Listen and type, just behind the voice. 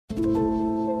Happy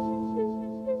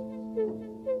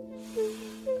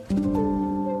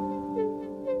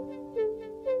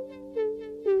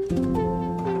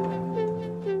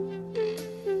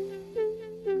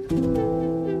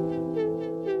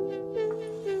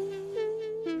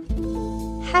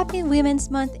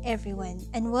Women's Month, everyone,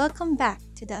 and welcome back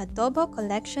to the Adobo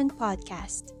Collection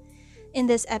podcast. In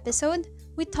this episode,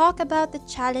 we talk about the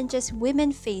challenges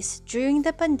women face during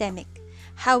the pandemic,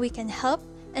 how we can help,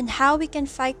 and how we can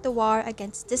fight the war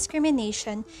against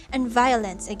discrimination and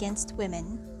violence against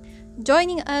women.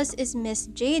 Joining us is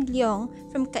Miss Jade Leung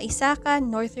from Kaisa,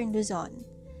 Northern Luzon.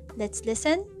 Let's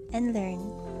listen and learn.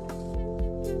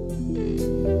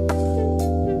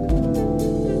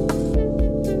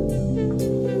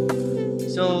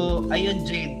 So, ayun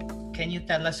Jade, can you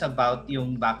tell us about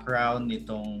yung background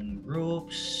nitong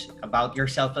groups, about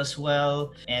yourself as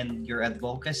well, and your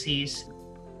advocacies?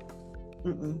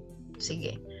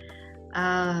 Sige.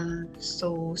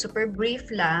 So, super brief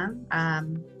lang.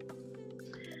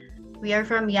 We are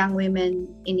from Young Women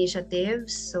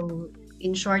Initiatives. So,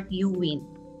 in short, YOUWIN.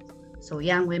 So,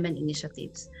 Young Women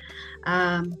Initiatives.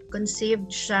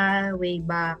 Conceived siya way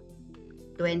back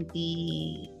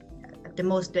at the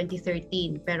most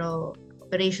 2013, pero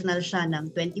operational siya ng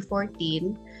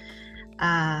 2014.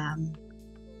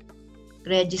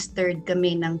 Registered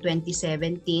kami ng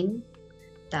 2017.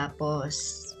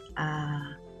 Tapos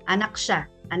anak siya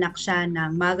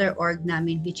ng mother org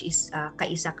namin, which is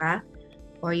Kaisa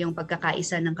or yung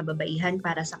Pagkakaisa ng Kababaihan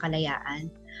para sa Kalayaan.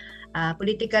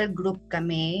 Political group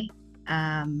kami.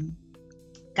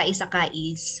 Kaisa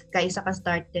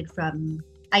started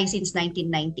since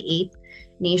 1998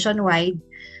 nationwide,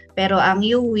 pero ang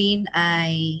YOUWIN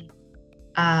ay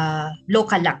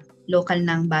local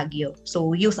ng Baguio.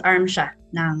 So youth arm siya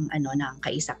ng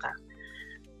Kaisa.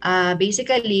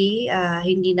 Basically,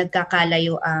 hindi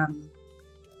nagkakalayo ang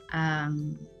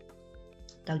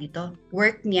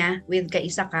work niya with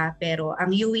Kaisa, pero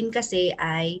ang YOUWIN kasi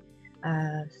ay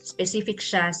specific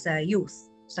siya sa youth.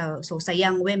 So sa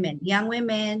young women, young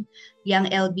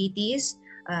LBTs,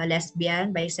 lesbian,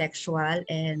 bisexual,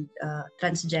 and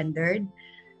transgendered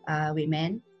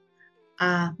women.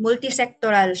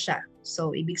 Multisectoral siya.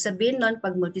 So ibig sabihin nun,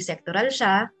 pag multisectoral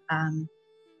siya,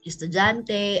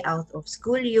 estudyante, out of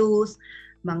school youth,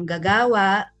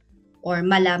 manggagawa, or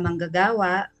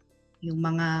malamanggagawa. Yung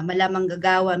mga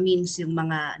malamanggagawa means yung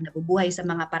mga nabubuhay sa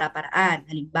mga para-paraan.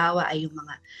 Halimbawa ay yung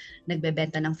mga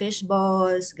nagbebenta ng fish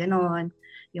balls, ganon.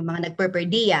 Yung mga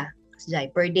nagper-per-dia,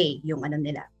 per day, yung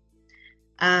nila.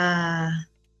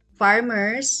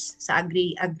 Farmers sa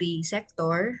agri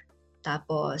sector,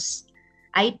 tapos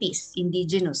IPs,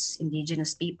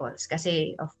 indigenous peoples.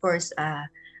 Kasi of course,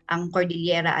 ang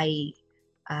Cordillera ay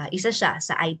isa siya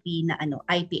sa IP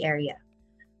area.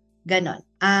 Ganon.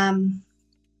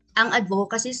 Ang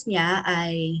advocacies niya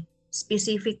ay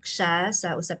specific siya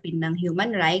sa usapin ng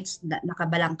human rights, na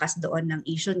nakabalangkas doon ng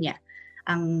issue niya.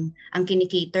 Ang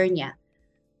kinikater niya.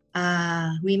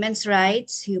 Women's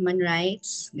rights, human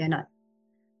rights, ganon.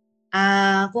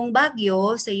 Kung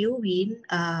Baguio, sa YOUWIN,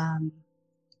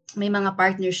 may mga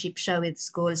partnership siya with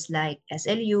schools like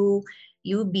SLU,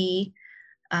 UB,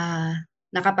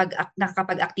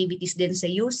 nakapag-activities din sa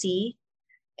UC,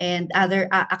 and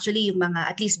other, actually yung mga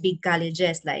at least big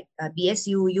colleges like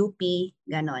BSU, UP,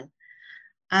 ganon.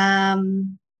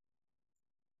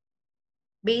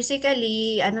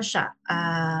 Basically,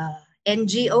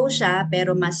 NGO siya,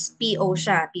 pero mas PO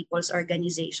siya, People's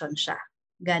Organization siya.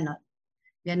 Ganon.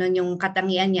 Ganon yung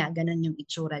katangian niya, ganon yung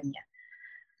itsura niya.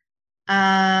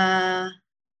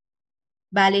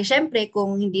 Bale, syempre,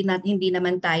 kung hindi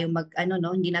naman tayo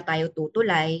hindi na tayo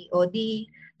tutulay, o di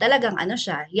talagang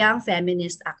siya, young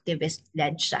feminist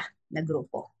activist-led siya na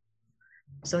grupo.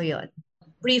 So, yun.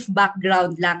 Brief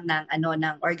background lang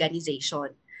ng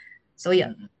organization. So,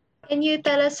 yun. Can you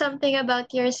tell us something about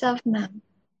yourself, ma'am?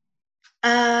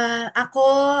 Ako,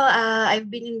 I've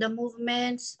been in the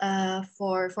movements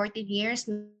for 14 years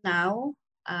now.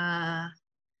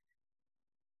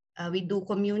 We do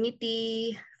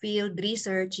community field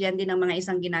research. Yan din ang mga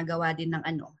isang ginagawa din ng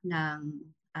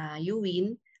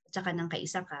YOUWIN at saka ng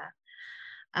Kaisa.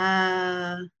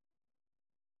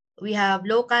 We have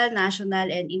local, national,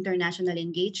 and international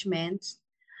engagements.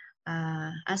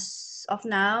 As of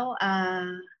now,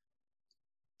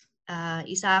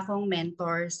 isa akong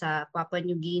mentor sa Papua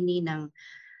New Guinea ng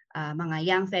mga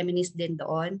young feminists din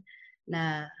doon,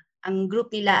 na ang group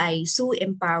nila ay Sue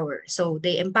Empower. So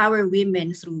they empower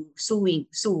women through sewing,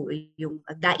 yung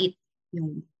dait,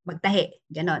 yung magtahi,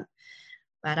 ganon.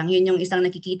 Parang yun yung isang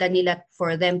nakikita nila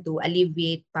for them to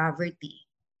alleviate poverty,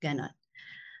 ganon.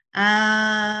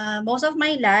 Most of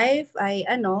my life ay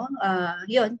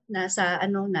yun, nasa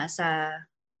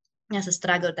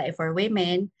struggle tayo for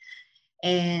women,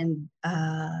 and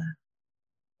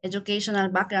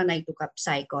educational background, I took up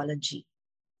psychology.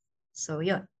 So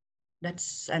yun,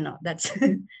 that's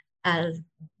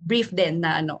brief din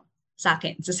na sa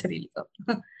akin, sa sarili ko.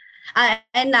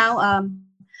 And now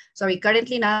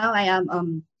currently now I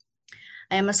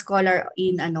am a scholar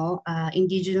in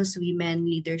Indigenous Women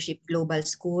Leadership Global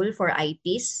School for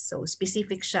ITs. So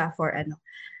specific siya for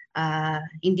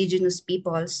indigenous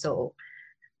people. So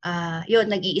yun,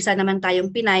 nag-iisa naman tayong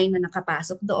Pinay na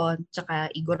nakapasok doon, tsaka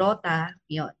Igorota,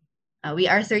 yun. We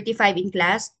are 35 in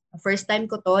class. First time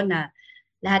ko to na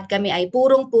lahat kami ay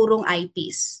purong-purong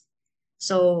ITs.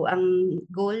 So ang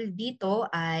goal dito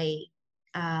ay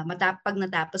pag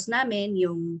natapos namin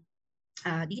yung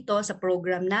dito sa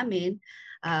program namin,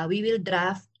 we will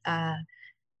draft at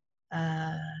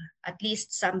least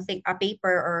a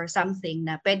paper or something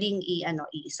na pwedeng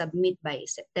i-submit by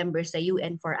September sa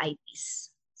UN for ITs.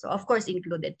 So of course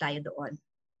included tayo doon.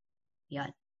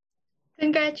 Yan.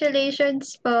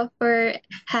 Congratulations po for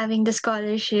having the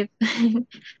scholarship.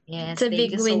 Yes, It's a thank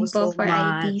big you win so po for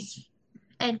much. ITs.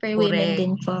 And for women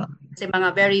din po. Kasi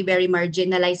mga very, very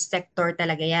marginalized sector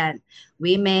talaga yan.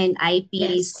 Women,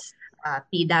 IPs, Yes.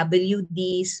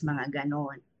 PWDs, mga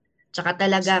ganon. Tsaka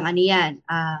talagang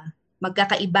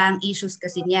magkakaiba ang issues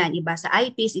kasi niyan. Iba sa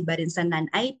IPs, iba rin sa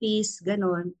non-IPs,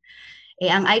 ganon.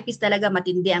 Ang IPs talaga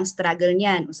matindi ang struggle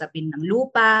niyan. Usapin ng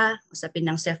lupa, usapin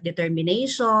ng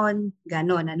self-determination,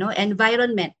 ganon,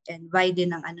 environment, envy din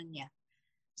ang niya.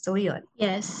 So, yun.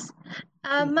 Yes.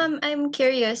 Ma'am, I'm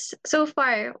curious. So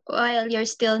far, while you're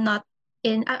still not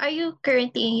in, are you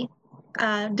currently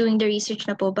doing the research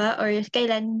na po ba? Or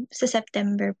kailan sa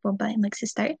September po ba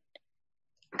magsi-start?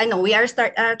 We are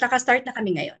naka-start na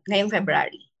kami ngayong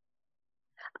February.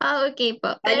 Okay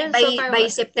po. Pero by, so far,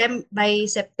 by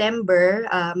September,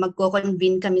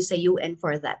 magko-convene kami sa UN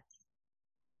for that.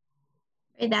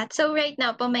 So right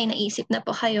now po, may naisip na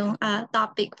po kayong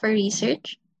topic for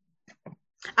research?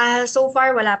 So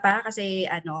far wala pa kasi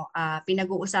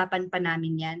pinag-uusapan pa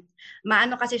namin 'yan.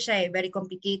 Kasi siya very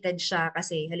complicated siya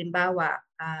kasi halimbawa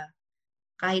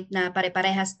kahit na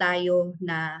pare-parehas tayo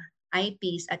na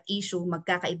IPs at issue,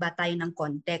 magkakaiba tayo ng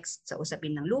context sa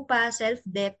usapin ng lupa,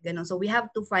 self-debt, ganun. So we have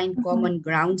to find common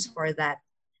grounds for that,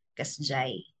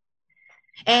 Kasjay.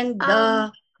 And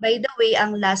by the way,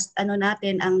 ang last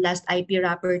IP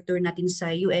rapporteur natin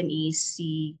sa UN is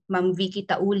si Ma'am Vicky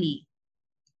Tauli.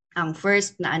 Ang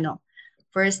first na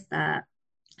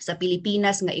sa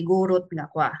Pilipinas nga igurot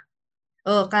nga kwa.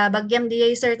 Kabagyam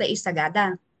diay sir ta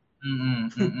isagada.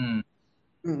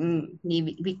 Ni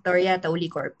Victoria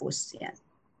Tauli Corpus yan.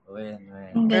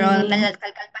 Pero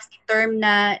nagkalkalpas ni term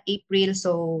na April,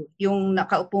 so yung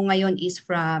nakaupo ngayon is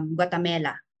from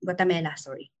Guatemala,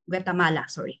 sorry.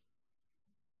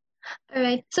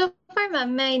 Alright. So far,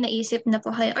 ma'am, may naisip na po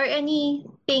kayo or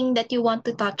anything that you want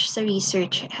to touch sa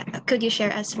research? Could you share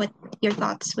us what your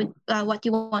thoughts with what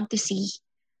you want to see?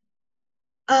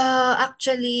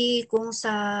 Actually, kung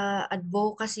sa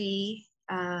advocacy,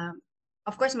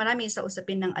 of course, marami sa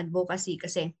usapin ng advocacy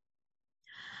kasi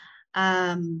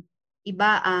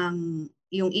iba ang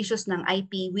yung issues ng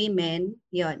IP women,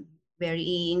 yon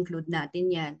very include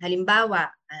natin yan. Halimbawa,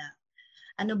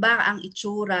 ano ba ang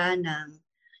itsura ng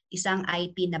isang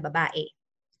IP na babae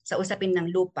sa usapin ng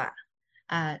lupa?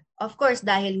 Of course,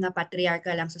 dahil nga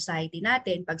patriarchal ang society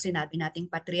natin, pag sinabi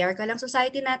nating patriarchal ang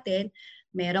society natin,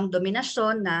 merong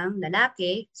dominasyon ng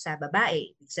lalaki sa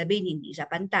babae. Ibig sabihin, hindi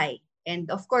siya pantay. And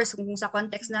of course, kung sa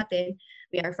context natin,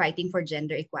 we are fighting for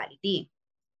gender equality.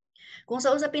 Kung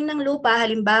sa usapin ng lupa,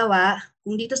 halimbawa,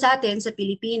 kung dito sa atin, sa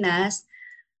Pilipinas,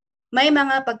 may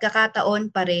mga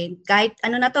pagkakataon pa rin, kahit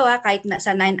kahit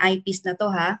sa 9 IPs na to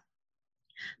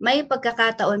may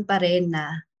pagkakataon pa rin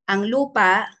na ang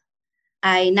lupa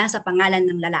ay nasa pangalan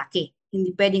ng lalaki.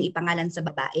 Hindi pwedeng ipangalan sa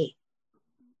babae.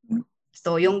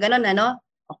 So yung ganun,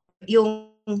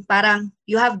 yung parang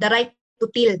you have the right to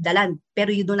till the land,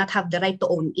 pero you do not have the right to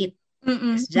own it.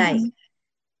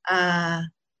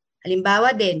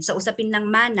 Halimbawa din, sa usapin ng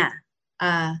mana,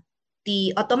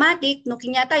 ti automatic, no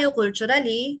kinya tayo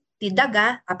culturally, ti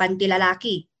daga, apan ti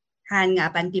lalaki, han nga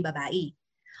apan ti babae.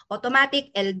 Automatic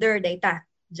elder data.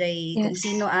 Kung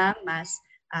sino ang mas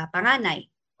panganay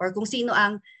or kung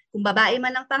babae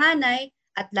man ang panganay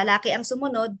at lalaki ang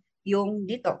sumunod, yung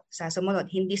dito sa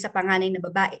sumunod, hindi sa panganay na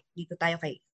babae, dito tayo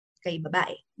kay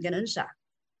babae. Ganun siya.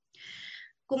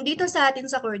 Kung dito sa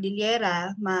atin sa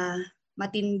Cordillera,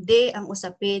 matindi ang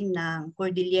usapin ng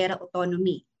Cordillera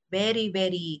autonomy. Very,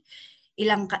 very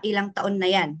ilang taon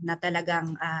na yan na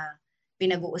talagang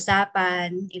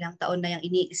pinag-uusapan, ilang taon na yung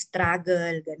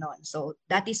ini-struggle, ganon. So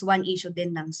that is one issue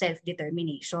din ng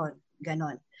self-determination,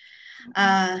 ganon.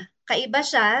 Kaiba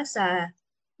siya sa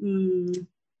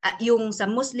yung sa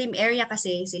Muslim area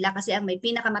kasi, sila kasi ang may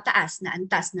pinakamataas na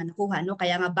antas na nakuha, no?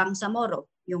 Kaya nga Bangsamoro,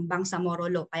 yung Bangsamoro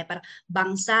law. Kaya parang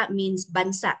bangsa means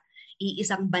bansa.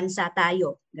 Iisang bansa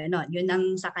tayo. Ganon. Yun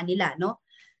ang sa kanila, no?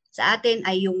 Sa atin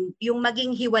ay yung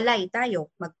maging hiwalay tayo,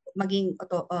 maging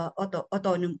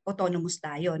autonomous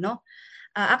tayo, no?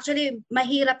 Actually,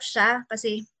 mahirap siya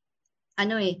kasi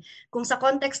kung sa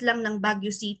context lang ng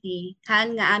Baguio City,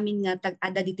 han nga amin nga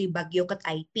tag-ada dito yung Baguio kat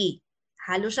IP.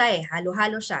 Halo siya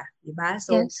halo-halo siya, di ba?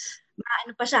 So, Yes.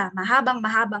 ano pa siya, mahabang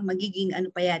magiging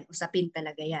ano pa yan, usapin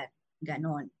talaga yan.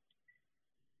 Ganon.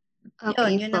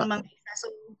 Okay Yun po. ang mga isa. So,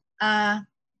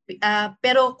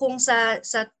 pero kung sa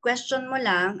question mo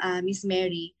lang, Miss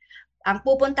Mary, ang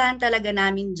pupuntahan talaga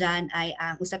namin dyan ay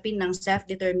ang usapin ng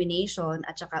self-determination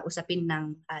at saka usapin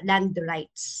ng land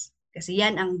rights. Kasi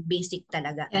yan ang basic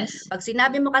talaga. Yes. Pag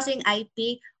sinabi mo kasing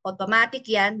IP, automatic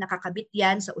yan, nakakabit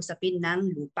yan sa usapin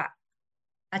ng lupa.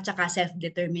 At saka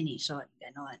self-determination.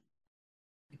 Ganon.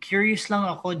 Curious lang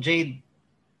ako, Jade,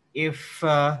 if,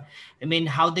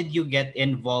 how did you get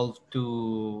involved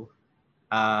to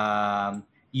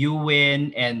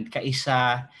Yuwin and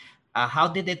Kaisa? How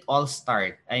did it all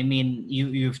start? I mean,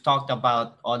 you've talked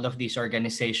about all of these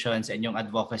organizations and yung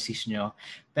advocacies nyo.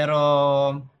 Pero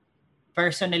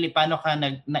personally, paano ka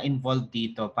na-involved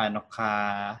dito? Paano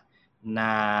ka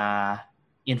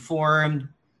na-informed,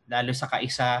 lalo sa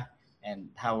Kaisa?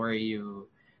 And how were you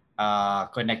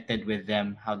connected with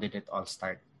them? How did it all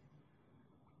start?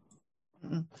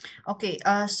 Okay,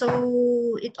 so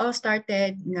it all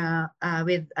started na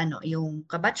with yung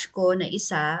kabatch ko na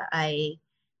isa ay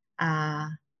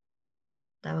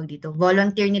tawag dito,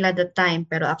 volunteer nila that time,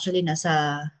 pero actually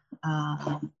nasa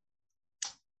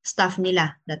staff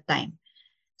nila that time.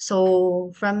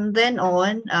 So from then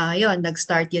on, yon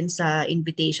nag-start yun sa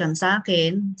invitation sa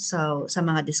akin, so sa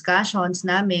mga discussions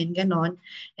namin, ganon.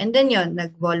 And then yon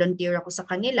nag-volunteer ako sa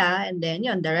kanila, and then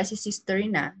yon the rest is history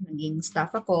na. Naging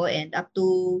staff ako, and up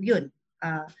to yun,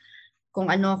 kung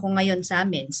ano ako ngayon sa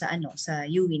amin, sa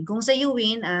UWIN. Kung sa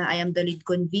UWIN, I am the lead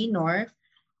convener.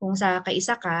 Kung sa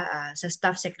Kaisa ka, sa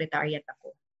staff secretariat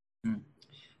ako.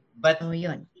 But so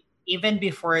yun. Even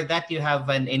before that, you have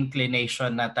an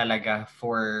inclination na talaga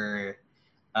for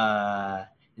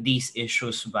these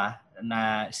issues ba?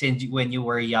 Na since when you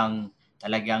were young,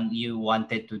 talagang you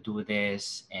wanted to do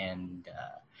this and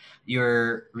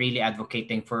you're really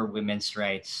advocating for women's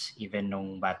rights even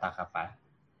nung bata ka pa?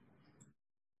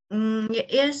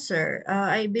 Yes, sir.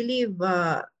 I believe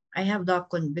I have the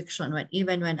conviction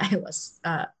even when I was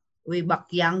way back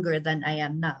younger than I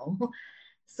am now.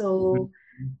 So,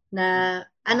 na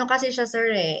ano kasi siya,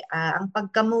 sir, ang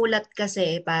pagkamulat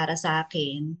kasi para sa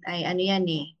akin ay ano yan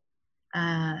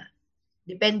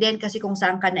depende yan kasi kung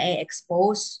saan ka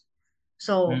na-expose.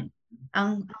 So,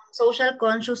 ang social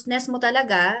consciousness mo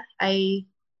talaga ay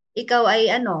ikaw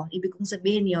ay ibig kong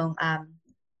sabihin yung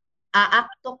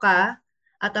aakto ka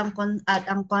at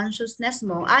ang consciousness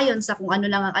mo ayon sa kung ano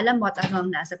lang ang alam mo at ano ang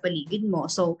nasa paligid mo.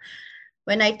 So,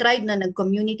 when I tried na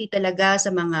nag-community talaga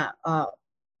sa mga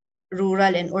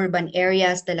rural and urban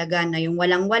areas talaga na yung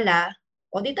walang-wala,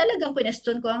 o di talagang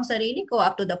question ko ang sarili ko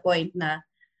up to the point na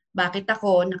bakit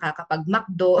ako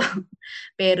nakakapag-McDo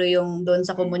pero yung doon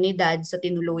sa komunidad, sa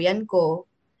tinuluyan ko,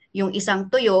 yung isang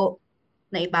tuyo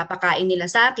na ipapakain nila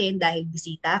sa akin dahil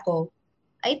bisita ko,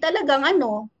 ay talagang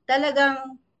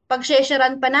talagang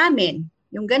pag-sharean pa namin.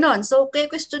 Yung ganon. So,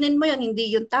 kaya questionin mo yun, hindi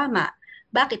yun tama.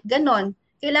 Bakit ganon?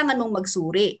 Kailangan mong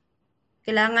magsuri.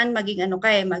 Kailangan maging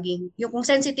maging, yung kung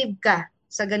sensitive ka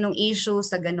sa ganong issue,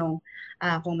 sa ganong,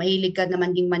 kung mahilig ka na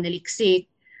maging manaliksik,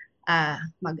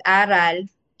 mag-aral,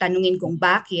 tanungin kung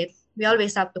bakit, we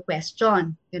always have to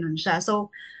question. Ganun siya.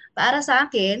 So, para sa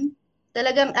akin,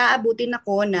 talagang aabutin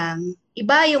ako ng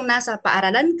iba yung nasa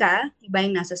paaralan ka, iba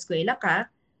yung nasa eskwela ka,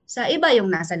 sa iba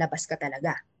yung nasa labas ka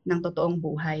talaga ng totoong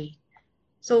buhay.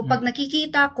 So, pag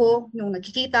nakikita ko,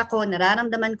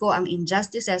 nararamdaman ko ang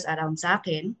injustices around sa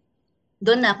akin,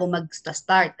 doon na ako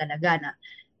mag-start talaga na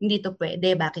hindi to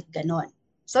pwede, bakit ganon.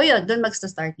 So yun, doon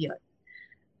mag-start yun.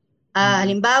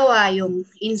 Halimbawa, yung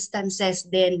instances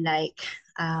din like,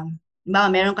 halimbawa,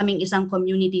 meron kaming isang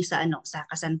community sa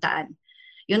Kasantaan.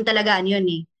 Yun talaga,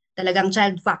 talagang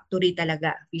child factory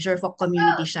talaga. Fisher folk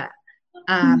community siya.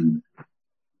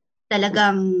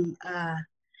 Talagang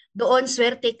doon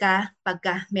swerte ka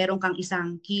pagka meron kang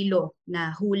 1 kilo na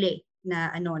huli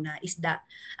na na isda.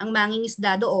 Ang manging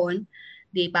isda doon,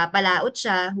 di papalaot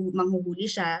siya, manghuhuli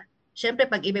siya, syempre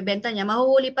pag ibebenta niya,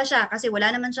 mahuhuli pa siya kasi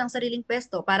wala naman siyang sariling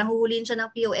pwesto. Parang huhulihin siya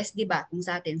ng POS, di ba? Kung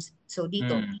sa atin. So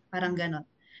dito, parang ganon.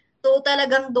 So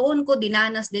talagang doon ko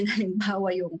dinanas din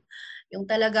halimbawa yung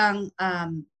talagang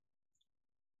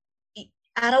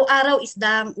araw-araw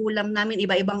isda ang ulam namin,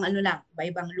 iba-ibang ano lang,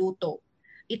 iba-ibang luto.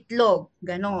 Itlog,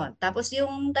 ganon. Tapos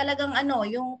yung talagang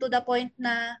yung to the point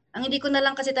na, ang hindi ko na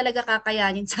lang kasi talaga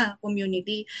kakayanin sa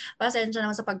community. Pasensya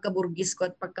naman sa pagkaburgis ko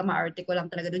at pagkamaarte ko lang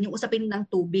talaga doon, yung usapin ng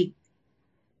tubig.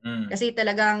 Kasi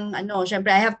talagang syempre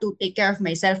I have to take care of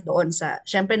myself doon sa,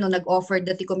 syempre nung nag-offer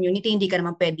the community, hindi ka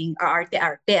naman pwedeng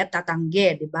aarte-arte at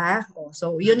tatanggi, di ba?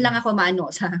 So yun lang ako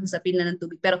sa pila ng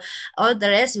tubig. Pero all the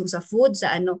rest, yung sa food,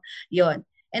 sa yun.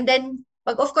 And then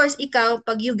pag of course ikaw,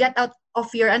 pag you get out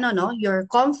of your your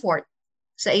comfort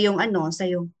sa iyong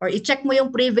or i-check mo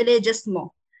yung privileges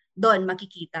mo, doon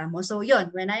makikita mo. So yun,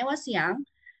 when I was young,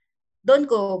 doon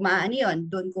ko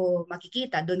doon ko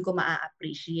makikita, doon ko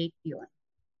maa-appreciate yun.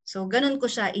 So, ganun ko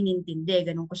siya inintindi,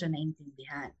 ganun ko siya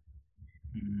naintindihan.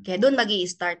 Kaya doon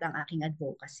magi-start ang aking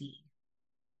advocacy.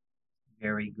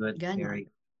 Very good. Ganon. Very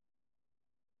good.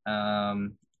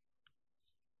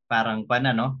 Parang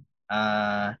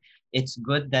it's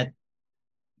good that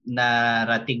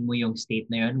narating mo yung state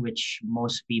na yun, which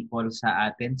most people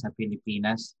sa atin, sa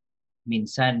Pilipinas,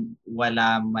 minsan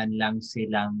wala man lang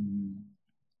silang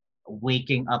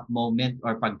waking up moment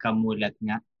or pagkamulat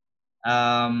nga.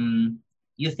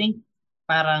 You think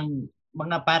parang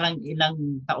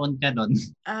ilang taon ka doon?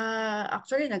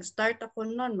 Actually, nag-start ako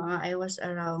noon, I was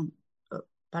around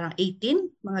parang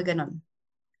 18, mga ganon.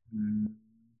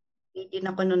 18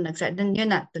 ako noon nag-start. Then yun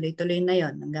na, tuloy-tuloy na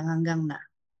yun, hanggang na.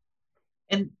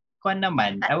 And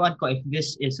naman, I want ko if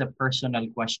this is a personal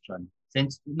question.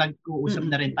 Since nag-uusap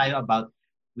na rin tayo about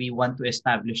we want to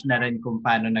establish na rin kung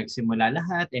paano nagsimula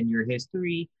lahat and your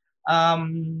history.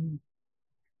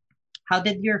 How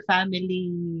did your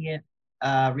family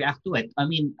react to it? I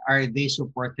mean, are they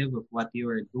supportive of what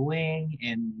you are doing?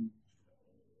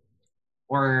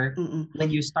 Or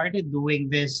when you started doing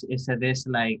this, is this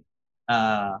like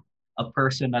a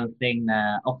personal thing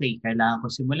na, okay, kailangan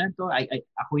ko simulan to.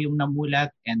 Ako yung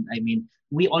namulat. And I mean,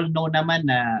 we all know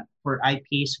naman na for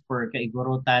IPs, for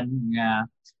kaigurutan,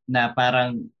 na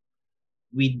parang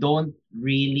we don't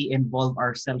really involve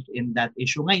ourselves in that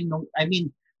issue. Ngayon,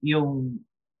 yung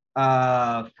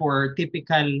for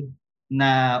typical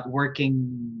na working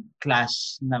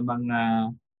class na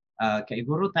mga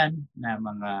kaigurutan, na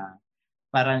mga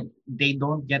parang they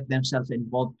don't get themselves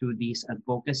involved to these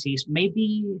advocacies.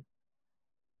 Maybe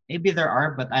there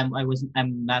are, but I'm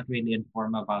not really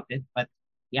informed about it. But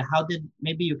yeah,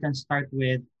 maybe you can start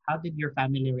with how did your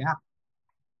family react?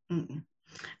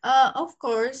 Of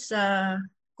course,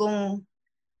 kung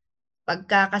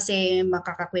pagka kasi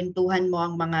makakakwentuhan mo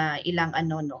ang mga ilang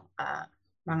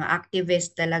mga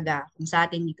activist talaga kung sa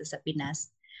atin dito sa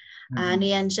Pinas.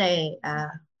 Yan siya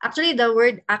actually the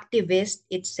word activist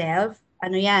itself,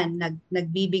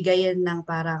 nagbibigay yan ng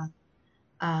parang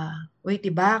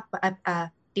tibak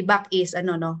tibak is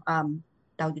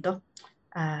tawag dito.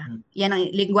 Yan ang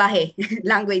lingwahe,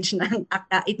 language ng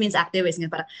it means activist,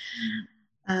 parang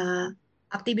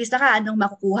aktivista ka, anong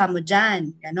makukuha mo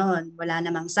dyan? Ganon. Wala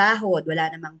namang sahod,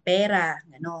 wala namang pera,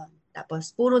 ganon.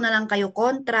 Tapos puro na lang kayo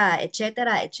kontra,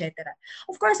 etc., etc.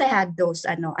 Of course, I had those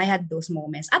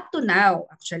moments up to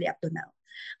now, actually up to now.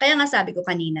 Kaya nga sabi ko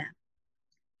kanina,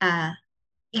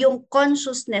 yung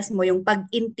consciousness mo, yung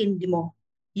pag-intindi mo,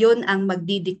 yun ang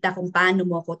magdidikta kung paano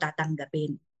mo ako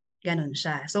tatanggapin. Ganon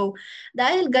siya. So,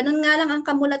 dahil ganon nga lang ang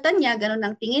kamulatan niya, ganon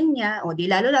ang tingin niya, o di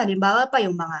lalo na, halimbawa pa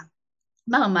yung mga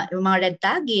red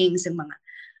taggings, yung mga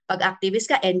pag-activist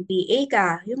ka, NPA ka,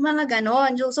 yung mga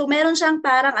ganon. So meron siyang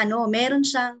parang meron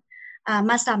siyang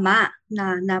masama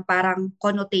na parang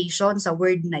connotation sa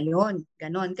word na yon.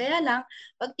 Ganon. Kaya lang,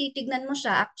 pag titignan mo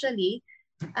siya, actually,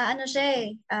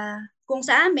 kung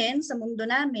sa amin, sa mundo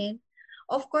namin,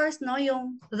 of course,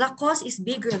 yung the cause is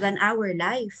bigger than our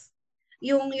life.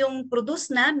 Yung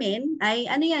produce namin ay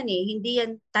hindi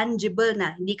yan tangible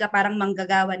na. Hindi ka parang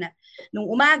manggagawa na nung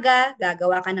umaga,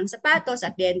 gagawa ka ng sapatos,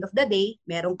 at the end of the day,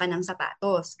 meron ka ng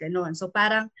sapatos. Ganon. So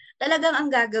parang talagang ang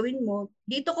gagawin mo,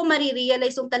 dito ko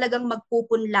marirealize yung talagang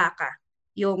magpupunla ka.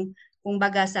 Yung kung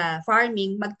baga sa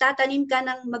farming,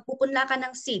 magpupunla ka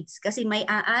ng seeds kasi may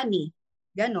aani.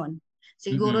 Ganon.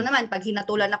 Siguro naman, pag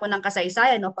hinatulan ako ng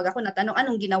kasaysayan, pag ako natanong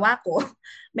anong ginawa ko,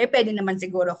 may pwede naman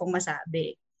siguro akong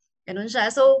masabi. Ganun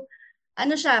siya. So,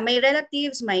 may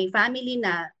relatives, may family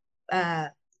na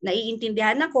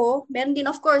naiintindihan ako. Meron din,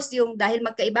 of course, yung dahil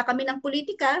magkaiba kami ng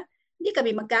politika, hindi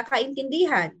kami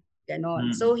magkakaintindihan.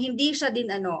 Ganon. So, hindi siya din,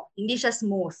 hindi siya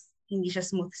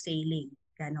smooth sailing.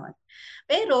 ganon.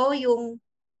 Pero yung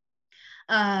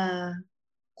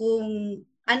kung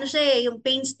ano siya yung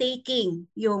painstaking,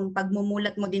 yung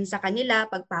pagmumulat mo din sa kanila,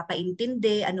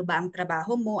 pagpapaintindi, ano ba ang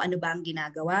trabaho mo, ano ba ang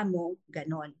ginagawa mo,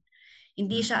 ganon.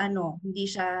 Hindi siya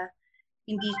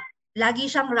hindi, lagi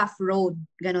siyang rough road,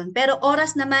 ganon. Pero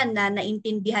oras naman na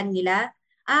naintindihan nila,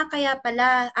 kaya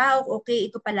pala, okay,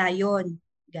 ito pala yon,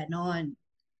 ganon.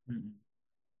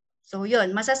 So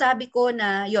yun, masasabi ko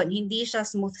na yun, hindi siya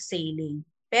smooth sailing.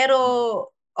 Pero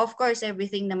of course,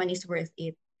 everything naman is worth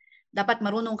it. Dapat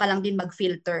marunong ka lang din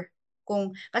mag-filter.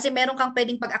 Kasi meron kang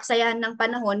pwedeng pag-aksayahan ng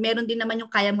panahon, meron din naman yung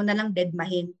kaya mo na lang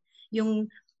deadmahin. Yung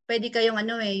pwede kayong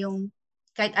yung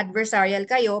kahit adversarial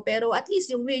kayo, pero at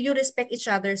least you respect each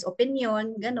other's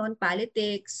opinion, ganon,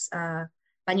 politics,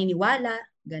 paniniwala,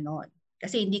 ganon.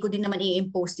 Kasi hindi ko din naman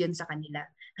i-impose yun sa kanila.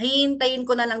 Hihintayin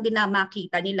ko na lang din na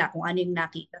makita nila kung ano yung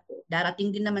nakita ko.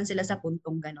 Darating din naman sila sa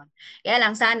puntong ganon. Kaya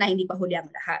lang sana hindi pa huli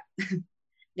ang lahat.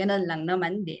 Ganon lang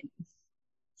naman din.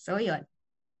 So, yun.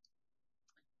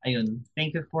 Ayun.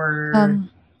 Thank you for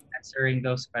answering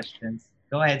those questions.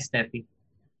 Go ahead, Steffi.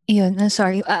 Yun,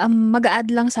 sorry.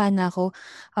 Mag-a-add lang sana ako.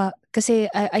 Kasi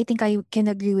I think I can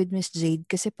agree with Miss Jade.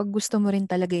 Kasi pag gusto mo rin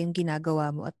talaga yung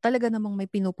ginagawa mo at talaga namang may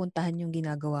pinupuntahan yung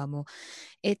ginagawa mo,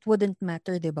 it wouldn't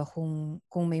matter, 'di ba,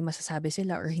 kung may masasabi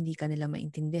sila or hindi ka nila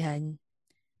maintindihan.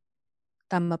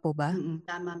 Tama po ba?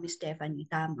 Tama, Miss Stephanie.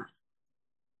 Tama.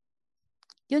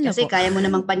 Yun lang Kasi po. kaya mo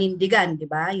namang panindigan, di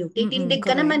ba? Yung titindig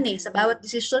ka naman sa bawat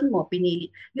desisyon mo,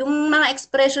 pinili. Yung mga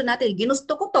expression natin,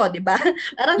 ginusto ko to, di ba?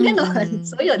 Parang ganon.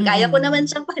 So yun, kaya ko naman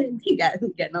siyang panindigan.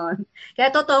 Ganon.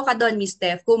 Kaya totoo ka doon, Miss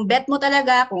Steph. Kung bet mo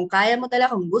talaga, kung kaya mo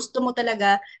talaga, kung gusto mo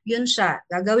talaga, yun siya.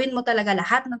 Gagawin mo talaga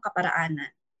lahat ng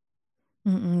kaparaanan.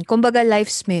 Kumbaga,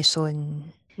 life's mission.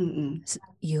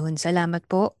 Yun, salamat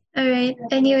po. Alright.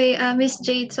 Anyway, Miss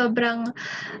Jade, sobrang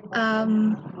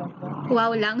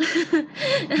wow lang.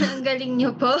 Ang galing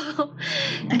niyo po.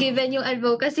 Given yung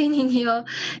advocacy ninyo.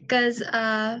 Because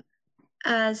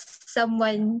as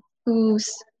someone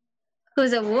who's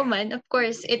a woman, of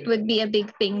course, it would be a big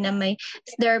thing na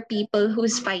there are people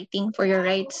who's fighting for your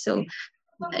rights. So,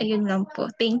 ayun lang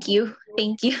po. Thank you.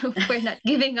 Thank you for not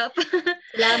giving up.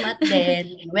 Salamat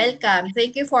din. Welcome.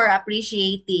 Thank you for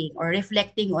appreciating or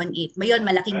reflecting on it. Mayon,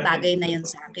 malaking bagay na yun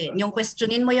sa akin. Yung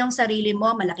questionin mo yung sarili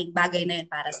mo, malaking bagay na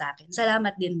yun para sa akin.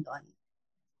 Salamat din doon.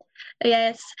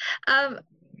 Yes.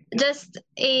 Just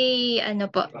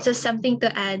just something to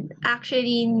add.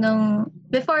 Actually,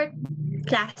 before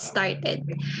class started,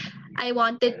 I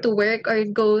wanted to work or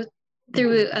go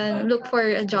through look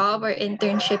for a job or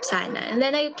internship sana. And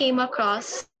then I came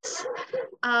across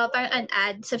parang an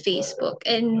ad sa Facebook,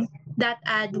 and that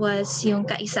ad was yung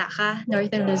Kaisa,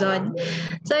 Northern Luzon.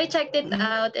 So I checked it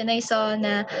out and I saw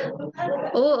na,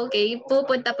 okay,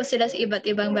 pupunta po sila sa iba't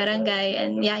ibang barangay,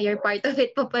 and yeah, you're part of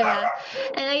it po pala.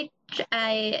 And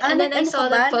then I saw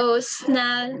the post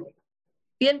na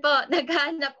yun po,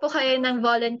 naghahanap po kayo ng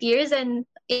volunteers and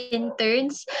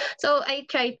interns. So I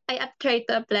tried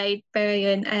to apply, pero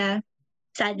yun,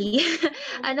 sadly,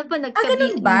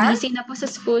 busy na po sa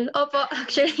school. Opo,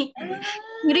 actually.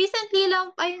 Recently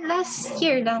lang, last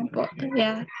year lang po.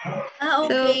 Yeah.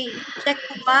 Okay. So,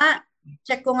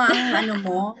 check ko nga ang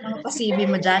mga pasibi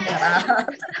mo dyan.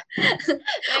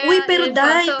 Uy, pero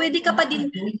dahil, pwede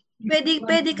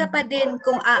ka pa din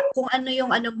kung ano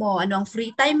yung ang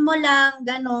free time mo lang,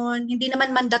 ganon. Hindi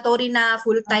naman mandatory na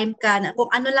full time ka. Kung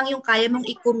ano lang yung kaya mong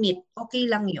i-commit, okay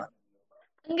lang yun.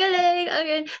 Ang galing.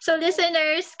 Okay. So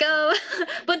listeners,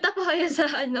 punta po kayo sa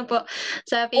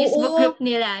sa Facebook group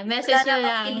nila. Message nyo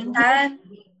lang.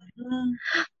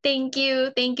 Thank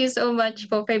you so much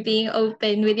for being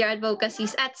open with your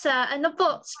advocacies at sa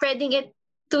spreading it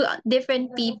to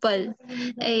different people.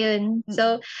 Ayun.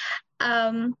 So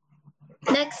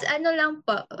next,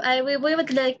 we would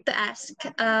like to ask,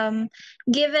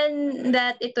 given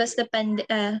that it was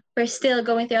we're still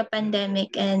going through a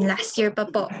pandemic, and last year pa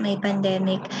po may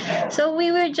pandemic. So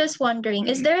we were just wondering,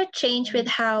 is there a change with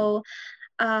how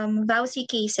VAWC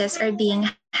cases are being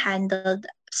handled,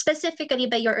 specifically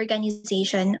by your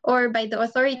organization or by the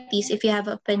authorities, if you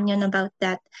have opinion about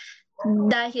that?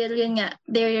 Dahil yun nga,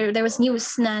 there was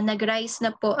news na nag-rise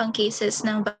na po ang cases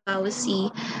ng VAWC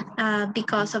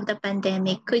because of the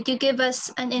pandemic. Could you give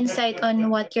us an insight on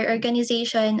what your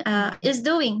organization is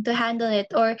doing to handle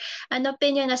it, or an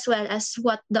opinion as well as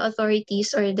what the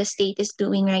authorities or the state is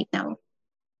doing right now?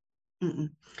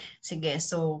 Sige,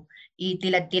 so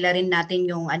itilad-tila rin natin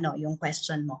yung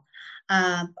question mo.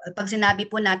 Pag sinabi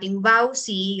po nating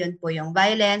VAWC, yun po yung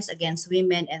Violence Against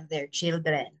Women and Their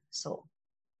Children. So,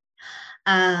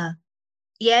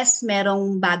 yes,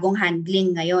 merong bagong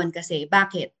handling ngayon kasi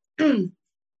bakit?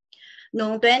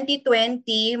 Noong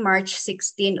 2020, March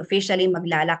 16, officially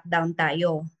magla-lockdown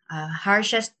tayo.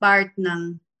 Harshest part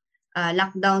ng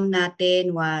lockdown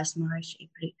natin was March,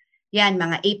 April. Yan,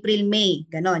 mga April, May,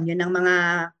 ganon. Yun ang mga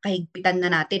kahigpitan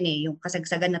na natin yung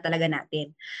kasagsagan na talaga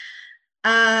natin.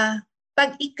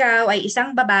 Pag ikaw ay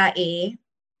isang babae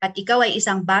at ikaw ay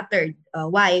isang battered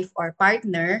wife or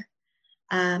partner,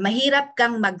 mahirap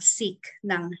kang mag-seek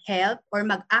ng help or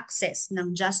mag-access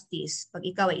ng justice pag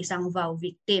ikaw ay isang VAW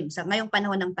victim sa ngayong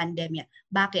panahon ng pandemya.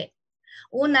 Bakit?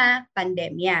 Una,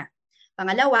 pandemya.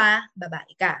 Pangalawa,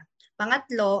 babae ka.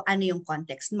 Pangatlo, ano yung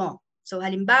context mo? So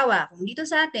halimbawa, kung dito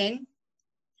sa atin,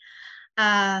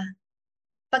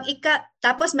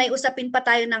 tapos may usapin pa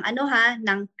tayo ng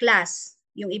ng class.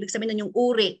 Yung ibig sabihin nun yung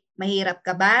uri. Mahirap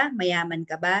ka ba? Mayaman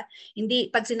ka ba? Hindi,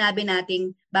 pag sinabi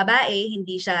nating babae,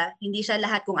 hindi siya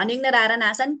lahat. Kung ano yung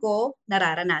nararanasan ko,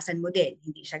 nararanasan mo din.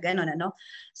 Hindi siya ganun, ano?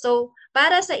 So,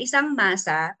 para sa isang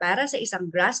masa, para sa isang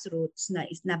grassroots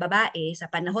na babae sa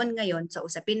panahon ngayon sa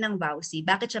usapin ng VAWC,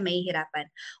 bakit siya mahihirapan?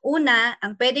 Una,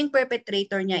 ang pwedeng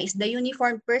perpetrator niya is the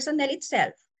uniformed personnel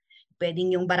itself.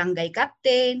 Pwedeng yung barangay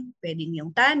captain, pwedeng yung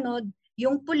tanod,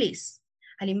 yung pulis.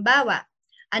 Halimbawa,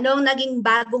 anong naging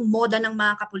bagong moda ng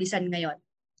mga kapulisan ngayon?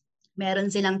 Meron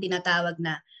silang tinatawag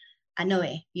na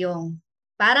yung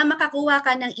para makakuha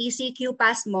ka ng ECQ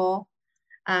pass mo,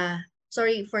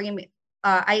 sorry, forgive me.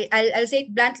 I'll say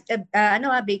it blunt,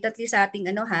 blatantly sa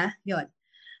ating yon.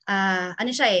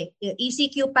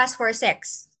 ECQ pass for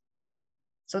sex.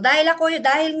 So dahil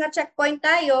nga checkpoint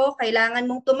tayo, kailangan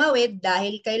mong tumawid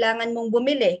dahil kailangan mong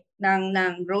bumili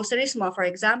ng groceries mo, for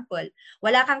example.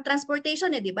 Wala kang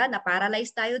transportation di ba?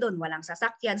 Na-paralyzed tayo doon, walang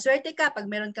sasakyan. Swerte ka pag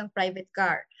meron kang private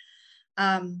car.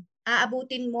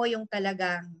 Aabutin mo yung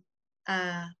talagang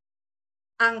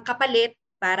ang kapalit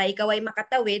para ikaw ay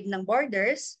makatawid ng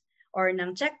borders or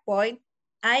ng checkpoint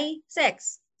ay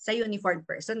sex sa uniformed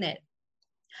personnel.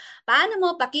 Paano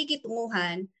mo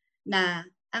pakikitunguhan na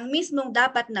ang mismong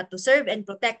dapat na to serve and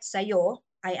protect sa'yo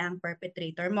ay ang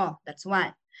perpetrator mo? That's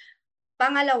one.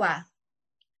 Pangalawa,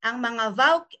 ang mga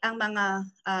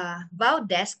VAW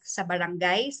desk sa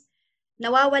barangays,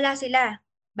 nawawala sila.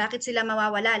 Bakit sila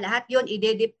mawawala? Lahat yon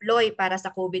ide-deploy para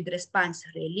sa COVID response,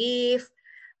 relief,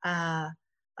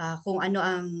 kung ano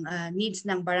ang needs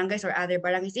ng barangays or other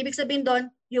barangays. Ibig sabihin doon,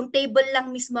 yung table lang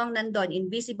mismo ang nandun,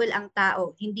 invisible ang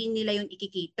tao, hindi nila yung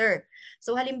ikikater.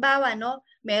 So halimbawa,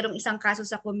 merong isang kaso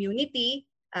sa community,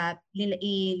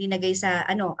 linagay sa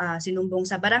sinumbong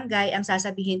sa barangay, ang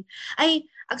sasabihin ay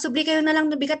agsubli kayo na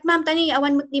lang nubigat ma'am tani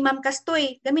awan mo ni ma'am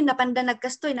kastoy gamin napanda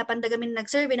nagkastoy napanda gamin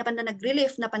nagsurvey napanda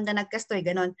nagrelief napanda nagkastoy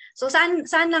ganon. So saan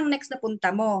lang next na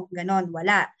punta mo? Ganon,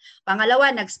 wala.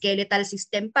 Pangalawa, nag-skeletal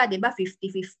system pa, 'di ba?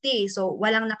 50-50. So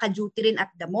walang naka-duty rin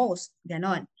at the most,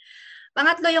 ganon.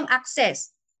 Pangatlo, yung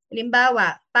access.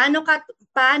 Halimbawa, paano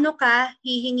ka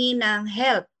hihingi ng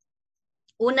help?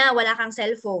 Una, wala kang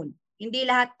cellphone. Hindi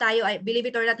lahat tayo, believe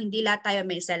it or not, hindi lahat tayo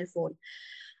may cellphone.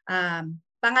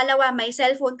 Pangalawa, may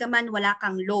cellphone ka man, wala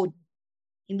kang load.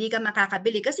 Hindi ka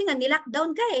makakabili kasi nga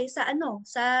nilockdown ka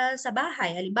sa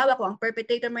bahay. Halimbawa, kung ang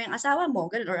perpetrator mo yung asawa mo,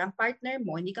 ganun, or ang partner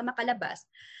mo, hindi ka makalabas.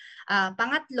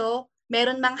 Pangatlo,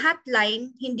 meron mang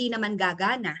hotline, hindi naman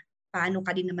gagana. Paano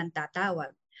ka din naman tatawag?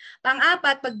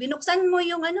 Pang-apat, pag binuksan mo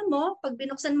yung pag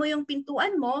binuksan mo yung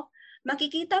pintuan mo,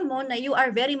 makikita mo na you are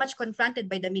very much confronted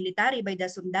by the military, by the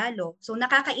sundalo. So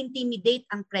nakaka-intimidate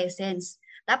ang presence.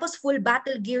 Tapos full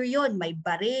battle gear yon, may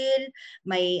baril,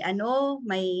 may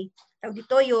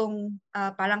dito yung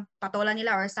parang patola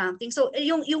nila or something. So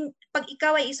yung pag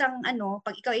ikaw ay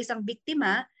isang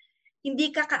biktima,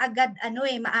 hindi ka kaagad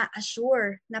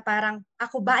maa-assure na parang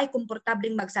ako ba ay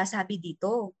komportableng magsasabi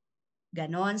dito.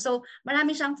 Ganon. So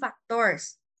marami siyang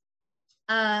factors.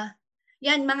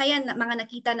 Yan, mga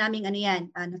nakita naming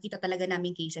nakita talaga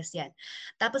naming cases yan.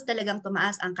 Tapos talagang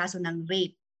tumaas ang kaso ng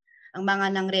rape. Ang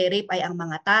mga nangre-rape ay ang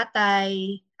mga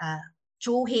tatay,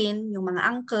 tsuhin, yung mga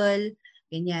uncle,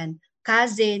 ganyan,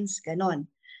 cousins, ganon.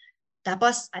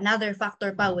 Tapos another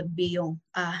factor pa would be yung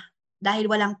dahil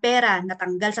walang pera,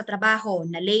 natanggal sa trabaho,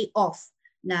 na lay off,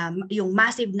 na yung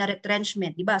massive na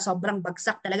retrenchment, di ba? Sobrang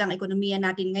bagsak talaga ang ekonomiya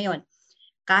natin ngayon.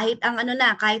 Kahit ang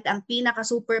pinaka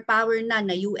superpower na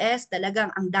US,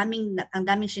 talagang ang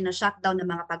daming sina-shutdown ng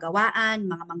mga pagawaan,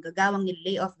 mga manggagawang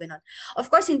ni-layoff ganon.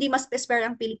 Of course, hindi mas spare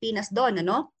ang Pilipinas doon,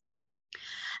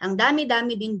 Ang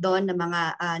dami-dami din doon ng mga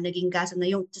naging kaso na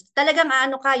yung talagang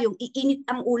yung iinit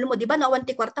ang ulo mo, 'di ba? Nawan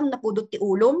ti kwartam napudot ti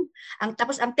ulom.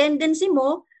 Tapos ang tendency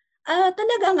mo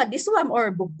talaga nga diswam or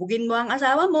bugbugin mo ang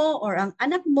asawa mo or ang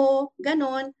anak mo,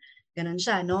 ganon. Ganon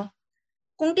siya,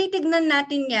 Kung titignan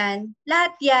natin yan,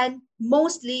 lahat yan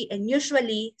mostly and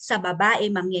usually sa babae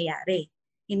mangyayari.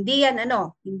 Hindi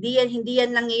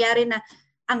yan nangyayari na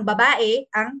ang babae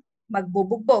ang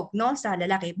magbubugbog, no, sa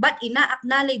lalaki. But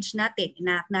ina-acknowledge natin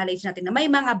na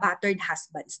may mga battered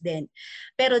husbands din.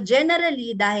 Pero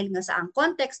generally, dahil nga sa ang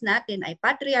context natin ay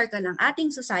patriarchal ang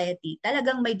ating society,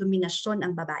 talagang may dominasyon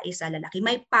ang babae sa lalaki.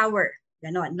 May power.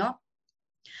 Ganon, no?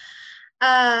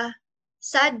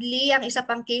 Sadly, ang isa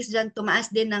pang case dyan, tumaas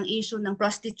din ng issue ng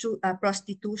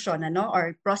prostitution,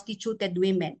 or prostituted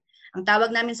women. Ang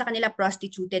tawag namin sa kanila,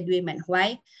 prostituted women.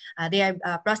 Why? They are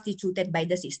prostituted by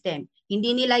the system.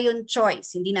 Hindi nila yun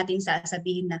choice. Hindi natin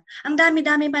sasabihin na, ang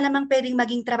dami-dami pa namang pwedeng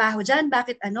maging trabaho dyan.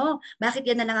 Bakit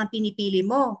yan na lang ang pinipili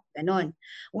mo? Ganon.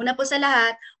 Una po sa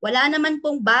lahat, wala naman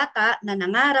pong bata na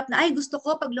nangarap na, ay gusto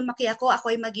ko pag lumaki ako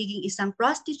ay magiging isang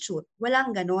prostitute.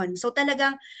 Walang ganon. So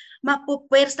talagang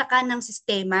mapupwersa ka ng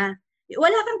sistema.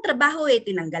 Wala kang trabaho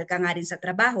tinanggal ka nga rin sa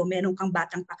trabaho, meron kang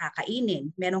batang pakakainin,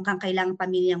 meron kang kailangang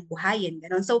pamilyang buhayin,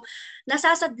 gano'n. So,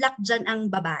 nasasadlak dyan ang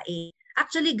babae.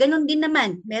 Actually, gano'n din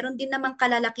naman. Meron din namang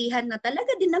kalalakihan na talaga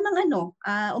din namang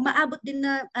umaabot din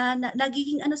na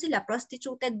nagiging sila,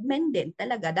 prostituted men din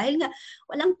talaga. Dahil nga,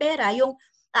 walang pera, yung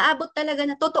aabot talaga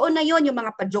na, totoo na yon yung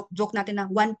mga pa-joke-joke natin na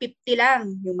 150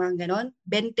 lang, yung mga gano'n,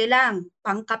 20 lang,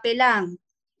 pangkape lang,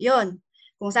 yon.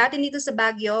 Kung sa atin dito sa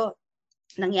Baguio,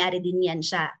 nangyari din yan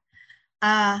siya.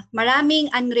 Maraming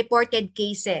unreported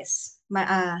cases.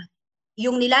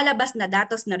 Yung nilalabas na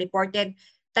datos na reported,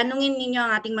 tanungin ninyo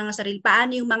ang ating mga sarili,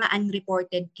 paano yung mga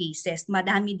unreported cases?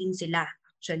 Madami din sila,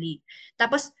 actually.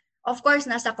 Tapos, of course,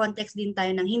 nasa context din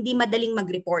tayo ng hindi madaling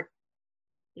mag-report.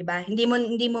 Diba?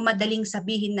 Hindi mo madaling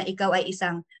sabihin na ikaw ay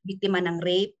isang biktima ng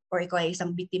rape or ikaw ay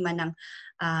isang biktima ng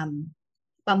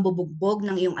pambubugbog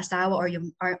ng iyong asawa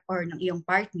or ng iyong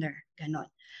partner. Ganon.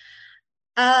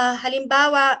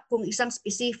 Halimbawa, kung isang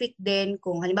specific din,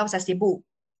 kung halimbawa sa Cebu,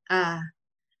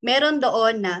 meron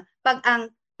doon na pag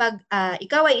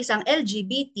ikaw ay isang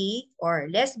LGBT or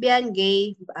lesbian,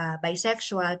 gay,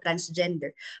 bisexual,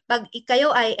 transgender, pag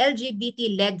ikaw ay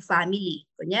LGBT-led family,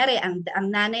 kunyari, ang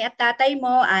nanay at tatay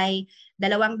mo ay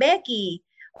dalawang Becky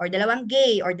or dalawang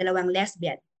gay or dalawang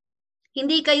lesbian,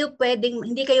 hindi kayo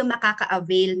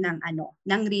makaka-avail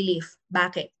ng relief.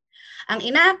 Bakit? Ang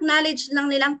ina-acknowledge lang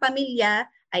nilang pamilya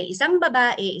ay isang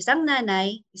babae, isang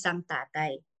nanay, isang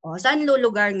tatay. O, saan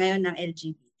lulugar ngayon ng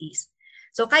LGBTs?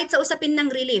 So kahit sa usapin ng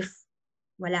relief,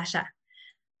 wala siya.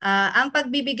 Ang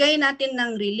pagbibigay natin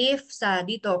ng relief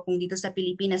kung dito sa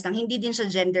Pilipinas, hindi din siya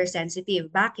gender sensitive.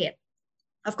 Bakit?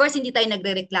 Of course, hindi tayo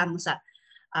nagrereklamo sa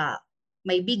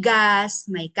may bigas,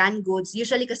 may canned goods.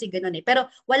 Usually kasi ganoon Pero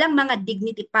walang mga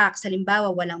dignity packs.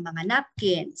 Halimbawa, walang mga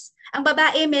napkins. Ang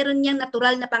babae, meron niyang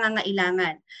natural na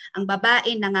pangangailangan. Ang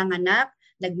babae nanganganak,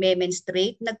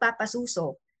 nagme-menstruate,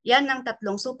 nagpapasuso. Yan ang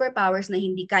tatlong superpowers na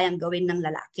hindi kayang gawin ng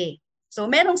lalaki. So,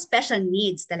 merong special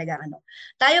needs talaga.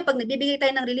 Tayo, pag nagbibigay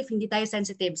tayo ng relief, hindi tayo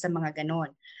sensitive sa mga ganon.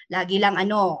 Lagi lang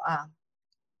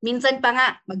minsan pa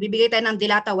nga, magbibigay tayo ng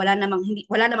dilata, wala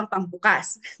namang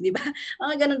pangbukas. Di ba?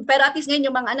 Mga ganun. Pero at least ngayon,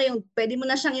 yung mga yung pwede mo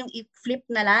na siyang yung i-flip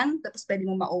na lang, tapos pwede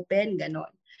mo ma-open, ganon.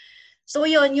 So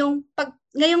yun,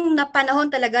 ngayong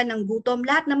panahon talaga ng gutom,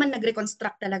 lahat naman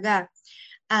nag-reconstruct talaga.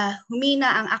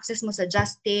 Humina ang access mo sa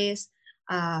justice,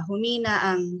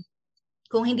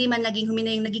 kung hindi man naging humina,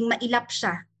 yung naging mailap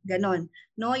siya, ganon.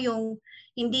 No, yung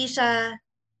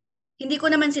hindi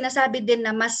ko naman sinasabi din na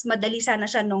mas madali sana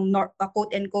siya nung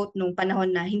quote-unquote nung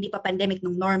panahon na hindi pa pandemic,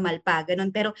 nung normal pa,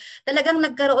 ganun. Pero talagang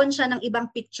nagkaroon siya ng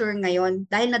ibang picture ngayon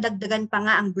dahil nadagdagan pa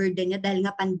nga ang burden niya dahil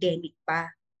nga pandemic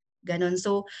pa. Ganun.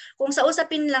 So, kung sa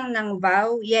usapin lang ng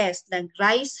VAW, yes,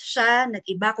 nag-rise siya,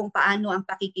 nag-iba kung paano ang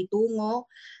pakikitungo.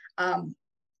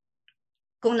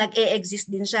 Kung nag-e-exist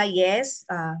din siya, yes,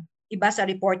 iba sa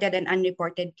reported and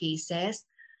unreported cases.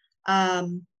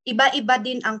 Iba-iba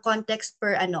din ang context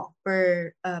per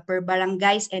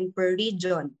barangays and per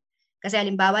region. Kasi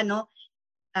halimbawa,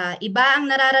 iba ang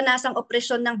nararanasang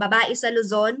opresyon ng babae sa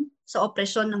Luzon sa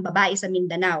opresyon ng babae sa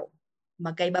Mindanao.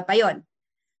 Magkaiba pa yon.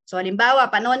 So halimbawa,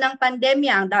 panahon ng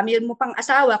pandemya, ang dami mo pang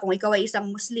asawa kung ikaw ay isang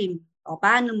Muslim. O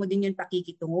paano mo din yun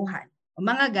pakikitunguhan? O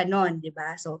mga ganon, di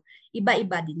ba? So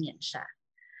iba-iba din yan siya.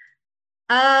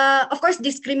 Of course,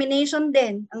 discrimination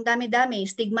din. Ang dami-dami.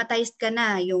 Stigmatized ka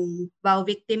na. Yung VAW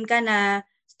victim ka na,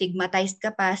 stigmatized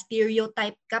ka pa,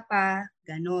 stereotype ka pa,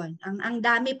 ganon. Ang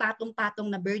dami patong-patong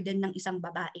na burden ng isang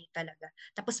babae talaga.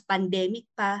 Tapos pandemic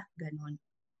pa, ganon.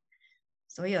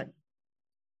 So yun.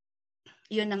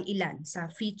 Yun ang ilan sa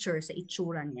feature, sa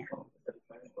itsura niya.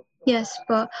 Yes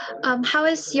po. How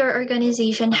is your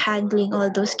organization handling all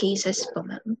those cases po,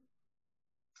 ma'am?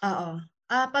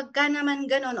 Pagka naman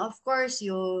ganon, of course,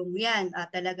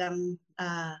 talagang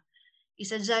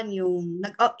Isa dyan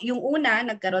yung una,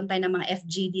 nagkaroon tayo ng mga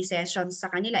FGD sessions sa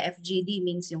kanila. FGD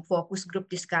means yung focus group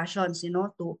discussions,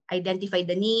 to identify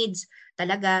the needs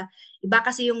talaga. Iba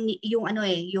kasi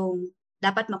yung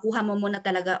dapat makuha mo muna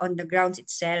talaga on the grounds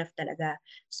itself talaga.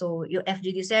 So yung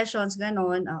FGD sessions,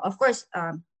 ganon. Of course,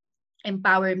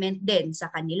 empowerment din sa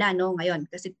kanila, no, ngayon.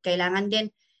 Kasi kailangan din,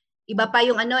 iba pa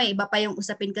yung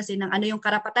usapin kasi ng ano yung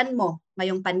karapatan mo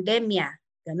ngayong pandemya,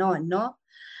 ganon, no?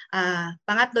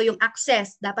 Pangatlo, yung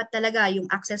access. Dapat talaga yung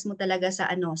access mo talaga sa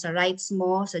sa rights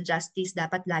mo, sa justice,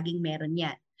 dapat laging meron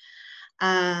 'yan.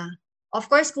 Of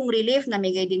course, kung relief,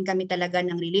 namigay din kami talaga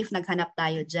ng relief, naghanap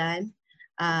tayo diyan.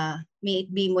 May it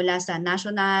be mula sa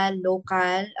national,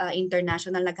 local,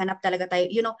 international, naghanap talaga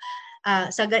tayo.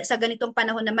 Sa ganitong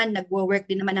panahon naman, nagwo-work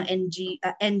din naman ng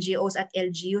NGOs at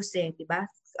LGUs, di ba?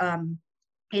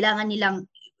 Kailangan nilang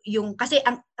kasi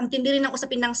ang tindi rin ng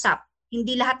usapin ng SAP,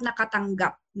 hindi lahat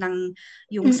nakatanggap ng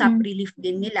yung SAP relief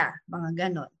din nila, mga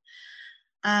ganon.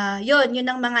 Yun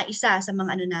ang mga isa sa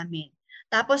mga namin.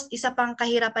 Tapos isa pang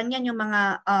kahirapan yan yung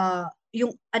mga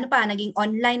naging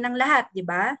online ng lahat, 'di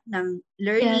ba? Ng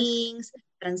learnings,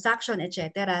 transaction,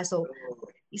 etc. So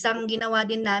isang ginawa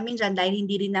din namin diyan, dahil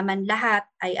hindi rin naman lahat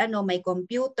ay may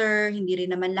computer, hindi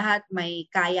rin naman lahat may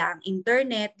kaya ang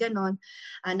internet, ganon.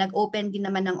 Nag-open din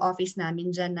naman ng office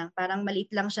namin diyan ng parang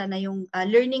maliit lang siya na yung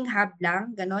learning hub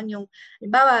lang, ganon. Yung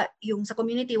halimbawa, yung sa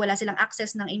community wala silang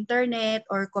access ng internet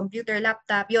or computer,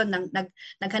 laptop, yon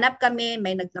naghanap kami,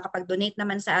 may nakapag-donate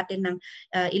naman sa atin ng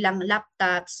ilang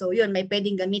laptop. So yun, may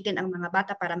pwedeng gamitin ang mga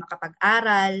bata para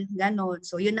makapag-aral, ganon.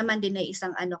 So yun naman din ay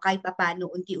isang kahit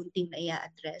papaano unti-unting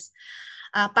na-address.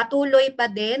 Patuloy pa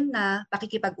din na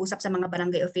pakikipag-usap sa mga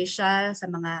barangay official, sa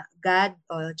mga GAD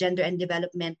o Gender and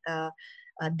Development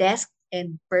desk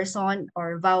and person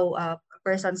or VAW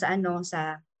person sa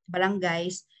sa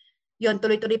barangays. Yon,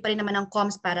 tuloy-tuloy pa rin naman ang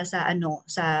comms para sa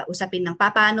sa usapin ng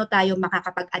paano tayo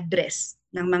makakapag-address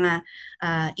ng mga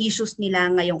issues nila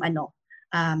ngayong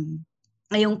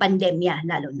ngayong pandemya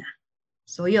lalo na.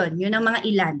 So yun ang mga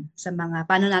ilan sa mga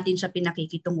paano natin siya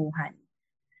pinakikitunguhan.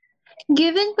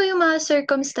 Given po yung mga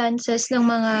circumstances ng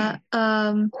mga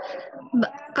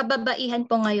kababaihan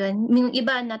po ngayon, yung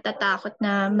iba natatakot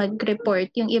na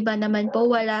mag-report, yung iba naman po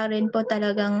wala rin po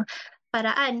talagang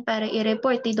paraan para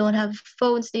i-report. They don't have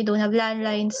phones, they don't have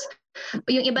landlines.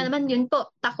 Yung iba naman yun po,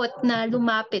 takot na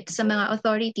lumapit sa mga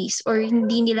authorities or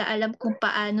hindi nila alam kung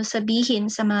paano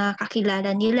sabihin sa mga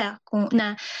kakilala nila kung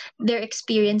na they're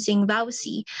experiencing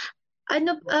VAWC.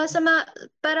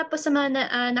 Para po sa mga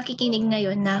nakikinig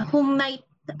ngayon na who might,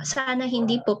 sana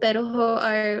hindi po, pero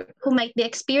who might be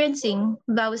experiencing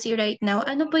VAWC right now,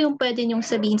 ano po yung pwede niyong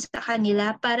sabihin sa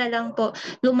kanila para lang po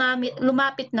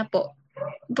lumapit na po?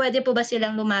 Pwede po ba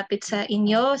silang lumapit sa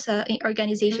inyo, sa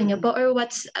organization niyo po, or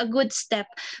what's a good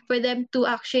step for them to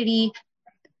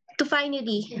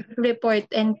finally report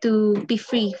and to be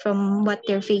free from what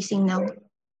they're facing now?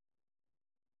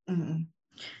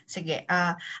 Sige.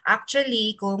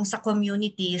 Actually, kung sa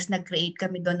communities, nag-create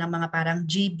kami doon ng mga parang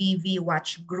GBV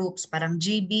watch groups. Parang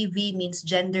GBV means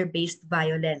gender-based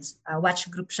violence. Watch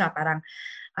group siya. Parang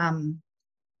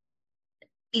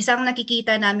isang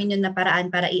nakikita namin yun na paraan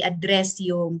para i-address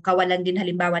yung kawalan din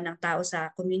halimbawa ng tao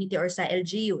sa community or sa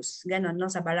LGUs. Ganon,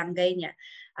 no? Sa barangay niya.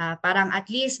 Parang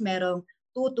at least merong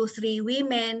 2 to 3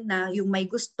 women na yung may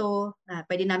gusto na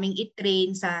pwede naming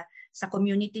i-train sa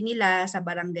community nila, sa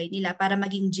barangay nila para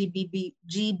maging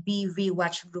GBV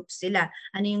watch group sila.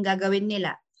 Ano yung gagawin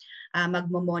nila?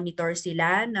 Magmo-monitor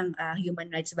sila ng human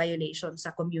rights violation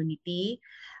sa community.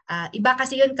 Iba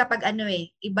kasi yun kapag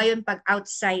iba yun pag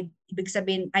outside, ibig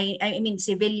sabihin, I mean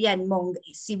civilian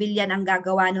ang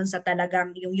gagawa nun sa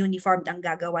talagang yung uniformed ang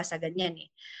gagawa sa ganyan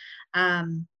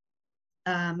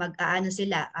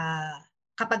sila,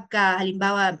 kapag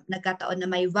halimbawa nagkataon na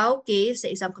may VAWC sa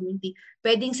isang community,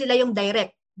 pwedeng sila yung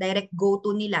direct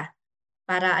go-to nila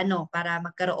para para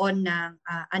magkaroon ng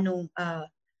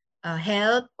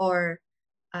help or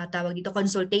tawag dito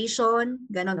consultation,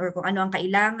 ganon, or kung ano ang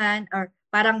kailangan, or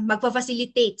parang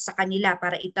magfa-facilitate sa kanila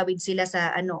para itawid sila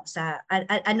sa ano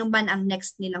man ang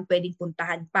next nilang pwedeng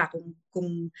puntahan pa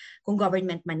kung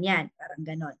government man 'yan, parang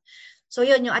ganon. So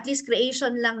yun, yung at least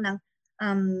creation lang ng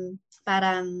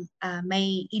parang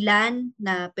may ilan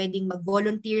na pwedeng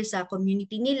mag-volunteer sa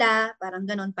community nila, parang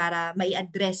ganon, para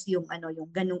mai-address yung yung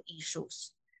ganung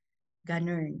issues.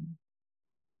 Ganon.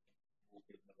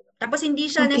 Tapos hindi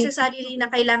siya Okay. necessarily na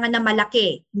kailangan na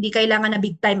malaki. Hindi kailangan na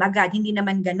big time agad. Hindi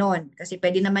naman ganon. Kasi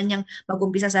pwede naman niyang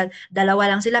mag-umpisa sa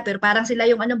dalawa lang sila. Pero parang sila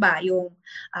yung ano ba, yung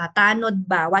tanod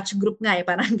ba, watch group nga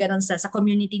parang ganon sa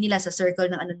community nila, sa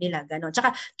circle ng ano nila, ganon.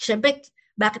 Tsaka, syempre,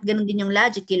 bakit ganon din yung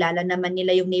logic? Kilala naman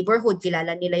nila yung neighborhood,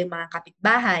 kilala nila yung mga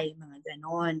kapitbahay, mga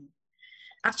ganon.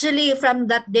 Actually, from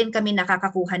that din kami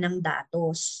nakakakuha ng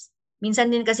datos.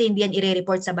 Minsan din kasi hindi yan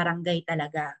i-report sa barangay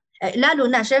talaga. Lalo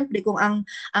na, syempre, kung ang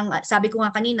sabi ko nga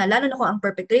kanina, lalo na kung ang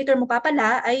perpetrator mo pa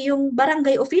pala ay yung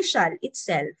barangay official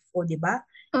itself. O, di ba?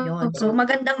 Yun. So,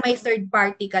 magandang may third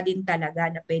party ka din talaga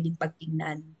na pwedeng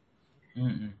pagtingnan.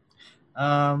 Mm-mm.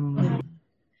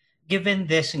 Given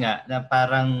this nga, na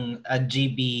parang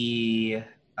GB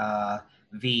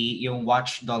V, yung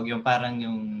watchdog, yung parang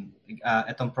yung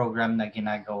itong program na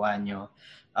ginagawa nyo,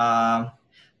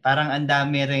 parang ang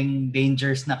dami ring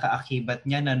dangers na kaakibat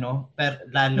niyan, ano? Pero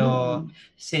lalo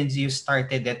since you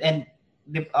started it, and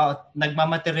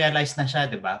nagmamaterialize na siya,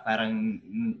 di ba? Parang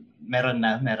meron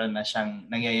na siyang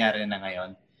nangyayari na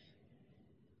ngayon.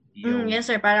 Yes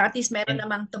sir, parang at least meron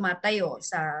namang tumatayo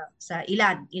sa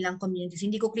ilang communities.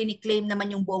 Hindi ko claim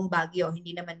naman yung buong Baguio,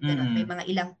 hindi naman gano'n. May mga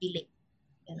ilang pili.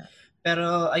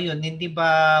 Pero ayun, hindi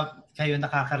ba kayo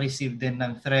nakaka-receive din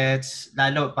ng threats?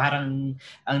 Lalo parang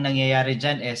ang nangyayari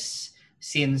dyan is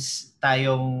since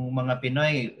tayong mga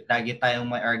Pinoy, lagi tayong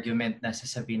may argument na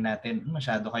sasabihin natin,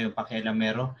 masyado kayong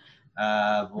pakialamero,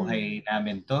 buhay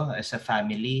namin to as a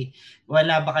family.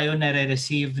 Wala ba kayo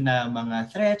nare-receive na mga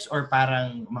threats or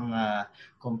parang mga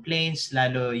complaints,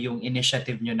 lalo yung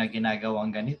initiative nyo na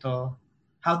ginagawang ganito?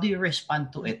 How do you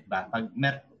respond to it ba?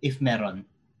 If meron?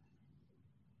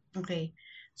 Okay.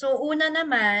 So una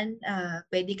naman,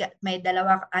 pwede ka, may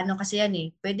dalawa kasi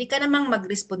yan Pwede ka namang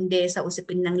magresponde sa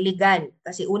usapin ng legal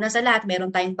kasi una sa lahat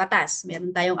meron tayong batas,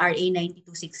 meron tayong RA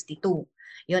 9262.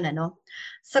 'Yun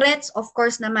Threats of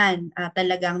course naman,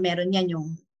 talagang meron yan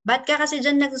yung ba't ka kasi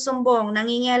diyan nagsusumbong,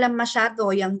 nangingialam masyado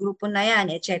yung grupo na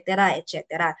yan, etc.,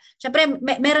 etc. Syempre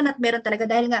meron talaga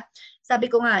dahil nga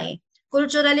sabi ko nga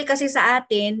culturally kasi sa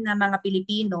atin na mga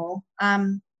Pilipino,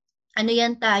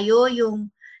 yan tayo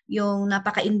yung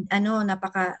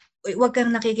wag kang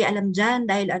nakikialam dyan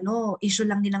dahil issue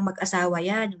lang nilang mag-asawa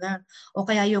yan. O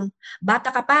kaya yung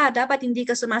bata ka pa, dapat hindi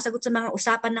ka sumasagot sa mga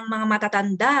usapan ng mga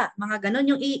matatanda, mga ganon,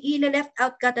 yung i-left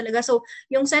out ka talaga. So,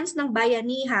 yung sense ng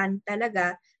bayanihan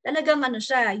talagang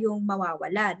siya, yung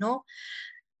mawawala, no?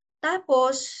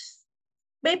 Tapos,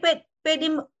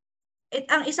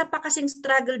 ang isa pa kasing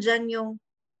struggle dyan yung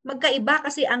magkaiba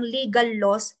kasi ang legal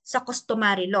laws sa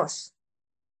customary laws.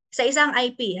 Sa isang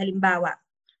IP, halimbawa,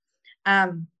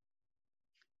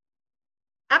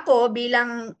 ako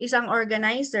bilang isang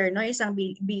organizer,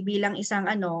 bilang isang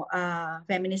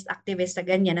feminist activist sa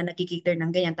ganyan na nakikiter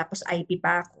ng ganyan, tapos IP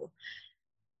pa ako.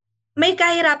 May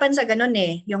kahirapan sa ganun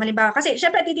Yung halimbawa, kasi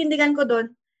syempre titindigan ko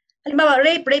doon, halimbawa,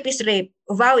 rape is rape,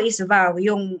 vow is vow,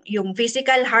 yung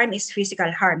physical harm is physical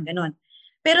harm, ganun.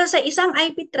 Pero sa isang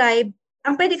IP tribe,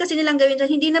 ang pwede kasi nilang gawin dyan,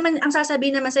 hindi naman, ang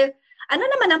sasabihin naman sa'yo, ano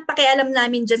naman ang pakialam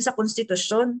namin dyan sa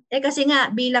konstitusyon? Kasi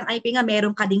nga, bilang IP nga,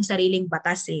 meron ka ding sariling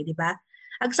batas di ba?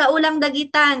 Ag sa ulang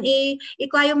dagitan,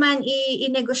 ikayo man,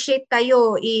 i-negotiate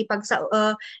kayo,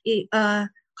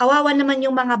 kawawa naman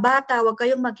yung mga bata, wag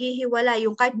kayong maghihiwala,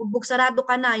 yung kahit bugbog-sarado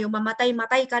ka na, yung mamatay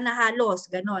ka na halos,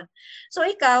 ganon. So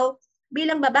ikaw,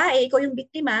 bilang babae, ikaw yung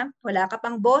biktima, wala ka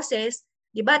pang boses,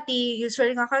 di ba,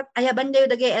 usually nga, ayaban tayo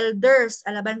dagay elders,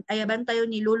 ayaban tayo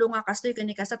ni Lulu nga kastoy,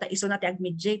 kanikasa, iso natin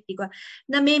ag-mediate,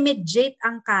 na may mediate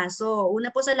ang kaso. Una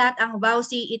po sa lahat, ang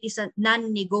VAWC, it is a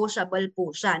non-negotiable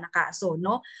po siya na kaso,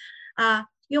 no?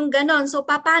 Yung ganon, so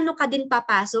paano ka din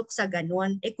papasok sa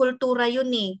ganon? Kultura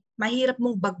yun mahirap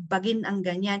mong bagbagin ang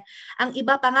ganyan. Ang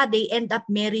iba pa nga, they end up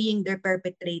marrying their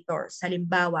perpetrators.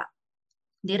 Halimbawa,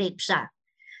 di-rape siya.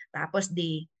 Tapos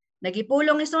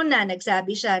nagipulong na,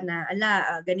 nagsabi siya na,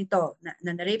 ganito,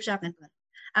 na-rape siya. Ganito.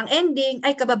 Ang ending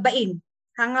ay kababain.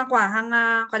 Hanga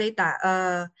kalita,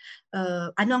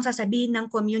 ano ang sasabihin ng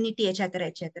community,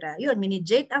 etc., etc. Yun,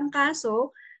 minijate ang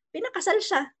kaso, pinakasal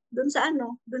siya dun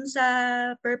sa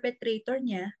perpetrator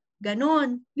niya.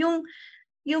 Ganon. Yung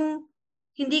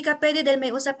hindi ka pwede dahil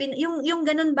may usapin, yung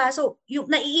ganun ba, so yung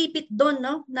naiipit doon,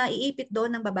 no? Naiipit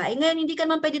doon ng babae. Ngayon, hindi ka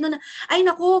naman pwede doon na, ay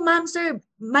naku, ma'am, sir,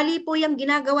 mali po yung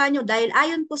ginagawa nyo dahil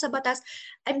ayon po sa batas,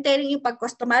 I'm telling you, pag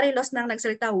customary laws nang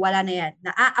nagsalita, wala na yan.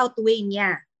 Na-outweigh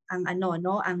niya ang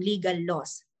ang legal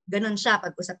laws. Ganun siya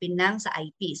pag usapin ng sa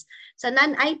IPs. Sa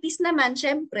non-IPs naman,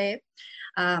 syempre,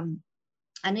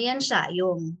 yan siya,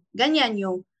 yung ganyan,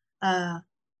 yung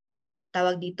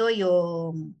tawag dito,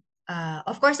 yung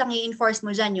of course, ang i-enforce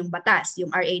mo dyan yung batas,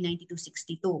 yung RA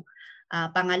 9262.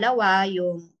 Pangalawa,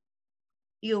 yung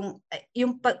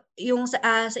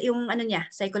ano niya,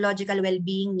 psychological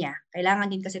well-being niya.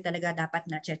 Kailangan din kasi talaga dapat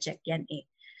na check yan eh.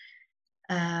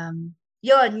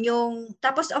 Yung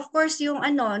tapos of course yung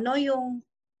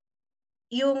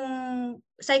yung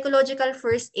psychological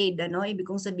first aid, ibig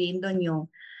kong sabihin doon yung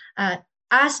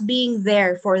us being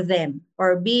there for them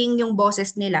or being yung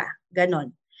boses nila,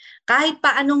 ganon. Kahit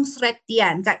pa anong threat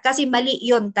yan, kasi mali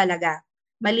yon talaga.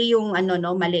 Mali yung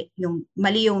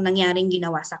mali yung nangyaring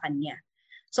ginawa sa kanya.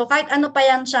 So kahit ano pa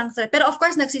yan siyang threat. Pero of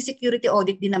course, nagsi-security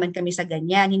audit din naman kami sa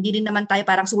ganyan. Hindi din naman tayo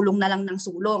parang sulong na lang ng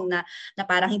sulong na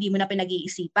parang hindi mo na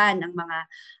pinag-iisipan ang mga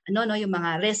yung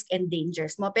mga risk and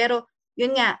dangers mo. Pero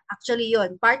yun nga, actually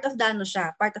yun, part of the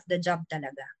job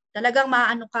talaga. Talagang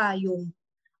maano ka yung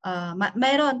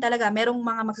merong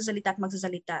mga magsasalita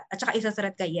at saka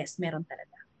isa-threat ka, yes, meron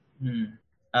talaga.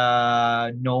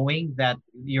 Knowing that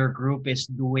your group is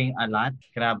doing a lot,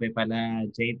 grabe pala,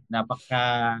 Jade,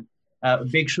 napaka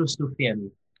big shoes to fill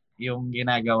yung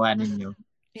ginagawa ninyo.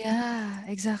 Yeah,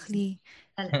 exactly.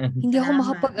 Hindi ako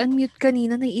makapag-unmute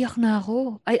kanina, naiiyak na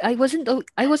ako. I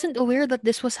wasn't aware that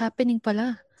this was happening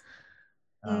pala.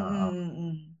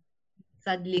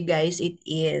 Sadly guys, it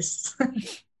is.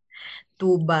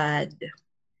 Too bad.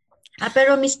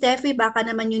 Pero Miss Steffi, baka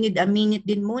naman you need a minute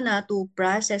din muna to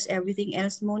process everything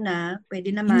else muna.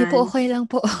 Pwede naman. Hindi po, okay lang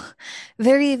po.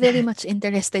 Very, very much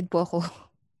interested po ako.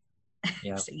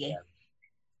 Yep. Sige.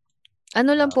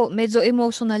 Ano lang po, medyo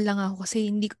emotional lang ako kasi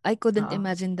I couldn't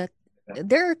imagine that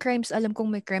there are crimes, alam kong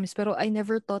may crimes, pero I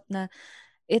never thought na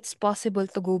it's possible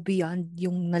to go beyond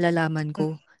yung nalalaman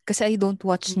ko. Kasi I don't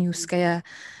watch news, kaya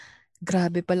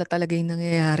grabe pala talaga yung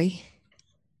nangyayari.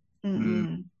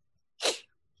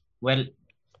 Well,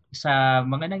 sa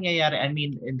mga nangyayari, I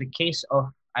mean, in the case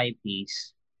of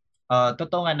IPs,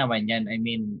 totoo nga naman yan. I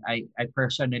mean, I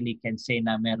personally can say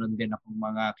na meron din akong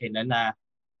mga kilala,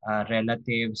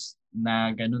 relatives na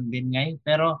ganun din ngayon.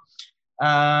 Pero,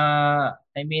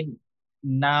 I mean,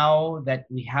 now that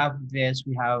we have this,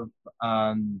 we have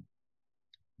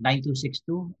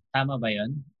 9262, tama ba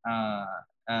yun?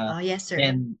 Yes, sir.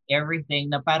 And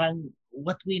everything na parang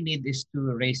what we need is to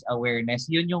raise awareness.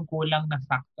 Yun yung kulang na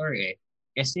factor eh.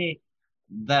 Kasi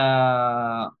the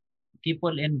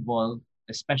people involved,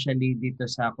 especially dito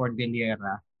sa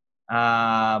Cordillera,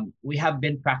 we have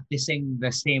been practicing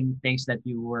the same things that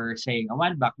you were saying a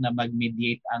while back na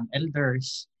mag-mediate ang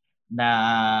elders,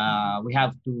 na we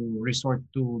have to resort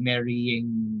to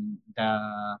marrying the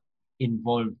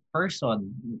involved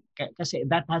person. Kasi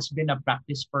that has been a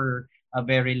practice for a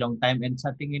very long time, and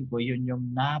sa tingin ko yun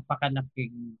yung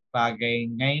napakalaking bagay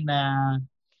ngayon na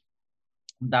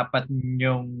dapat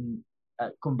yung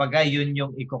kumbaga yun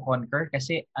yung i-conquer,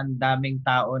 kasi ang daming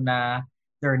tao na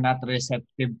they're not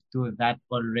receptive to that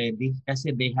already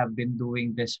kasi they have been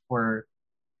doing this for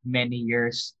many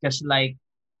years. Just like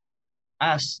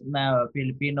us na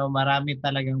Filipino, marami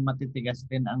talagang matitigas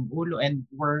din ang ulo and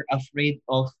we're afraid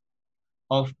of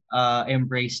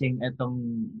embracing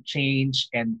itong change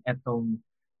and itong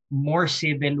more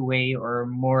civil way or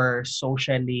more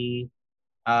socially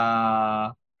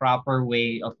proper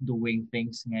way of doing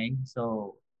things ngayon.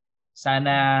 So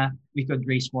sana we could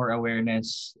raise more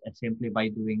awareness simply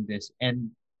by doing this.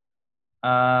 And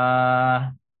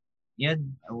we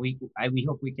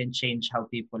hope we can change how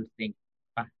people think.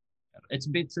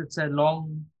 It's a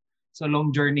long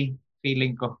journey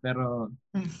feeling ko, pero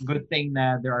good thing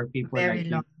na there are people very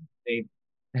like long. you.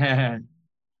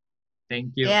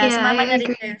 Thank you. Yes, Yeah, mama I na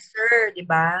rin kayo, sir, di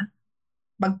ba?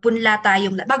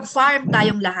 Mag-farm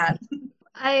tayong lahat.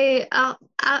 I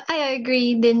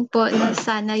agree din po na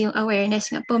sana yung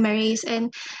awareness nga po ma-raise. And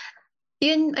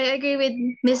yun, I agree with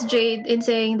Miss Jade in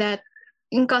saying that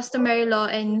in customary law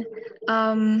and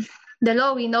the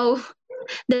law, we know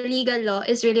the legal law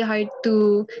is really hard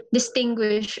to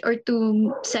distinguish or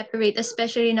to separate,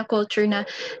 especially in a culture na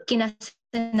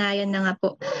kinasanayan na nga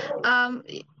po.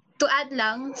 To add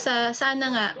lang, sana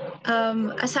nga,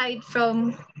 aside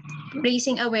from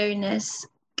raising awareness,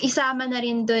 isama na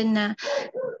rin doon na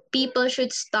people should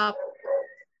stop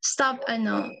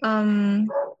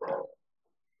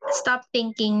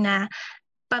thinking na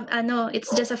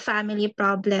it's just a family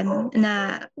problem,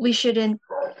 na we shouldn't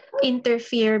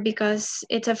interfere because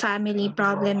it's a family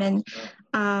problem and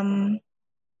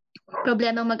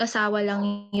problemang mag-asawa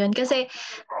lang yun. Kasi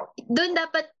doon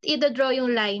dapat i-draw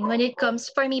yung line when it comes,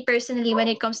 for me personally, when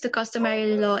it comes to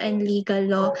customary law and legal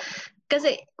law.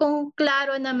 Kasi kung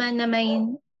klaro naman na may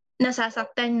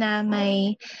nasasaktan na,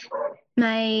 may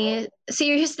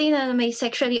seriously na may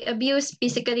sexually abuse,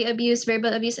 physically abuse,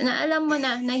 verbal abuse, na alam mo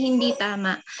na hindi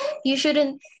tama, you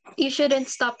shouldn't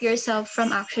stop yourself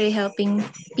from actually helping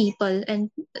people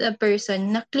and a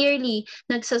person na clearly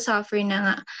nagsasuffer na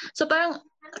nga. So parang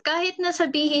kahit na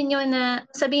sabihin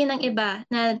ng iba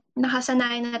na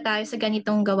nakasanayan na tayo sa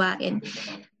ganitong gawain,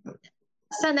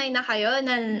 sanay na kayo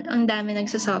na ang dami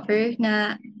nagsasuffer,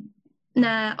 na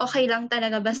okay lang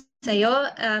talaga ba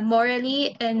sa'yo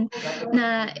morally, and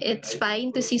na it's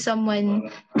fine to see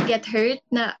someone get hurt,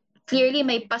 na clearly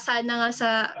may pasa na nga sa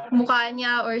mukha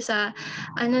niya or sa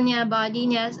body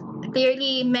niya,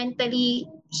 clearly mentally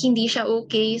hindi siya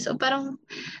okay. So parang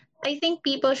I think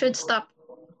people should stop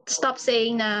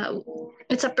saying na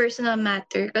it's a personal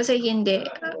matter, kasi hindi.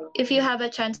 If you have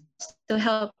a chance to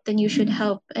help, then you should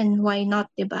help, and why not,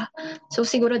 diba? So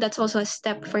siguro that's also a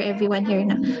step for everyone here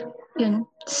na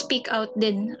speak out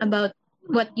din about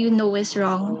what you know is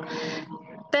wrong.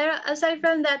 Pero aside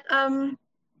from that,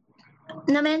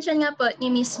 na-mention nga po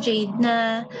ni Miss Jade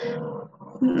na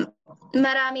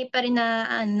marami pa rin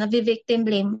na victim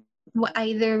blame,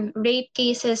 either rape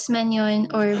cases man yun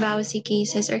or VAWC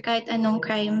cases or kahit anong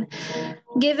crime.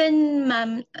 Given,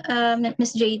 ma'am,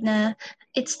 Miss Jade, na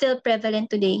it's still prevalent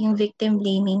today, yung victim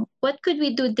blaming, what could we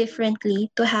do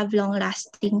differently to have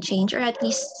long-lasting change, or at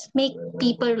least make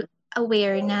people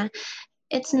aware na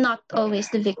it's not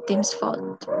always the victim's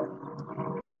fault?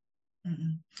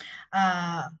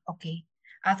 Okay.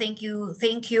 Thank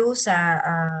you sa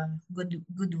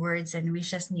good words and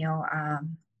wishes niyo,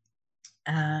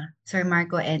 Sir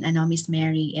Marco and Miss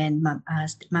Mary and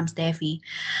Ma'am Steffi.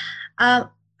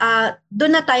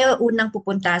 Doon na tayo unang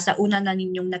pupunta sa una na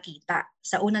ninyong nakita,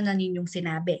 sa una na ninyong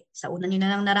sinabi, sa una niyo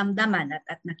na lang naramdaman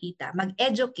at nakita.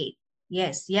 Mag-educate.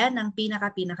 Yes, yan ang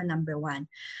pinaka number one.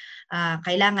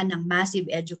 Kailangan ng massive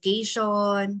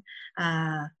education,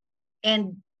 and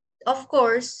of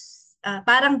course,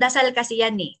 parang dasal kasi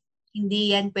yan eh.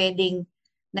 Hindi yan pwedeng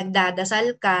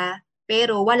nagdadasal ka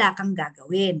pero wala kang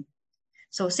gagawin.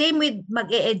 So same with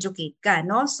mag-e-educate ka,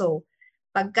 no? So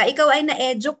pagka ikaw ay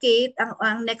na-educate,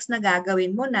 ang next na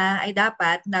gagawin mo na ay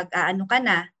dapat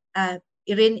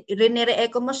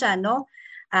irinire-echo mo siya, no?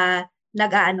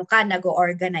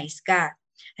 Nag-organize ka.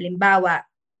 Halimbawa,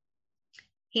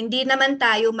 hindi naman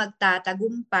tayo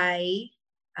magtatagumpay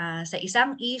sa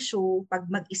isang issue pag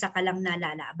mag-isa ka lang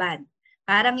nalalaban.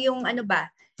 Parang yung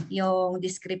yung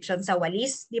description sa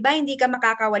walis, 'di ba? Hindi ka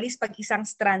makakawalis pag isang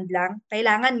strand lang.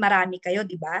 Kailangan marami kayo,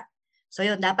 'di ba? So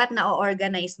yun, dapat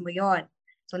na-organize mo 'yon.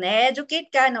 So na-educate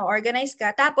ka, na-organize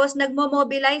ka, tapos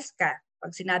nagmo-mobilize ka.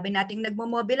 Pag sinabi nating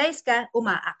nagmo-mobilize ka,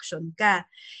 uma-action ka.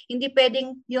 Hindi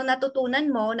pwedeng yung natutunan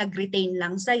mo, nag-retain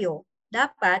lang sa'yo.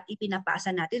 Dapat ipinapasa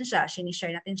natin siya,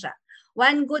 sinishare natin siya.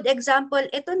 One good example,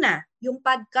 ito na, yung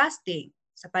podcasting.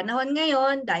 Sa panahon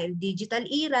ngayon, dahil digital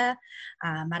era,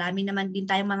 marami naman din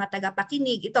tayong mga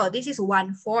tagapakinig. This is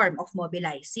one form of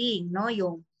mobilizing, no?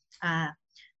 Yung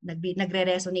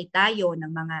nagre-resonate tayo ng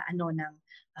mga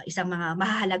isang mga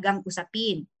mahalagang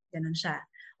usapin. Ganun siya.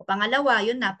 O pangalawa,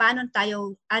 yun na, paano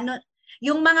tayo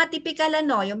yung mga typical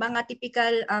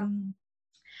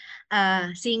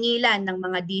singilan ng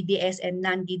mga DDS and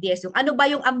non-DDS, yung ano ba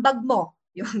yung ambag mo?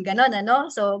 Yung ganon,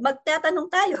 So,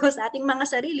 magtatanong tayo sa ating mga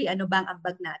sarili, ano ba ang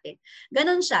ambag natin?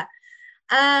 Ganon siya.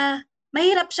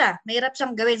 Mahirap siya. Mahirap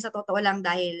siyang gawin sa totoo lang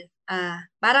dahil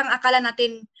parang akala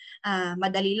natin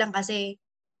madali lang kasi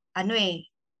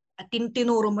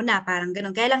tinuro mo na, parang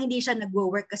ganon. Kaya lang hindi siya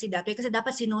nagwo-work kasi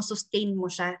dapat sinusustain mo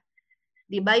siya.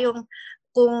 'Di ba yung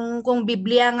kung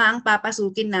Biblia nga ang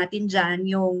papasukin natin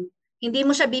diyan, yung hindi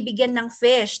mo siya bibigyan ng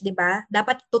fish, 'di ba?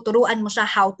 Dapat tuturuan mo siya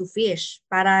how to fish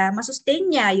para ma-sustain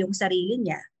niya yung sarili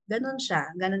niya. Ganon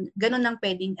siya. Ganon ang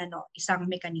pwedeng isang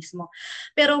mekanismo.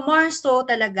 Pero more so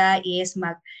talaga is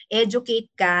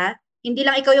mag-educate ka. Hindi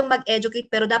lang ikaw yung mag-educate,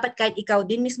 pero dapat kahit ikaw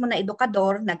din mismo na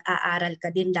edukador, nag-aaral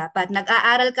ka din dapat.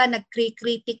 Nag-aaral ka,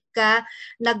 nag-critic ka,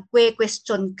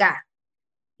 nag-question ka.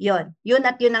 Yun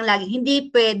at yun ang lagi. Hindi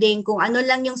pwedeng kung ano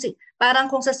lang yung, parang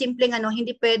kung sa simpleng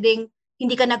hindi pwedeng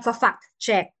hindi ka nagfa-fact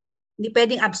check. Hindi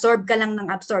pwedeng absorb ka lang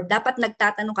ng absorb. Dapat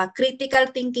nagtatanong ka,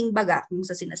 critical thinking baga, kung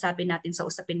sa sinasabi natin sa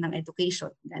usapin ng education.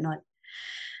 Ganon.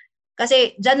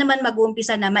 Kasi dyan naman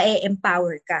mag-uumpisa na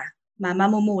ma-empower ka,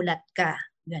 mamumulat ka.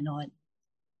 Ganon.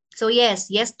 So yes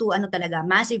to talaga,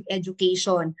 massive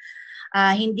education.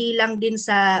 Hindi lang din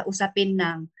sa usapin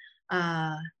ng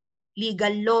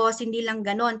legal laws, hindi lang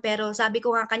ganon. Pero sabi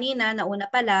ko nga kanina, nauna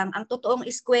pa lang, ang totoong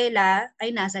eskwela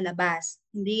ay nasa labas.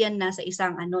 Hindi yan nasa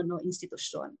isang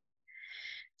institusyon.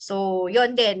 So,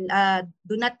 yon din,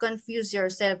 do not confuse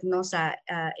yourself sa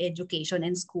education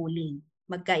and schooling.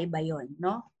 Magkaiba yon,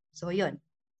 no? So, yon.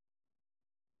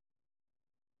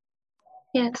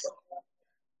 Yes,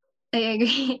 I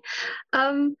agree.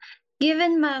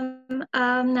 Given ma'am,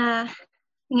 na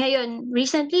ngayon,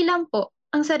 recently lang po,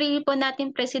 ang sarili po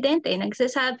nating presidente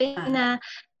nagsasabi na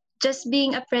just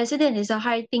being a president is a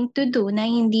hard thing to do, na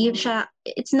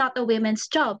it's not a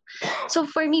women's job. So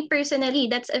for me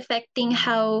personally, that's affecting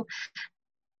how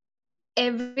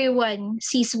everyone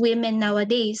sees women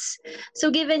nowadays.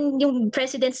 So given yung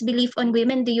president's belief on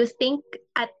women, do you think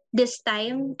at this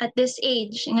time, at this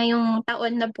age, ngayong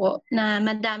taon na po, na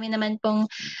madami naman pong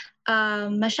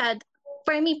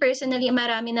for me personally,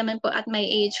 marami naman po at my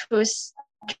age who's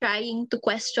trying to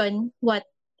question what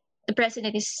the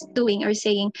president is doing or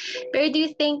saying. Pero do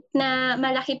you think na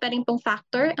malaki pa rin pong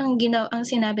factor ang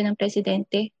sinabi ng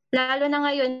presidente? Lalo na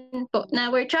ngayon po na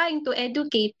we're trying to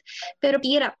educate, pero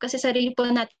hirap kasi sarili po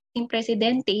nating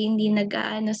presidente hindi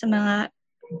nag-aano sa mga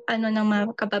ng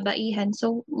mga kababaihan.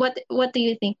 So what do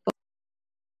you think po?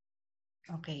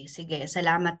 Okay, sige.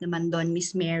 Salamat naman doon,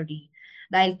 Miss Mary.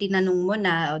 Dahil tinanong mo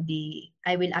na,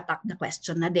 I will attack the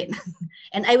question na din.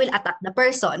 And I will attack the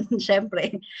person,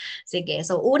 syempre. Sige.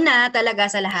 So una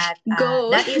talaga sa lahat, Go.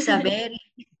 that is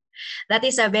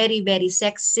a very very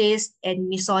sexist and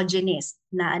misogynist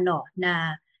na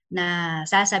na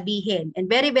sasabihin, and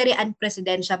very very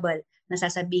unprecedented na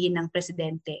sasabihin ng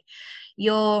presidente.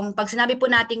 Yung pag sinabi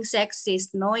po nating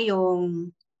sexist, no,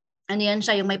 yung yan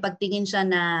siya, yung may pagtingin siya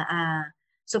na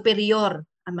superior,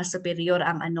 mas superior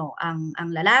ang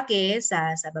ang lalaki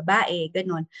sa babae,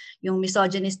 ganun. Yung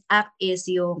misogynist act is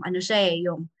yung siya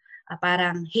yung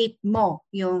parang hate mo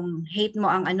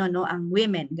ang ang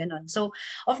women, ganun. So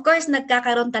of course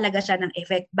nagkakaroon talaga siya ng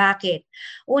effect. Bakit?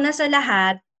 Una sa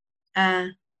lahat,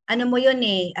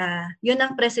 yun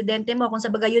ang presidente mo, kung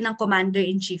sabaga yun ang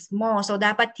commander-in-chief mo. So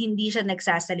dapat hindi siya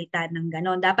nagsasalita ng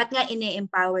ganon. Dapat nga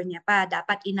ine-empower niya pa,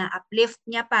 dapat ina-uplift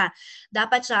niya pa.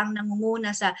 Dapat siya ang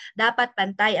nangunguna dapat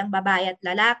pantay ang babae at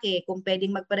lalaki. Kung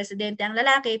pwedeng magpresidente ang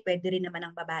lalaki, pwede rin naman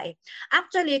ang babae.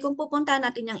 Actually, kung pupunta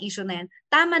natin yung issue na yan,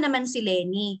 tama naman si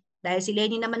Lenny. Dahil si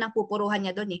Lenny naman ang pupuruhan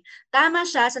niya doon eh. Tama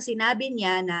siya sa sinabi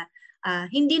niya na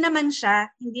hindi naman siya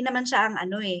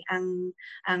ang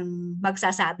ang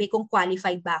magsasabi kung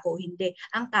qualified ba ako o hindi,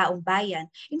 ang taong bayan.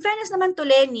 In fairness naman to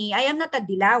Lenny, I am not a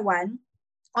dilawan,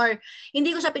 or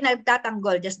hindi ko siya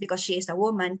pinagtatanggol just because she is a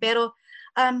woman, pero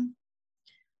 4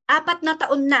 na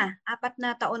taon na,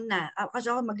 kasi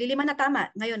ako maglilima na tama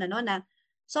ngayon na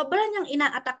sobrang niyang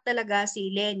ina-attack talaga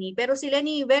si Lenny. Pero si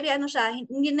Lenny, very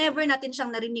hindi never natin siyang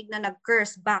narinig na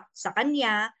nag-curse back sa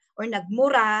kanya or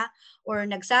nagmura or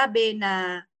nagsabi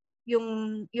na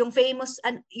yung famous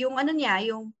yung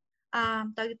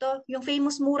yung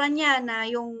famous mura niya na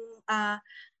yung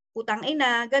putang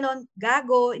ina, ganon,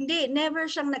 gago. Hindi, never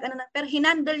siyang pero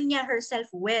hinandle niya herself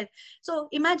well.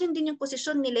 So imagine din yung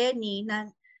posisyon ni Lenny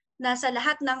na sa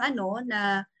lahat ng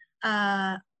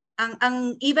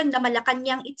ang even na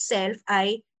Malacanang itself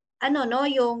ay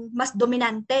yung mas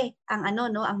dominante ang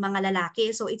ang mga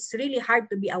lalaki. So it's really hard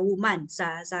to be a woman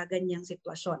sa ganyang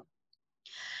sitwasyon.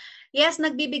 Yes,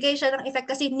 nagbibigay siya ng effect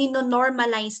kasi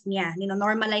nino-normalize niya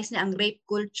ang rape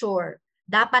culture.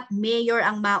 Dapat mayor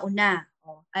ang mauna.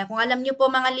 Ay, kung alam niyo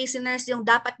po mga listeners, yung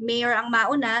dapat mayor ang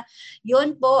mauna,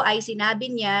 yun po ay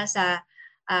sinabi niya sa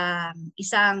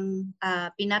isang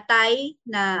pinatay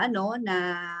na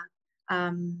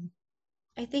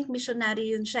I think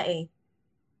missionary yun siya eh.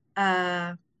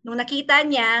 Nung nakita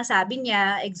niya, sabi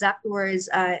niya, exact words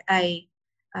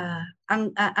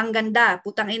ang ganda,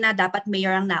 putang ina, dapat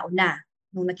mayor ang nauna.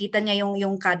 Nung nakita niya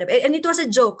yung cadaver. And it was a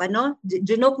joke,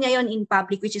 joke niya yon in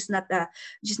public, which is not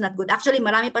good. Actually,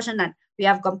 marami pa siya we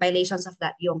have compilations of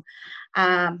that. Yung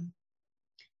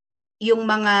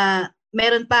mga,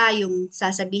 meron pa yung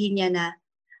sasabihin niya na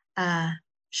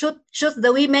shoot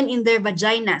the women in their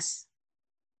vaginas.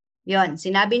 Yon,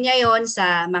 sinabi niya yon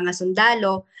sa mga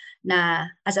sundalo na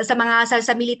sa mga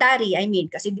sa military, I mean,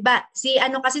 kasi 'di ba si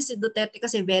Duterte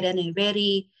kasi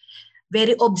very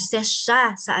very obsessed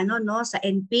siya sa sa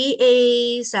NPA,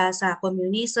 sa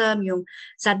communism, yung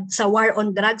sa war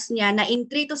on drugs niya, na in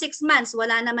 3 to 6 months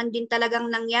wala naman din talagang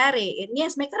nangyari. And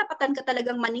yes, may karapatan ka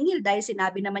talagang maningil dahil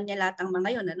sinabi naman niya lahat ng mga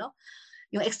yon,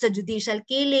 yung extrajudicial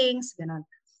killings, gano'n.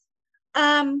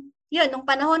 Yun, nung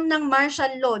panahon ng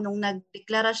martial law, nung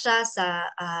nagdeklara siya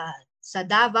sa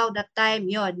Davao that time,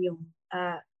 yung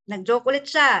nag-joke ulit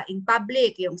siya in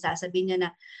public, yung sasabihin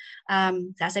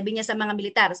niya sa mga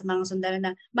militar, sa mga sundalo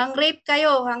na, mang-rape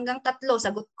kayo hanggang 3,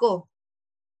 sagot ko.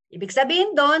 Ibig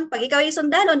sabihin doon, pag ikaw ay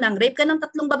sundalo, nang-rape ka ng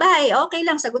 3 babae, okay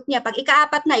lang, sagot niya. Pag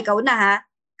ika-4 na, ikaw na ha,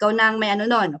 ikaw na ang may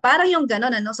nun. Parang yung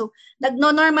gano'n, So,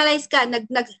 nag-normalize ka,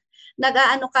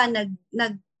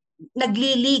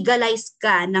 nagli-legalize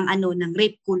ka ng ng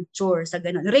rape culture sa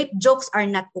ganun. Rape jokes are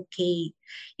not okay.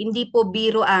 Hindi po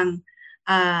biro ang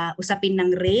usapin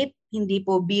ng rape, hindi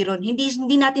po biro,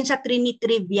 hindi natin siya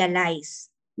trivialize.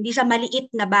 Hindi siya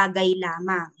maliit na bagay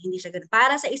lamang. Hindi siya ganun.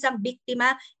 Para sa isang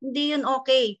biktima, hindi yun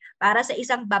okay. Para sa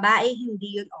isang babae,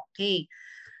 hindi yun okay.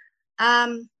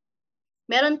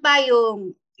 Meron pa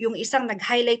yung isang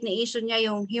nag-highlight na issue niya,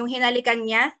 yung hinalikan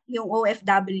niya, yung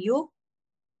OFW,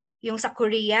 yung sa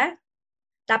Korea.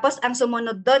 Tapos ang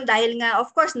sumunod doon, dahil nga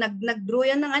of course nag-brew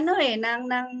yan ng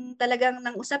ng talagang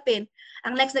ng usapin.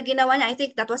 Ang next na ginawa niya, I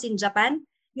think that was in Japan,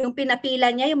 yung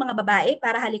pinapila niya yung mga babae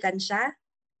para halikan siya.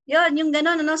 Yun, yung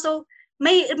gano'n, So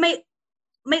may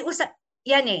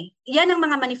yan yan ang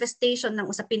mga manifestation ng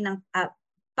usapin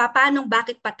ng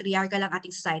bakit patriarchal ang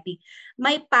ating society.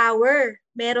 May power,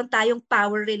 meron tayong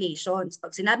power relations.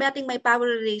 Pag sinabi natin may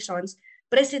power relations,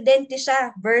 presidente siya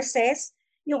versus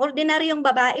yung ordinaryong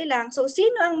babae lang. So,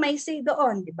 sino ang may say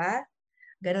doon, di ba?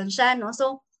 Ganon siya, no?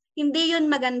 So, hindi yun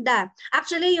maganda.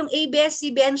 Actually, yung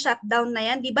ABS-CBN shutdown na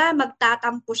yan, di ba,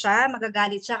 magtatampo siya,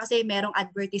 magagalit siya kasi merong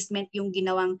advertisement yung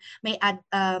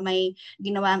may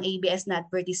ginawang ABS na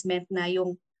advertisement na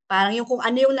yung parang yung kung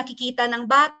ano yung nakikita ng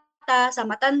bata sa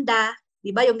matanda, di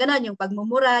ba? Yung ganon, yung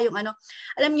pagmumura, yung ano.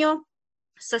 Alam nyo,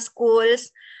 sa schools,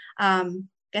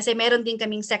 kasi meron din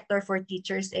kaming sector for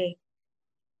teachers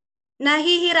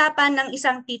nahihirapan ng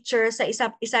isang teacher sa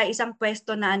isang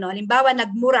pwesto na halimbawa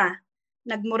nagmura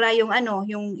yung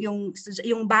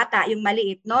yung bata, yung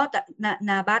maliit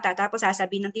na bata, tapos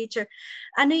sasabihin ng teacher,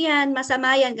 ano yan,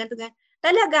 masama yan, ganito.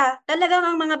 Talagang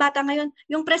ang mga bata ngayon,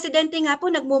 yung presidente nga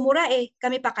po nagmumura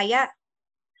kami pa kaya.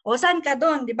 O saan ka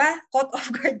doon, di ba? Caught off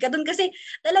guard ka doon kasi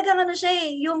talagang siya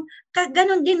yung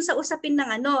ganun din sa usapin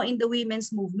ng in the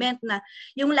women's movement na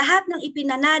yung lahat ng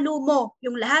ipinanalo mo,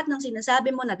 yung lahat ng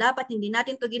sinasabi mo na dapat hindi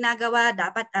natin to ginagawa,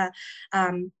 dapat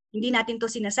hindi natin to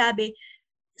sinasabi.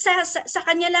 Sa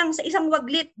kanya lang, sa isang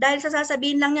waglit, dahil sa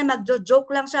sasabihin lang niya, magjo-joke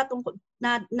lang siya tungkol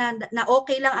na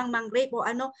okay lang ang mang-rape o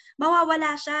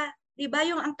mawawala siya. Di ba?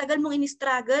 Yung ang tagal mong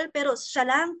in-struggle, pero siya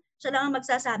lang ang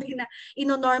magsasabi na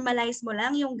ino-normalize mo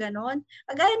lang yung ganon.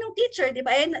 Kagaya ng teacher, di ba?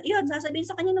 Yun, sasabihin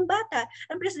sa kanya ng bata,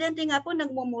 ang presidente nga po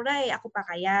nagmumura ako pa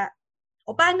kaya.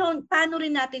 O paano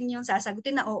rin natin yung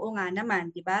sasagutin na oo nga naman,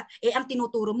 di ba? Ang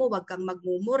tinuturo mo, wag kang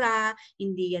magmumura,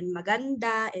 hindi yan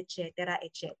maganda, etc.,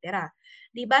 etc.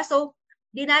 Di ba? So,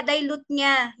 dinadilute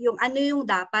niya yung yung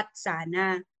dapat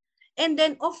sana. And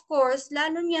then, of course,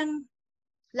 lalo niyang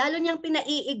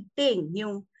pinaiigting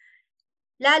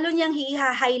lalo niyang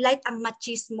i-highlight ang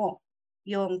machismo.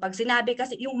 Yung pag sinabi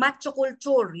kasi, yung macho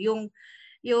culture, yung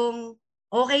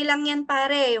okay lang yan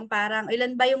pare, yung parang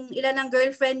ilan ang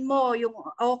girlfriend mo, yung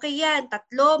okay yan,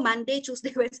 3, Monday,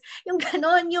 Tuesday, Wednesday, yung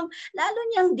ganon, yung lalo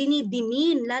niyang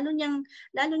dinidimin, lalo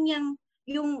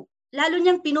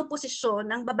niyang pinuposisyon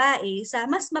ng babae sa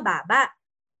mas mababa.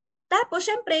 Tapos,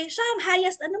 syempre, siya ang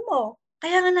highest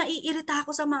Kaya nga naiirita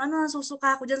ako sa mga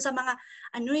nasusuka ako dyan sa mga,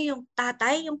 yung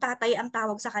tatay ang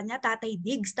tawag sa kanya, tatay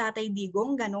Diggs, tatay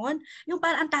Digong, ganon. Yung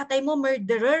parang ang tatay mo,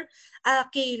 murderer,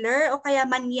 killer, o kaya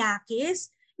manyakis.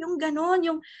 Yung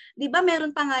ganon, di ba meron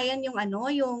pa nga yan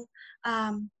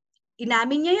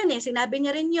inamin niya yun sinabi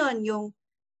niya rin yun,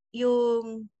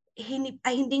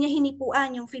 hindi niya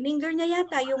hinipuan, yung finger niya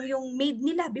yata, yung maid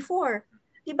nila before.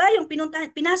 Di ba yung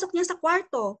pinasok niya sa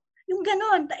kwarto. Yung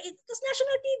ganon. Tapos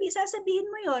national TV,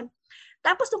 sasabihin mo yon.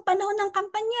 Tapos nung panahon ng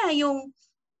kampanya,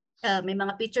 may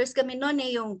mga pictures kami noon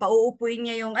yung pauupuin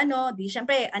niya yung di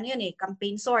syempre,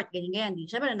 campaign sort, ganyan. Di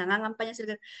syempre, nangangampanya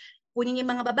sila. Kunin niya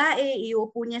yung mga babae,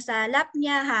 iuupo niya sa lap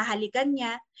niya, hahalikan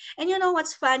niya. And you know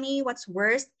what's funny, what's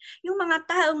worst? Yung mga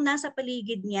taong nasa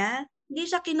paligid niya, hindi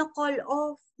siya kino-call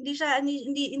off. Hindi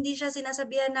siya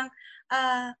sinasabihan ng,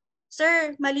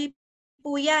 sir, mali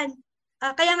po yan.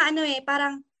 Kaya nga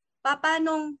parang,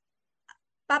 papanong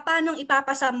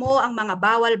ipapasa mo ang mga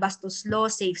bawal bastos law,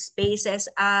 safe spaces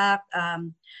act,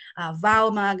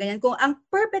 VAW, mga ganyan, kung ang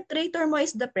perpetrator mo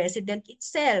is the president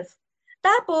itself.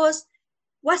 Tapos,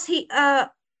 was he,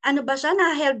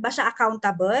 na-held ba siya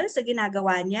accountable sa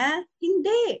ginagawa niya?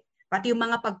 Hindi. Pati yung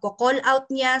mga pagko-call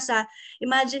out niya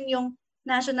imagine yung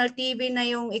national TV na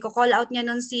yung i-call out niya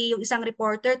nun yung isang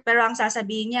reporter, pero ang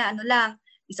sasabihin niya,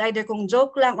 is either kung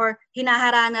joke lang or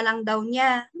hinaharana lang daw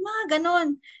niya. Mga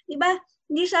ganon. Diba?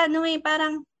 Hindi siya,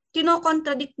 parang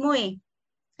kino-contradict mo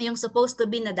yung supposed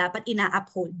to be na dapat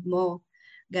ina-uphold mo.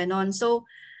 Ganon. So,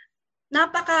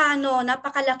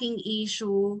 napakalaking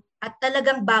issue at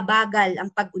talagang babagal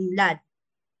ang pag-unlad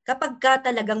kapag ka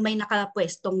talagang may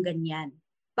nakapwestong ganyan.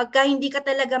 Pagka hindi ka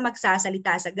talaga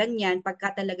magsasalita sa ganyan,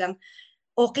 pagka talagang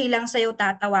okay lang sa'yo,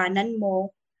 tatawanan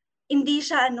mo, hindi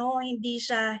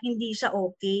siya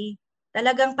okay.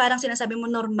 Talagang parang sinasabi mo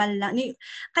normal lang.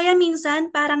 Kaya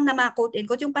minsan parang quote and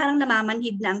quote, yung parang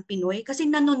namamanhid na ang Pinoy kasi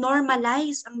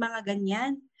nano-normalize ang mga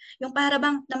ganyan. Yung para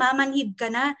bang namamanhid ka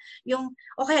na,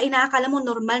 o kaya inaakala mo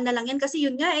normal na lang yan kasi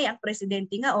yun nga ang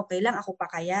presidente nga okay lang, ako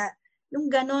pa kaya. Yung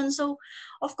ganon. So,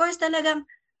 of course talagang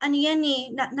yan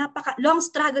long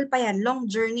struggle pa yan, long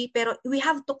journey, pero we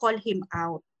have to call him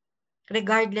out.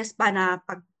 Regardless pa na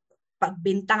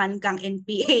pagbintangan kang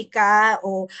NPA ka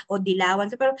o dilawan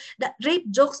ka. Pero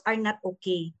rape jokes are not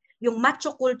okay. Yung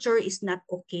macho culture is not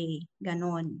okay.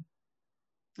 Ganon.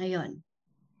 Ayun.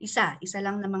 Isa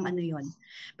lang namang yun.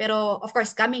 Pero of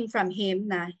course, coming from him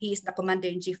na he is the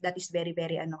commander-in-chief, that is very,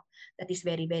 very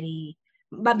very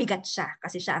mabigat siya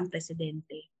kasi siya ang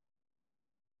presidente.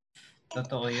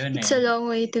 Totoo yun It's a long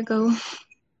way to go.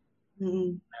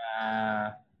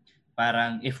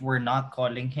 Parang if we're not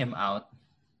calling him out,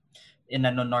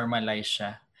 normalize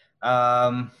siya.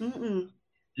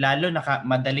 Lalo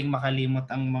madaling makalimot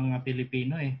ang mga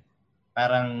Pilipino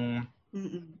Parang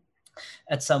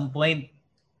at some point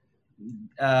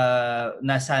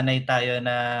nasanay tayo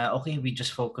na okay, we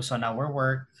just focus on our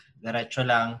work, diretso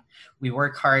lang, we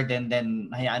work hard and then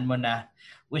hayaan mo na,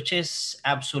 which is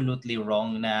absolutely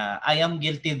wrong. Na I am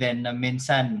guilty then na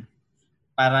minsan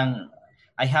parang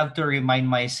I have to remind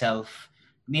myself,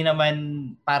 hindi naman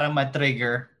para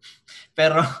ma-trigger,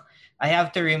 pero I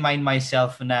have to remind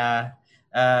myself na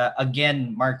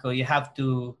again, Marco, you have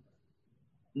to,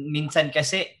 minsan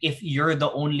kasi if you're the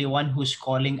only one who's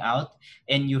calling out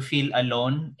and you feel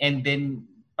alone, and then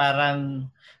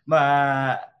parang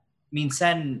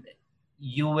minsan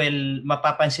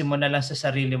mapapansin mo na lang sa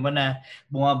sarili mo na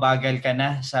bumabagal ka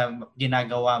na sa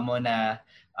ginagawa mo na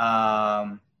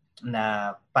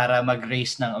para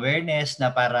mag-raise ng awareness, na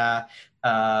para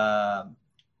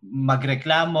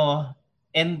magreklamo,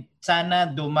 and sana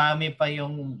dumami pa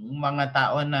yung mga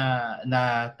tao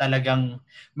na talagang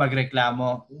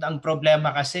magreklamo. Ang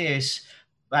problema kasi is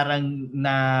parang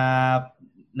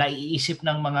naiisip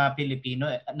ng mga Pilipino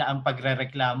na ang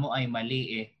pagrereklamo ay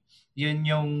mali Yun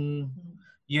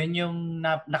yung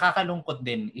nakakalungkot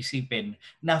din isipin.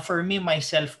 Na for me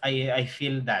myself, I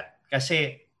feel that.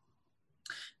 Kasi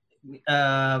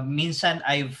minsan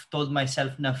I've told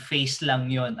myself na face lang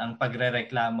yon ang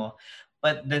pagrereklamo.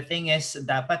 But the thing is,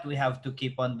 dapat we have to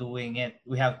keep on doing it.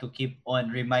 We have to keep on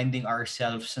reminding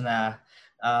ourselves na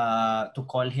to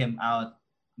call him out,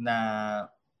 na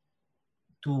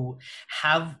to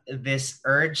have this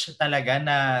urge talaga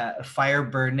na fire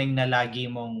burning na lagi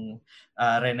mong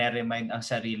rene-remind ang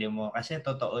sarili mo. Kasi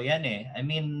totoo yan I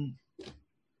mean,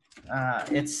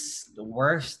 it's the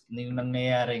worst yung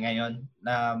nangyayari ngayon.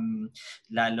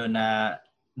 Lalo na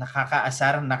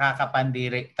nakakaasar,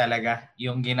 nakakapandiri talaga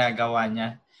yung ginagawa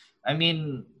niya. I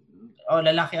mean,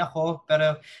 lalaki ako,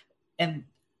 pero and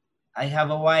I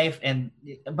have a wife, and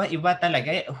iba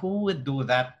talaga. Who would do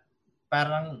that?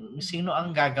 Parang sino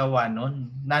ang gagawa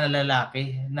nun na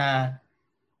lalaki na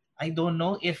I don't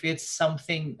know if it's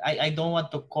something, I don't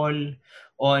want to call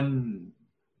on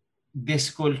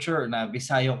this culture na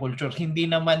Bisaya culture.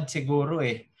 Hindi naman siguro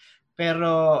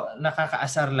pero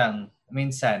nakakaasar lang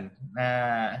minsan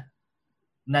na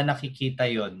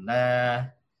nakikita yon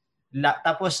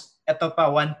tapos ito pa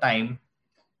one time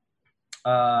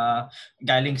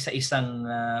galing sa isang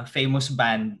famous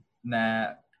band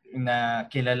na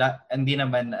kilala, hindi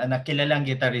naman na kilalang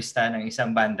gitarista ng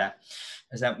isang banda.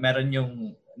 Meron yung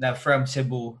na from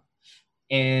Cebu,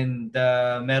 and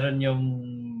meron yung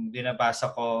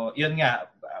binabasa ko, yun nga,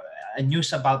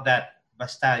 news about that,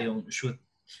 basta yung shoot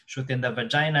in the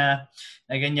vagina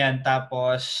na ganyan.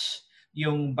 Tapos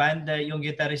yung banda, yung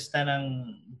gitarista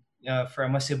ng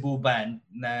from a Cebu band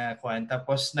na kuan,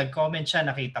 tapos nag-comment siya,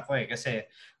 nakita ko kasi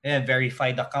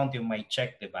verified account yung may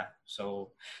check, diba?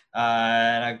 So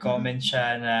nag-comment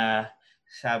siya na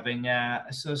sabi niya,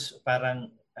 sus, parang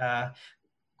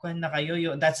kuan na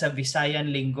kayo, that's a Visayan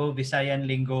lingo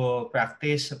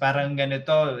practice, parang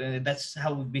ganito, that's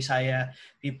how Bisaya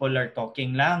people are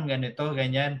talking lang, ganito,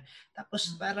 ganyan.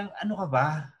 Tapos parang ano ka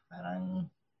ba? Parang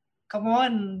come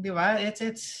on, di ba?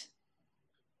 It's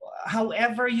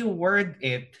however you word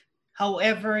it,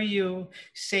 however you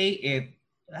say it,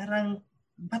 parang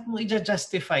ba't mo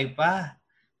i-justify pa?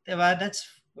 Di ba? That's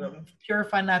pure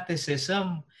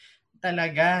fanaticism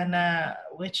talaga, na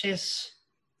which is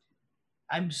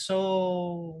I'm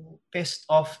so pissed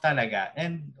off talaga.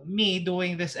 And me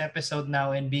doing this episode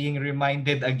now and being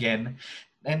reminded again,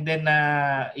 and then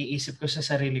iisip ko sa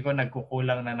sarili ko,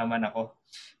 nagkukulang na naman ako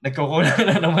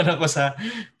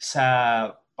sa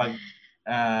pag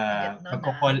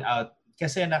pagko-call out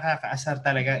kasi nakakaasar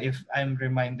talaga if I'm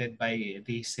reminded by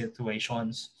these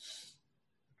situations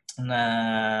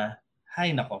na,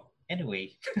 hay nako.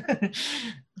 Anyway,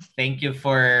 thank you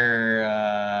for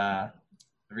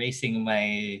raising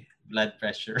my blood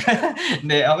pressure.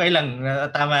 Hindi, okay lang.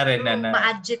 Tama rin na.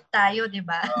 Ma-adject tayo, di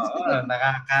ba? Oo,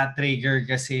 nakaka-trigger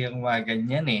kasi yung mga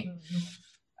ganyan eh.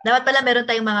 Dapat pala meron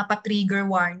tayong mga pa-trigger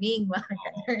warning. Mga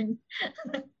ganun.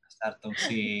 Startong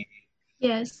si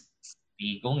Yes.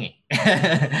 Bigong eh.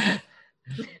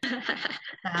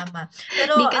 Tama.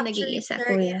 Pero Di ka actually, nag-iisa, sir,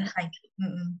 kuya.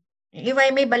 if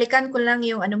I may balikan ko lang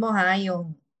yung ano mo ha,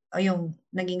 yung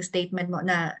naging statement mo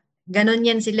na ganun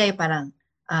yan sila eh, parang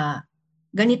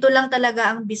ganito lang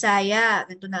talaga ang Bisaya,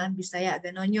 ganito na ang Bisaya,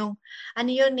 ganun yung ano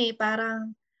yun eh,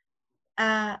 parang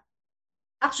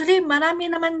actually marami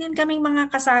naman din kaming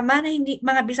mga kasama na hindi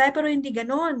mga Bisaya pero hindi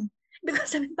ganun.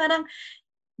 Because parang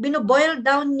bino-boil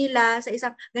down nila sa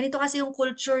isang, ganito kasi yung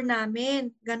culture namin.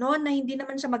 Ganon na hindi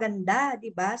naman siya maganda, di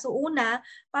ba? So una,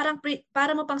 parang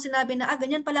para mo pang sinabi na,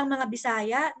 ganyan pala ang mga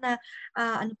Bisaya na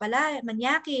ano pala,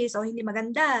 manyakis o hindi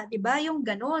maganda, di ba? Yung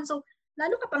ganon. So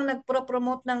lalo ka pang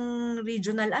nagpro-promote ng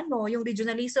regional yung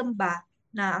regionalism ba,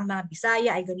 na ang mga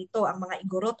Bisaya ay ganito, ang mga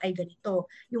Igorot ay ganito.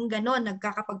 Yung ganon,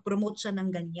 nagkakapag-promote siya ng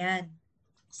ganyan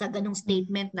sa ganong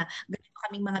statement na ganito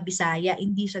kaming mga Bisaya,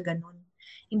 hindi siya ganon.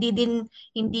 Hindi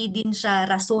din siya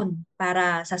rason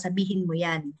para sasabihin mo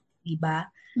 'yan, 'di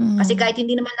ba? Kasi kahit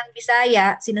hindi naman lang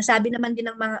Bisaya, sinasabi naman din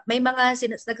ng may mga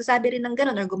nagsasabi rin ng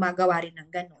gano'n or gumagawa rin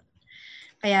ng gano'n.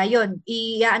 Kaya 'yon,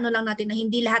 iaano lang natin na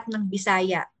hindi lahat ng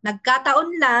Bisaya.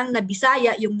 Nagkataon lang na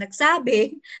Bisaya yung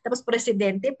nagsabi, tapos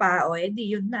presidente pa, o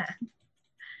edi 'yun na.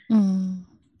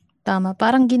 Tama,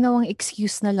 parang ginawang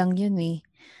excuse na lang 'yun eh.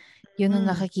 Yun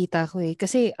ang nakikita ko eh.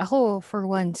 Kasi ako, for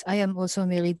once, I am also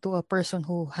married to a person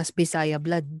who has Bisaya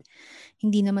blood.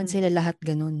 Hindi naman sila lahat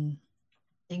ganun.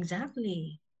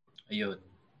 Exactly. Ayun.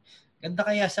 Ganda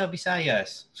kaya sa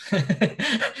Visayas.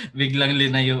 Biglang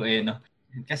linayo eh, no?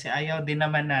 Kasi ayaw din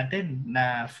naman natin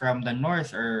na from the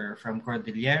north or from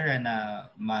Cordillera na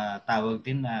matawag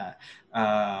din na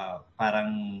parang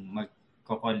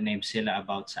mag-call name sila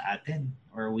about sa atin.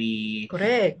 Or we...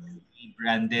 Correct.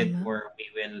 branded or we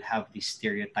will have these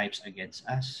stereotypes against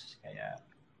us. Kaya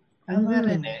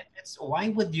rin eh. Why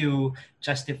would you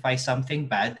justify something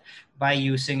bad by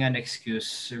using an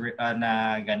excuse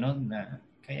na ganun?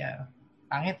 Kaya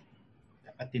pangit.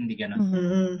 Dapat hindi ganun.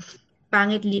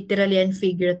 Pangit literally and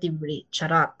figuratively.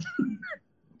 Charot.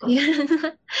 Yeah.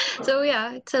 So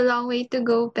yeah, it's a long way to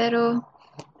go. Pero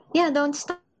yeah, don't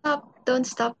stop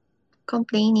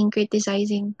complaining,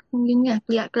 criticizing. Yun nga,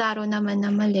 klaro naman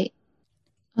na mali.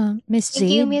 Miss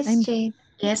Thank you, Jade. Miss Jade.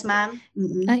 Yes, ma'am.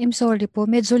 I'm sorry po.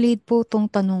 Medyo late po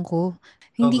tong tanong ko.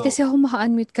 Hindi kasi ako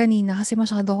maka-unmute kanina kasi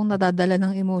masyado akong nadadala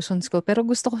ng emotions ko. Pero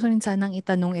gusto ko rin sanang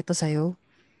itanong ito sa'yo.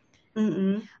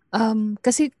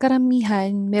 Kasi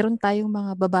karamihan, meron tayong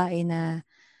mga babae na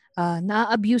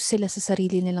na-abuse sila sa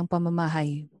sarili nilang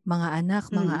pamamahay. Mga anak,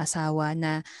 mga asawa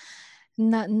na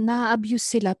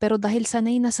na-abuse sila pero dahil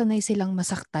sanay na sanay silang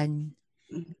masaktan,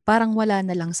 parang wala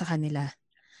na lang sa kanila.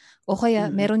 O kaya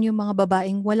meron yung mga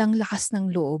babaeng walang lakas ng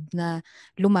loob na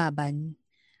lumaban.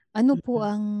 Ano po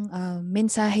ang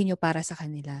mensahe nyo para sa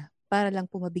kanila? Para lang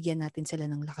po mabigyan natin sila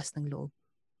ng lakas ng loob.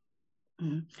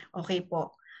 Okay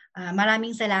po.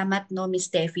 Maraming salamat, no, Miss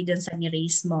Steffi, dun sa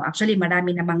ni-raise mo. Actually,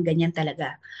 marami namang ganyan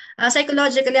talaga.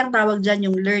 Psychologically, ang tawag dyan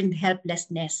yung learned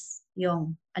helplessness.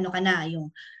 Yung,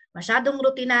 yung masyadong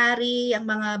routinary, ang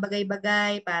mga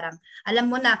bagay-bagay, parang,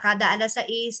 alam mo na, kada alas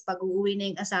 6, pag uuwi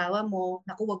na yung asawa mo,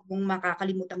 naku, wag mong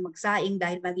makakalimutang magsaing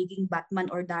dahil magiging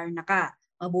Batman or Darna ka.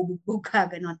 Mabubugbog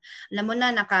ka, ganon. Alam mo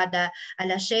na, kada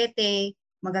alas 7,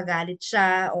 magagalit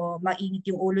siya o mainit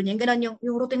yung ulo niya. Ganon,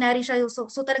 yung routinary siya. So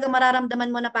talaga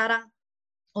mararamdaman mo na parang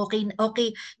okay,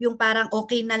 yung parang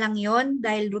okay na lang yon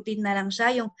dahil routine na lang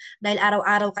siya, yung dahil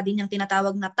araw-araw ka din yung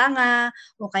tinatawag na tanga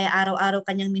o kaya araw-araw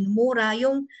kanyang minumura,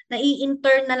 yung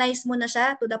nai-internalize mo na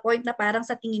siya to the point na parang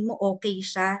sa tingin mo okay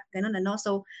siya, ganun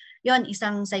so yon,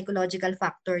 isang psychological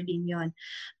factor din yon.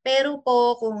 Pero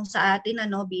po kung sa atin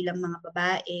bilang mga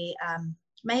babae,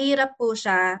 mahirap po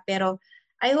siya, pero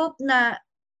I hope na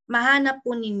mahanap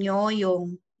po ninyo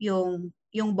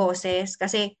yung boses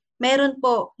kasi meron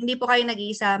po, hindi po kayo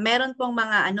nag-iisa, meron pong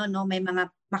mga may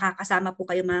mga makakasama po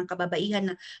kayo mga kababaihan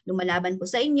na lumalaban po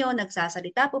sa inyo,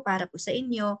 nagsasalita po para po sa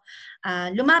inyo.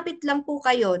 Lumapit lang po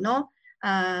kayo, no?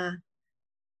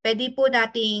 Pwede po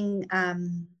nating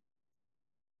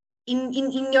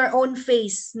in your own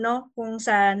face, no? Kung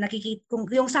kung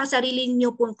yung sa sarili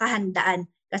niyo pong kahandaan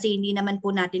kasi hindi naman po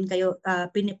natin kayo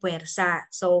pinipuwersa.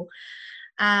 So,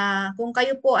 kung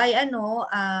kayo po ay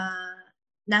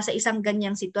nasa isang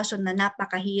ganyang sitwasyon na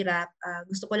napakahirap,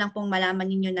 gusto ko lang pong malaman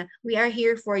ninyo na we are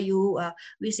here for you.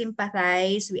 We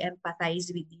sympathize, we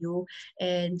empathize with you,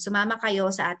 and sumama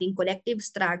kayo sa ating collective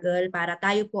struggle para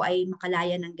tayo po ay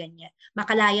makalaya ng ganyan.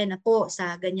 Makalaya na po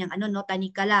sa ganyang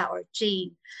tanikala or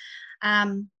chain.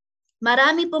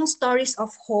 Marami pong stories of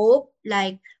hope,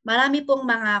 like marami pong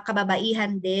mga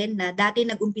kababaihan din na dati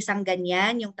nag-umpisang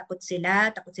ganyan, yung takot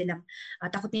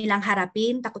nilang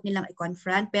harapin, takot nilang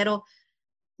i-confront, pero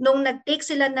nung nag-take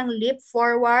sila ng leap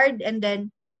forward and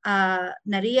then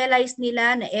na-realize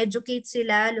nila, na-educate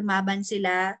sila, lumaban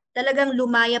sila, talagang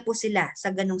lumaya po sila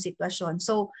sa ganong sitwasyon.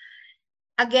 So,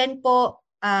 again po,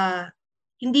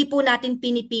 hindi po natin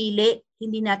pinipili,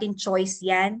 hindi natin choice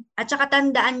yan. At saka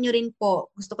tandaan nyo rin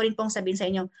po, gusto ko rin pong sabihin sa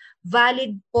inyo,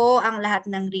 valid po ang lahat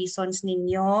ng reasons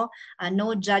ninyo, no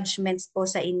judgments po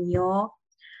sa inyo.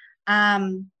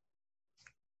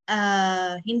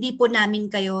 Hindi po namin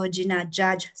kayo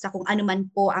ginajudge sa kung ano man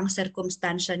po ang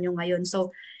circumstansya nyo ngayon. So,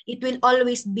 it will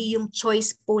always be yung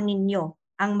choice po ninyo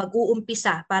ang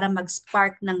mag-uumpisa para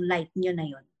mag-spark ng light nyo na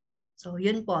yun. So,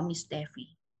 yun po, Miss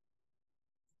Steffi.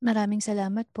 Maraming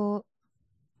salamat po.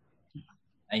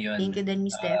 Ayun. Thank you din,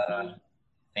 Miss Steffi.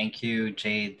 Thank you,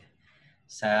 Jade.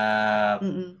 Sa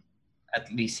at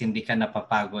least hindi ka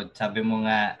napapagod. Sabi mo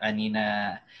nga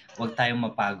kanina, huwag tayong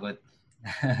mapagod.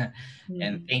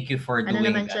 And thank you for doing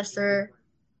naman that. Siya, sir?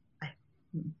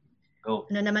 Go.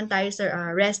 Naman tayo, sir?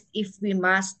 Rest if we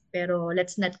must, pero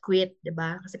let's not quit, di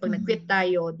ba? Kasi pag nag-quit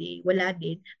tayo, di wala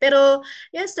din. Pero,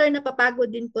 yes, sir,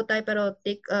 napapagod din po tayo, pero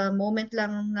take a moment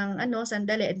lang ng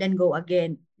sandali and then go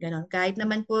again. Ganon. Kahit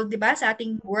naman po, di ba, sa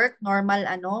ating work, normal,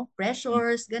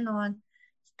 pressures, ganon,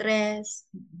 stress.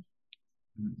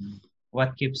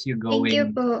 What keeps you going? Thank you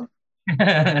po.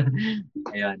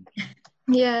 Ayun.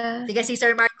 Yeah. Sige, si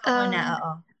Sir Marco muna,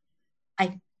 oo.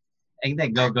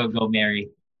 Go, Mary.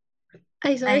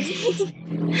 Ay, sorry.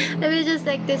 I would just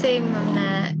like to say, Ma'am,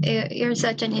 na you're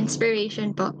such an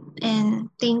inspiration po. And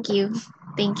thank you.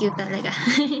 Thank you talaga.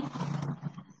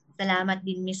 Salamat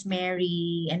din, Miss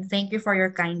Mary. And thank you for your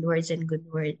kind words and good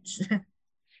words.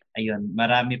 Ayun,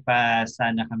 marami pa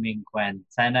sana kaming kwan.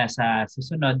 Sana sa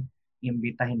susunod,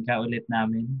 imbitahin ka ulit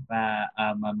namin pa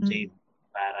Ma'am Jade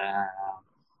para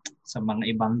sa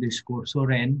mga ibang diskurso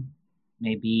rin.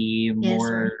 Maybe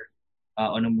more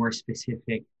on a more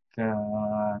specific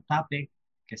topic.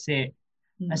 Kasi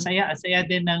asaya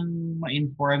din ng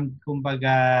ma-informed,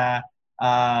 kumbaga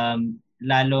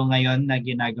lalo ngayon na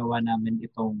ginagawa namin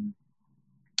itong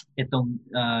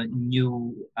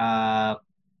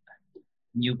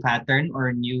new pattern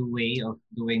or new way of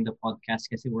doing the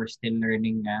podcast kasi we're still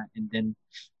learning na, and then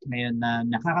ngayon na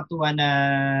nakakatuwa na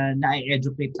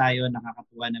na-educate tayo,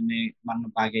 nakakatuwa na may mga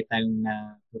bagay tayong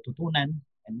natututunan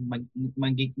and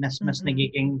mas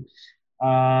nagiging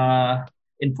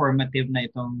informative na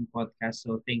itong podcast.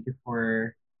 So thank you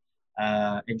for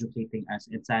educating us,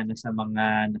 at sana sa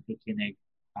mga nakikinig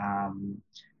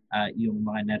yung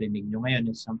mga narinig nyo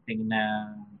ngayon is something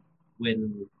na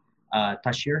will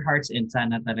touch your hearts, and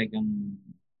sana talagang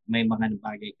may mga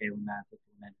bagay kayong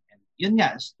natutunan. And yun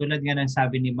nga, tulad nga ng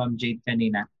sabi ni Ma'am Jade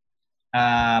kanina,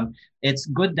 it's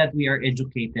good that we are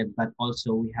educated, but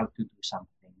also we have to do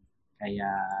something. Kaya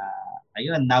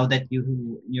ayun, now that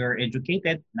you're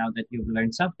educated, now that you've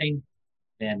learned something,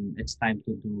 then it's time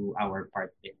to do our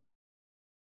part din.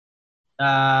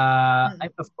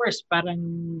 Of course, parang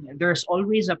there's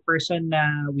always a person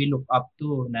na we look up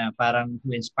to, na parang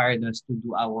who inspired us to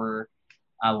do our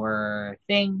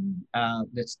thing,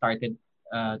 that started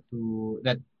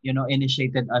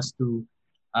initiated us to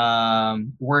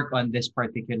work on this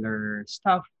particular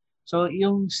stuff. So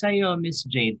yung sa'yo, Miss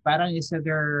Jade, parang is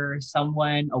there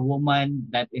someone, a woman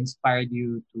that inspired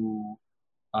you to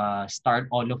start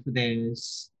all of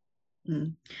this?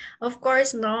 Of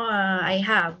course, I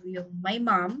have my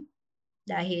mom,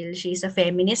 dahil she's a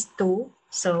feminist too.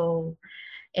 So,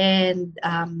 and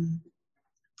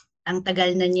ang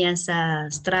tagal na niya sa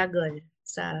struggle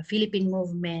sa Philippine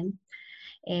movement,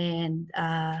 and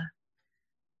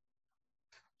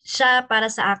siya para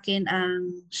sa akin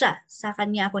sa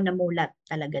kanya ako namulat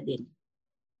talaga din.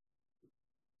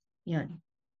 Yun.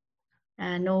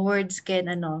 No words can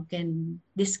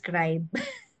describe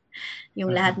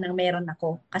yung lahat ng meron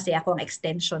ako, kasi ako ang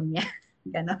extension niya.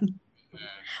 Ganon.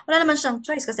 Wala naman siyang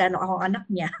choice kasi ako anak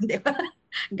niya, di ba?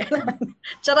 Ganon.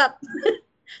 Charot.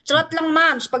 Charot lang,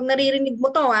 ma'am. Pag naririnig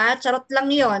mo to, charot lang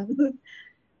yon.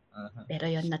 Pero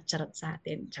yun, not charot sa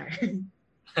atin, Char.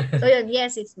 So yun,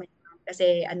 yes, it's my mom.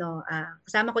 Kasi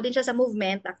kasama ko din siya sa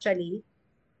movement actually.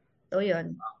 So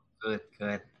yun. Good.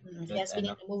 She has been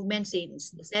in the movement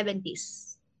since the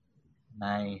 70s.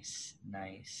 Nice,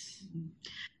 nice.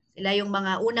 Sila yung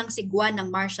mga unang sigwan ng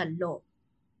martial law.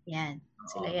 Yan,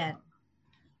 sila yan.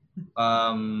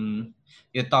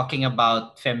 You're talking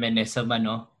about feminism,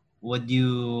 ano? Would you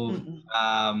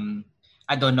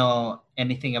I don't know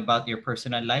anything about your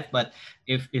personal life, but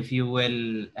if you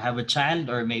will have a child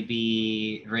or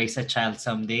maybe raise a child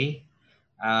someday,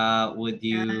 would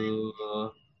you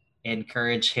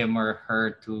encourage him or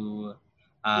her to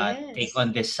take Yes.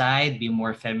 on this side, be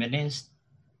more feminist?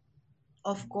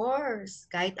 Of course,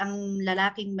 kahit ang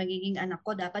lalaking magiging anak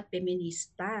ko dapat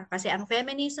feminista. Kasi ang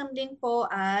feminism din po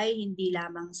ay hindi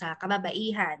lamang sa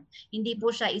kababaihan. Hindi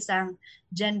po siya isang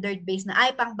gendered based na,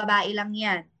 ay, pang babae lang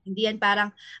yan. Hindi yan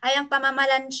parang, ay, ang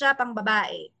pamamalan siya pang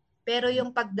babae. Pero yung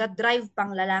pagdadrive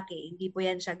pang lalaki, hindi po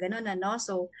yan siya ganun, ano?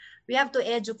 So, we have to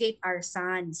educate our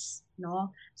sons, no?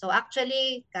 So,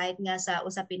 actually, kahit nga sa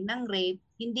usapin ng rape,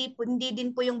 hindi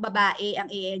din po yung babae ang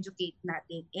i-educate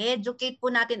natin. I-educate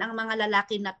po natin ang mga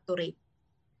lalaki not to rape.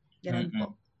 Ganun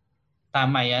po.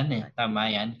 Tama yan eh. Tama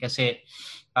yan. Kasi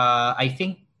I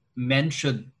think men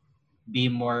should be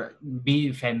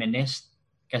feminist.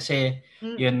 Kasi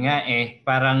yun nga eh,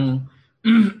 parang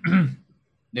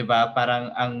 'di ba?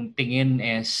 Parang ang tingin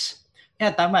is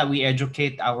tama, we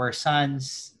educate our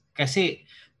sons kasi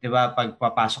 'di ba pag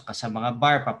papasok ka sa mga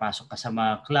bar, papasok ka sa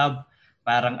mga club,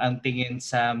 parang ang tingin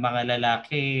sa mga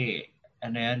lalaki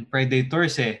ano yan,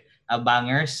 predators eh,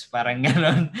 bangers, parang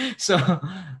gano'n. So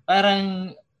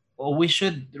parang we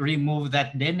should remove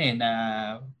that din eh na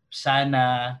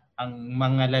sana ang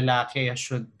mga lalaki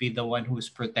should be the one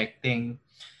who's protecting.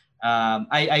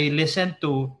 I listened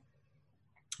to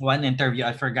one interview,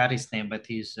 I forgot his name, but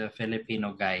he's a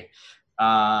Filipino guy.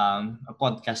 A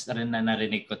podcast rin na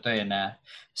narinig ko to na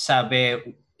sabi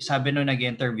nung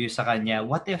nag-interview sa kanya,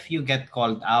 what if you get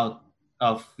called out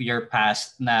of your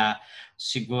past na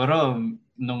siguro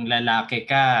nung lalaki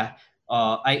ka,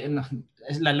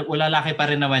 lalaki pa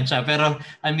rin naman siya, pero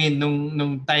I mean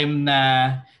nung time na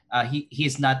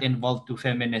he's not involved to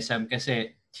feminism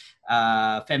kasi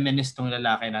feminist tong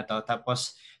lalaki na to,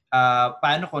 tapos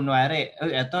paano kunwari,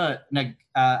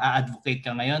 nag-advocate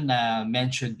ka ngayon na men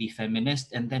should be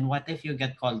feminist, and then what if you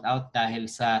get called out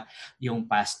dahil sa yung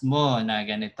past mo na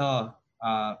ganito?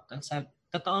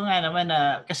 Totoo nga naman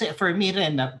na, kasi for me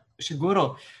rin,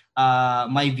 siguro,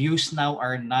 my views now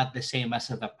are not the same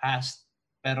as the past.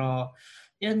 Pero,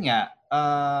 yan nga,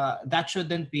 that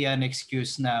shouldn't be an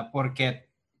excuse na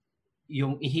porket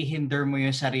yung ihihinder mo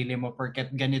yung sarili mo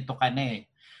porket ganito ka na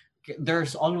eh.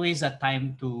 There's always a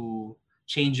time to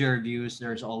change your views.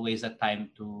 There's always a time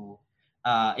to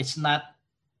it's not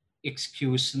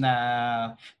excuse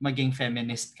na maging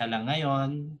feminist ka lang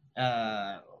ngayon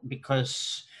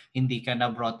because hindi ka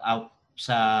na brought out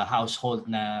sa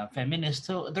household na feminist.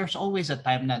 So there's always a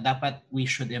time na dapat we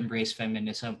should embrace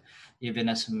feminism even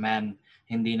as a man.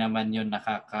 Hindi naman yun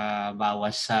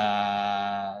nakakabawas sa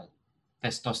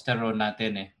testosterone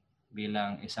natin eh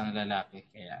bilang isang lalaki.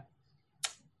 Kaya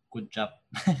good job.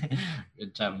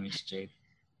 Good job, Miss Jade.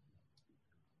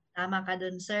 Tama ka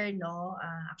dun, sir, no?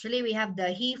 Actually, we have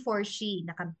the he for she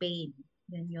na campaign.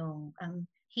 Yan yung ang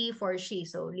he for she.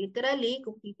 So, literally,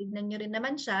 kung titignan nyo rin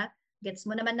naman siya, gets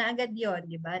mo naman na agad yon,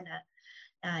 di ba? Na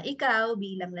ikaw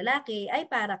bilang lalaki ay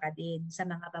para ka din sa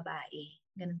mga babae.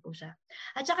 Ganun po siya.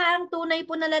 At saka ang tunay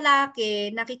po na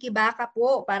lalaki, nakikibaka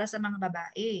po para sa mga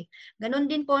babae.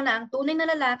 Ganun din po na ang tunay na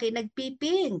lalaki,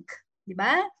 nagpipink. Di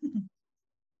ba?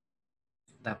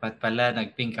 Dapat pala,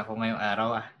 nag-pink ako ngayong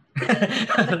araw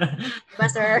Diba,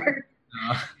 sir?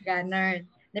 Ganun.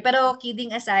 Pero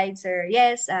kidding aside, sir,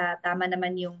 yes, tama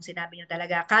naman yung sinabi niyo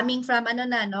talaga. Coming from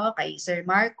kay Sir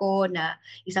Marco na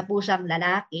isa po siyang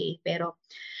lalaki. Pero,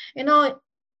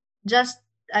 just,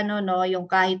 yung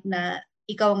kahit na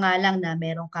ikaw nga lang na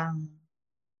meron kang,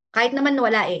 kahit naman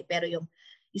wala pero yung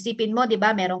isipin mo, di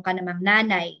ba, meron ka namang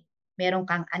nanay, meron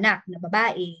kang anak na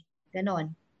babae,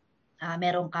 ganon.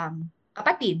 Meron kang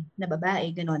kapatid na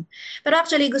babae, ganon. Pero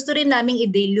actually, gusto rin naming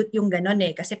i-dilute yung ganon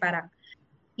kasi parang,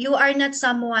 you are not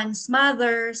someone's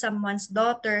mother, someone's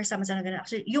daughter, someone's ganon.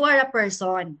 Actually, you are a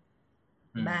person.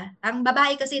 Diba? Ang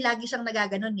babae kasi lagi siyang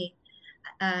nagaganon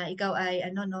ikaw ay,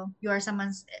 you are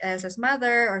someone else's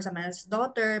mother or someone's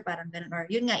daughter, parang ganon. Or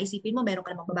yun nga, isipin mo, meron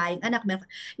ka namang babaeng anak.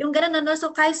 Yung ganon,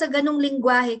 so kahit sa ganong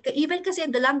lingwahe, even kasi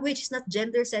the language is not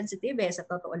gender sensitive sa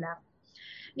totoo lang.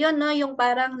 Yun, yung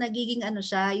parang nagiging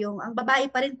siya, yung ang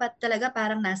babae pa rin talaga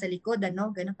parang nasa likod,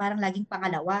 ganun, parang laging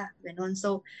pangalawa, ganun.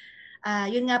 So,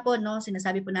 yun nga po,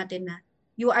 sinasabi po natin na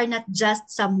you are not just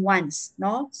someone's,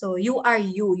 no? So you are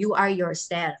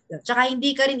yourself. Tsaka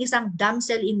hindi ka rin isang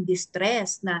damsel in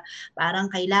distress na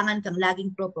parang kailangan kang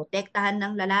laging protektahan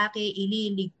ng lalaki,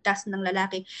 ililigtas ng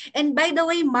lalaki. And by the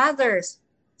way, mothers,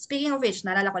 speaking of which,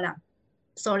 naalala ko lang,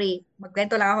 sorry,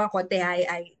 magkwento lang ako ng konti,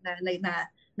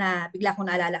 na bigla kong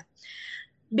naalala.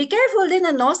 Be careful din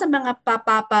sa mga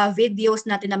videos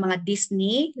natin ng mga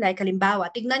Disney, like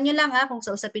halimbawa, tignan nyo lang kung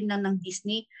sa usapin lang ng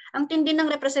Disney, ang tindi ng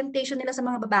representation nila sa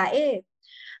mga babae.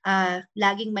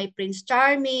 Laging may Prince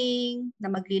Charming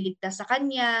na magliligtas sa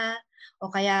kanya,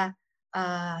 o kaya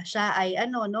siya ay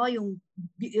yung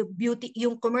beauty,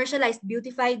 yung commercialized,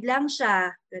 beautified lang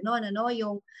siya,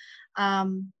 yung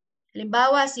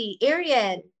halimbawa si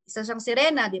Ariel, isa siyang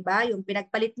sirena, 'di ba? Yung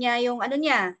pinagpalit niya yung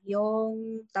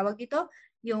yung tawag dito,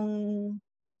 yung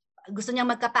gusto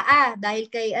niyang magkapaa dahil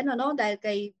kay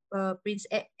Prince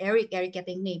Eric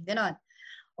ating name, ganon.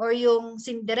 Or yung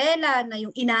Cinderella na yung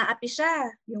inaapi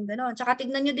siya, yung ganon. Tsaka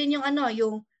tignan niyo din yung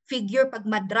yung figure pag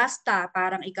madrasta,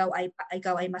 parang ikaw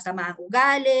ay masama ang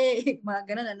ugali, mga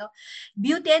ganon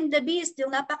Beauty and the Beast,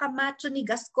 yung napaka-macho ni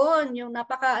Gascon, yung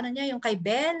napaka yung kay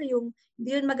Belle, yung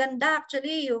hindi yun maganda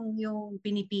actually, yung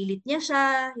pinipilit niya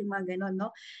siya, yung mga ganon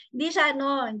Hindi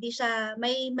siya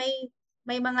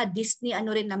may mga Disney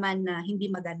rin naman na hindi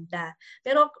maganda.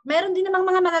 Pero meron din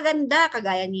namang mga magaganda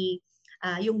kagaya ni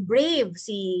yung Brave,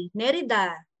 si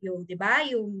Nerida, yung 'di ba,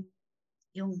 yung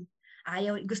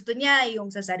gusto niya yung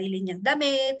sa sarili niyang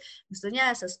damit, gusto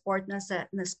niya sa sport na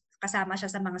kasama siya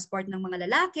sa mga sport ng mga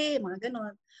lalaki, mga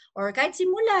ganon. Or kahit si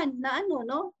Mulan na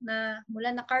na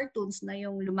Mulan na cartoons na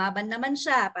yung lumaban naman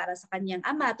siya para sa kanyang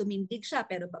ama, tumindig siya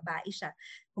pero babae siya.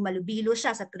 Kumalubilo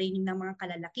siya sa training ng mga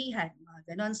kalalakihan,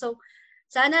 mga ganon. So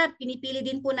sana pinipili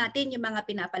din po natin yung mga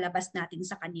pinapalabas natin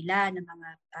sa kanila ng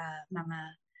mga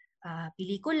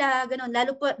pelikula, ganon.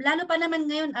 Lalo pa naman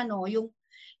ngayon yung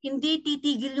hindi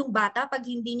titigil yung bata pag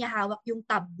hindi niya hawak yung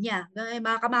tab niya.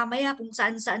 Mamaya kung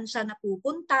saan-saan siya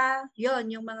napupunta.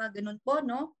 Yon, yung mga ganun po,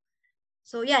 no?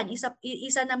 So yan,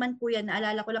 isa naman po yan,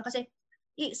 naalala ko lang kasi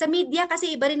sa media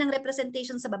kasi iba rin ang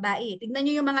representation sa babae. Tignan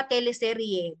niyo yung mga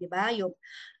teleserye, 'di ba? Yung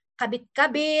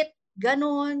kabit-kabit,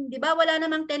 ganon. 'Di ba wala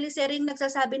namang teleseryeng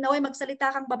nagsasabi na, "Oy, magsalita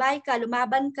kang babae ka,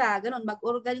 lumaban ka, ganon,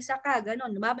 mag-organisa ka,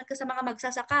 ganon, lumaban ka sa mga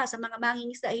magsasaka, sa mga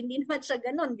mangingisda." Hindi naman siya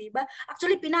ganon, 'di ba?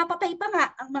 Actually, pinapatay pa nga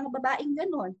ang mga babaeng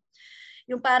ganon.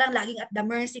 Yung parang laging at the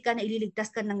mercy ka na ililigtas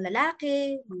ka ng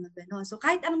lalaki, mga ganon. So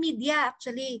kahit ang media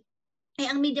actually,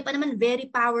 ang media pa naman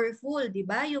very powerful, 'di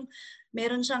ba? Yung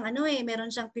meron siyang meron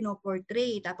siyang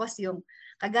pinoportray. Tapos yung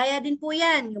kagaya din po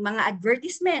 'yan, yung mga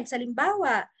advertisements,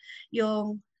 halimbawa,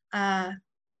 yung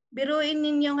biruin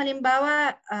ninyong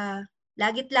halimbawa,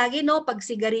 lagit-lagi pag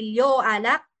sigarilyo,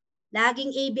 alak,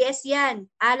 laging ABS 'yan,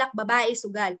 alak, babae,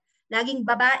 sugal. Laging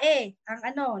babae ang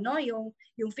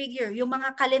yung figure, yung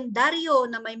mga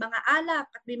kalendaryo na may mga alak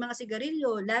at may mga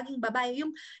sigarilyo, laging babae,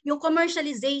 yung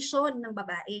commercialization ng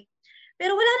babae.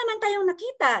 Pero wala naman tayong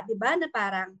nakita, 'di ba, na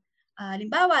parang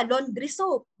halimbawa, laundry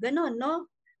soap, ganon,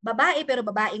 Babae pero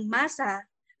babaeng masa.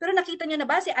 Pero nakita niyo na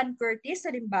ba si Ann Curtis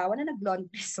halimbawa na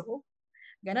nag-laundry soap?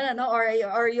 Ganon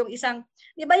or yung isang,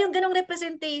 'di ba, yung ganong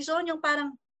representation, yung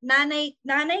parang nanay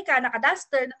ka,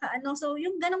 naka-duster, so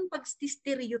yung ganong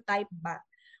pag-stereotype ba?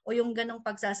 O yung ganong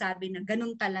pagsasabi na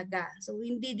ganon talaga. So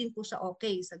hindi din po siya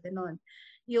okay sa ganon.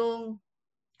 Yung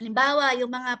halimbawa, yung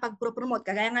mga pag-promote,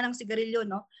 kagaya nga ng sigarilyo,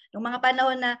 yung mga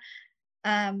panahon na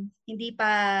hindi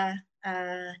pa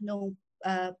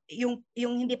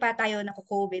yung hindi pa tayo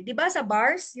nako-COVID. 'Di ba sa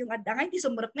bars, yung hindi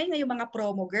sumurot ngayon yung mga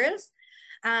promo girls,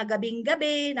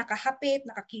 gabing-gabi, nakahapit,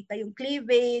 nakakita yung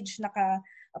cleavage,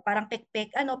 parang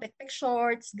pekpek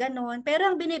shorts, ganon. Pero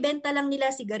ang binibenta lang nila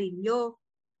sigarilyo.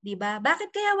 'Di ba? Bakit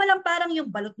kaya walang parang yung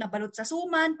balot na balot sa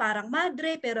suman, parang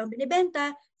madre, pero ang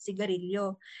binibenta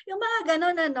sigarilyo. Yung mga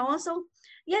ganon So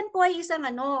yan po ay isang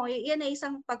yan ay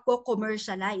isang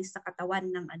pagko-commercialize sa katawan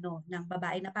ng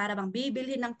babae na para bang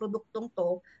bibilhin ng produktong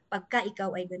to pagka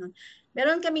ikaw ay ganon.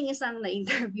 Meron kaming isang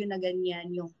na-interview na ganyan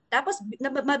tapos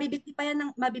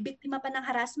mabibiktima pa ng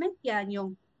harassment yan, yung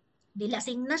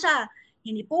dilasing na siya,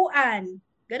 hinipuan,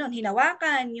 ganon,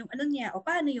 hinawakan yung niya, o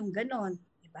paano yung ganon,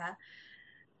 di ba?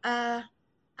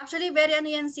 Actually very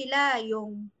yan sila,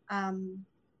 yung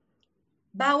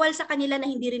bawal sa kanila na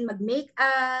hindi rin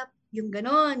mag-makeup, yung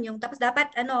ganon, yung tapos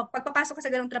dapat pagpapasok ka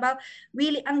sa ganong trabaho,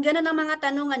 ang ganon ng mga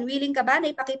tanungan, willing ka ba na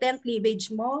ipakita yung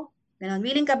cleavage mo? Ganon,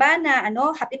 willing ka ba na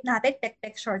hapit na hapit,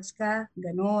 pek shorts ka?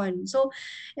 Ganon. So,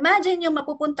 imagine yung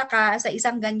mapupunta ka sa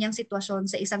isang ganyang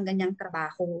sitwasyon, sa isang ganyang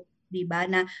trabaho, 'di ba?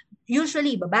 Na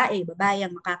usually babae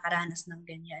ang makakaranas ng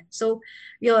ganyan. So,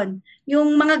 'yon,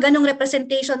 yung mga ganong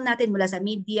representation natin mula sa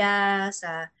media,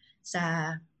 sa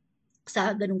sa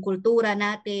ganung kultura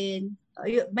natin.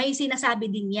 May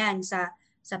sinasabi din 'yan sa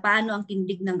paano ang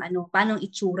tindig ng paano ang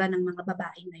itsura ng mga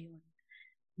babae ngayon.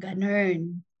 Ganun.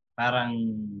 Parang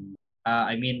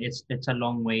I mean it's a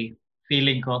long way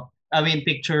feeling ko. I mean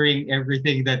picturing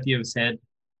everything that you've said.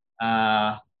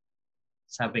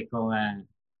 Sabi ko nga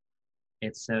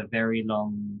it's a very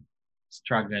long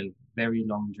struggle, very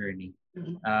long journey.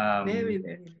 Very,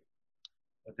 very.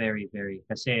 Very, very.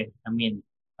 Kasi, I mean,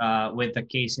 with the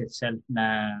case itself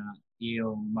na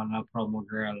yung mga promo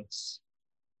girls,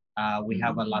 we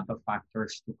have a lot of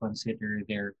factors to consider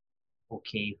there.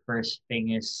 Okay, first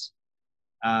thing is,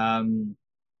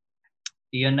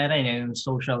 yun na rin, yung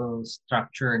social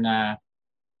structure na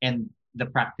and the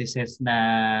practices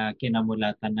na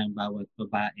kinamulatan ng bawat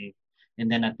babae.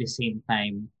 And then at the same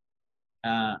time,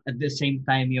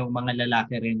 yung mga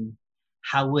lalaki rin,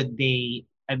 how would they,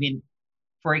 I mean,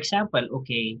 for example,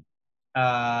 okay,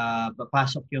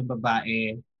 papasok yung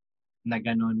babae na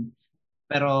ganun,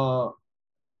 pero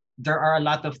there are a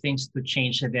lot of things to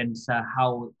change then sa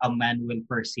how a man will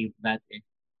perceive that.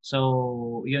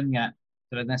 So, yun nga,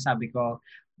 tulad na sabi ko,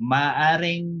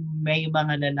 maaring may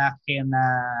mga lalaki na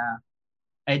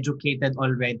educated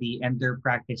already and they're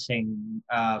practicing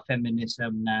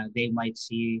feminism na they might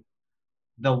see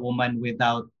the woman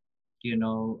without, you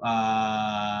know,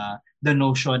 the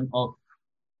notion of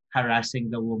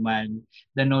harassing the woman,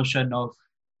 the notion of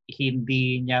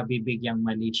hindi niya bibigyang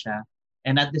mali siya.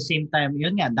 And at the same time,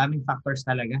 yun nga, daming factors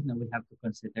talaga na we have to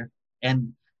consider.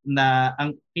 And na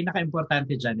ang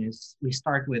pinaka-importante dyan is we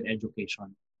start with education.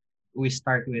 We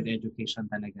start with education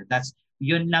talaga.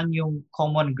 Yun lang yung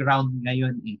common ground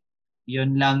ngayon eh.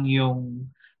 Yun lang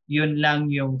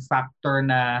yung factor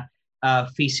na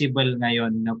feasible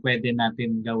ngayon na pwede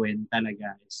natin gawin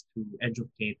talaga is to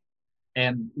educate.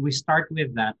 And we start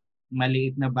with that,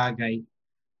 maliit na bagay.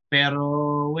 Pero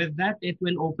with that, it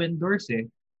will open doors eh.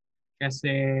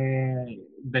 Kasi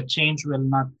the change will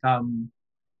not come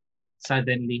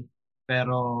suddenly.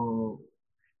 Pero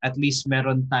at least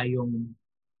meron tayong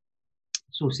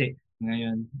susi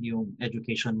ngayon, yung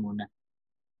education muna.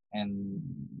 And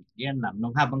yan lang.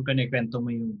 Nung habang kinikwento mo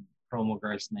yung promo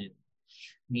girls na yun,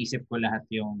 niisip ko lahat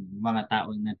yung mga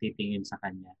taong natitingin sa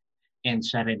kanya. And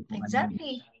siya rin kung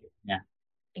exactly. Yeah.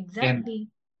 Exactly.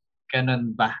 And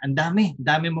ganun ba? Ang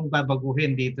dami mong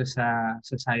babaguhin dito sa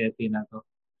society na to.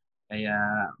 Kaya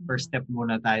first step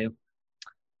muna tayo.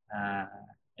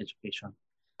 Education.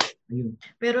 Ayun.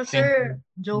 Pero sir,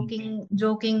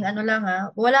 joking lang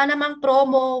wala namang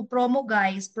promo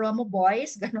guys, promo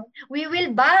boys, ganun. We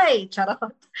will buy,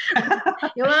 charot.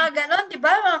 Yung mga ganun, 'di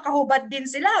ba? Mga kahubad din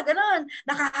sila, ganun.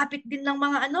 Nakakapit din ng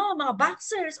mga mga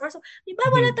boxers or so. 'Di ba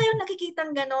wala tayong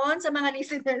nakikitang ganun sa mga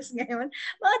listeners ngayon?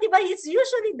 Mga 'di ba, it's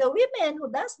usually the women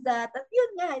who does that. At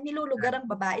yun nga, nilulugar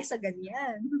ang babae sa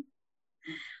ganyan.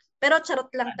 Pero charot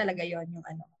lang talaga 'yon yung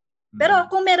Pero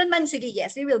kung meron man, sige,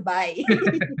 yes, we will buy.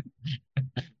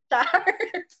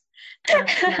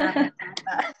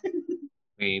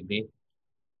 Pwede.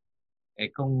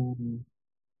 Kung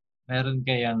meron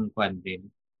kayang kwan din,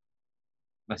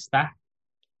 basta,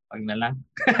 pag na lang.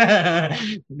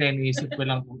 Then, isip ko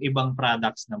lang kung ibang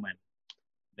products naman.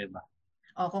 Diba?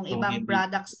 O, kung ibang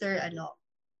products, sir,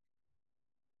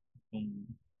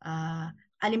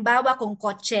 alimbawa kung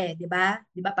kotse, 'di ba?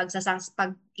 'Di ba pag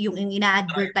yung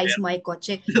ina-advertise mo ay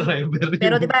kotse.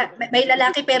 Pero 'di ba may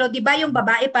lalaki pero 'di ba yung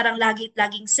babae parang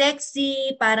laging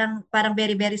sexy, parang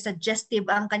very very suggestive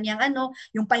ang kanyang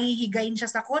yung pahihigayin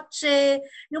siya sa kotse.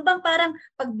 Yung bang parang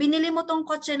pag binili mo tong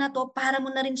kotse na to, para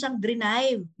mo na rin siyang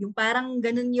drive. Yung parang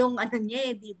ganun yung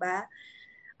niya, 'di ba?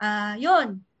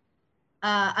 Yun.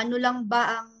 Ano lang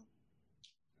ba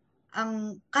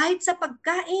ang kahit sa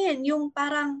pagkain, yung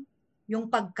parang yung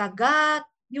pagkagat,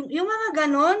 yung mga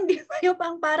ganon, di ba? Yung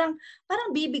parang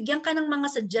bibigyan ka ng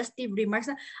mga suggestive remarks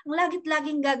na ang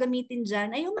laging gagamitin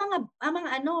diyan ay yung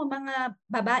mga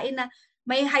babae na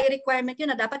may high requirement yun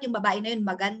na dapat yung babae na yun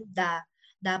maganda,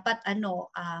 dapat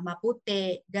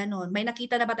maputi, ganon. May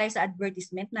nakita na ba tayo sa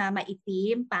advertisement na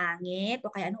maitim, pangit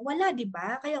o kaya wala, di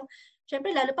ba? Kaya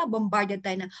syempre lalo pa bombarded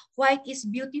tayo na white is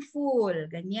beautiful,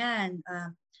 ganyan.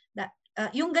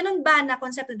 Yung ganun ba na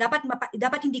concept na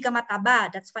dapat hindi ka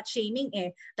mataba, that's what shaming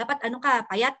eh. Dapat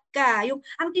payat ka. Yung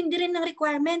ang tindi rin ng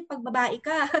requirement pag babae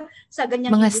ka sa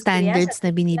ganyang mga industriya, standards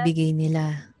na binibigay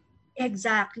nila.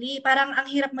 Exactly. Parang ang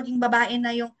hirap maging babae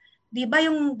na yung 'di ba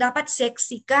yung dapat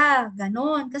sexy ka,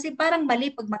 ganon. Kasi parang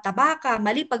mali pag mataba ka,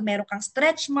 mali pag meron kang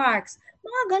stretch marks.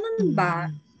 Mga ganon ba?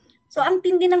 So ang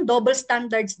tindi ng double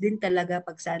standards din talaga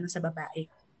pag sa babae.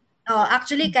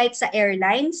 Actually, kahit sa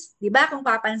airlines, di ba, kung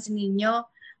papansin niyo,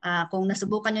 Kung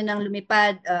nasubukan nyo ng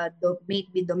lumipad, may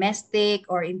it be domestic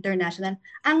or international,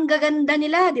 ang gaganda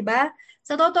nila, di ba?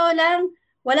 Sa totoo lang,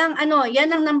 walang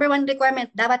yan ang number one requirement,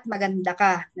 dapat maganda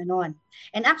ka, gano'n.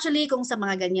 And actually, kung sa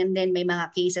mga ganyan din, may mga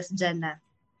cases dyan na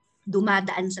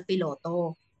dumadaan sa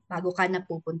piloto bago ka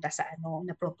napupunta sa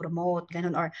na pro-promote,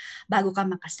 gano'n, or bago ka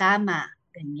makasama,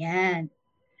 ganyan.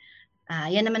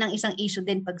 Yan naman ang isang issue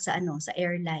din pag sa sa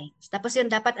airlines. Tapos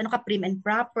yun dapat ka prim and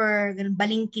proper, ganun,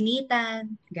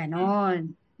 balingkinitan,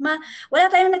 ganon. Wala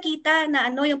tayong nakita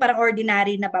na yung parang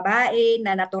ordinary na babae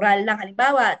na natural lang,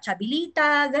 halimbawa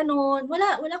chabilita, ganon.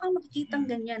 Wala kang makikitang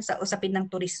ganyan sa usapin ng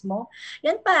turismo.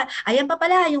 Ayan pa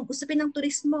pala yung usapin ng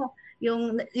turismo.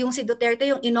 Yung si Duterte,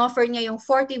 yung inoffer niya yung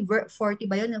 40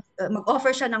 ba yun?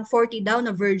 Mag-offer siya ng 40 daw na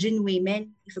virgin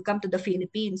women if you come to the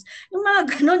Philippines. Yung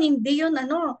mga ganon, hindi yun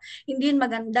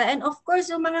maganda. And of course,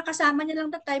 yung mga kasama niya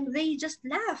lang that time, they just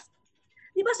laughed.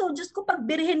 Di ba? So, Diyos ko, pag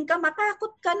birhen ka,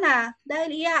 matakot ka na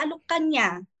dahil iaalok ka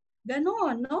niya.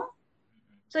 Ganon, no?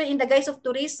 So, in the guise of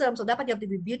tourism, so dapat you have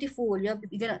to be beautiful. You have to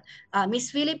be,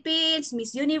 Miss Philippines,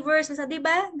 Miss Universe, di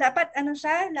ba? Dapat,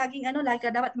 lagi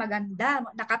ka dapat maganda,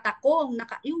 nakatakong,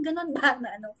 yung ganon ba?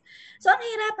 So, ang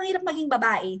hirap maging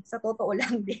babae. Sa totoo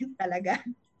lang din talaga.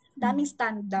 Daming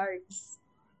standards.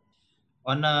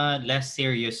 On a less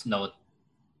serious note,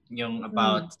 yung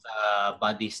about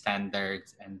body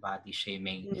standards and body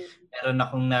shaming. Meron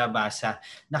akong nabasa.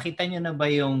 Nakita niyo na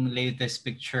ba yung latest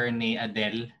picture ni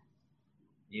Adele?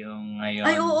 Yung ngayon.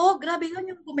 Ay, oo. Grabe yun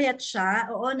yung pumayat siya.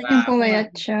 Oo, yung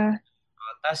pumayat siya.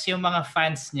 Tapos yung mga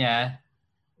fans niya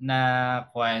na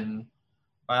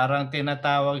parang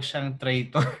tinatawag siyang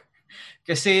traitor.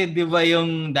 Kasi di ba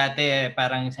yung dati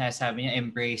parang sinasabi niya,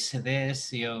 embrace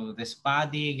this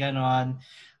body, ganon.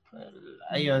 Well,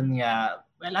 ayun nga.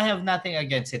 Well, I have nothing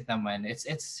against it naman.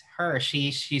 It's her.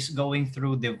 She's going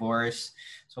through divorce.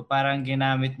 So parang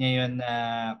ginamit niya yun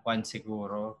na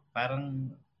siguro. Parang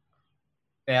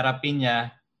therapy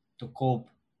niya to cope.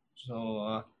 So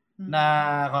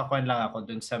nakakuan lang ako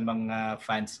dun sa mga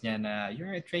fans niya na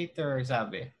you're a traitor,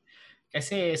 sabi.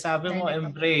 Kasi sabi mo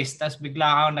embrace, tapos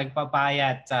bigla kang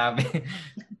nagpapayat, sabi.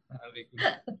 Sabi ko,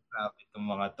 grabe itong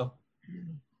mga to.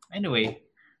 Anyway,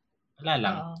 wala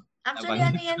lang. Actually,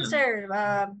 yan, sir?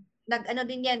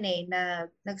 Din yan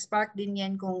nag-spark din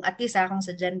yan kung at least kung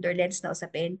sa gender lens na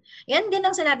usapin. Yan din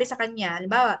ang sinabi sa kanya.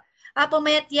 Halimbawa,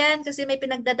 pumayat yan kasi may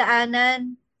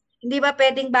pinagdadaanan. Hindi ba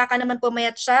pwedeng baka naman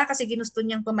pumayat siya kasi ginusto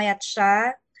niyang pumayat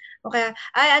siya? O kaya,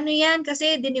 yan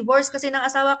kasi dinivorce kasi ng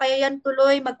asawa kaya yan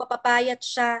tuloy magpapapayat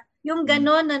siya. Yung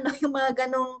ganon, yung mga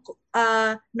ganong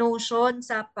notion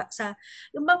sa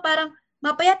yung bang parang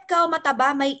mapayat ka o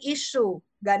mataba, may issue.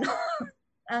 Ganon.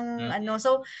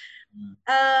 So,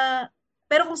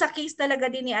 pero kung sa case talaga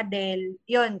din ni Adele,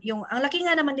 yung ang laki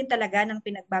nga naman din talaga ng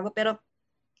pinagbago, pero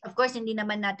of course hindi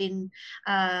naman natin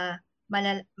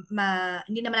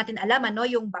hindi naman natin alam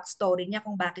yung backstory niya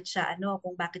kung bakit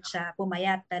siya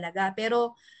pumayat talaga.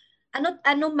 Pero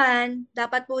ano man,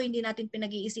 dapat po hindi natin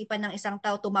pinag-iisipan ng isang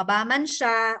tao tumaba man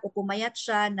siya o pumayat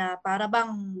siya na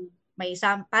parang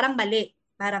mali,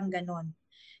 parang ganon.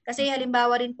 Kasi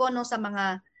halimbawa rin po sa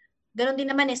mga ganon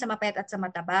din naman sa mapayat at sa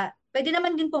mataba. Pwede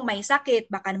naman din pong may sakit,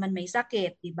 baka naman may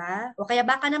sakit, di ba? O kaya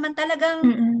baka naman talagang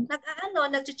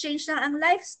nag-change na ang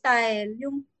lifestyle,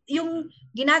 yung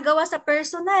ginagawa sa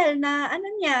personal na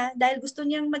niya dahil gusto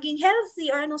niyang maging healthy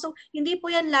or so hindi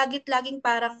po yan laging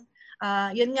parang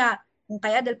yun nga kung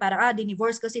kaya dahil parang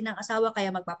dinivorce kasi ng asawa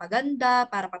kaya magpapaganda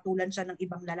para patulan siya ng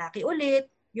ibang lalaki ulit.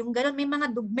 Yung gano'n, may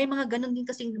mga gano'n din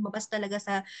kasing lumabas talaga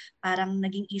sa parang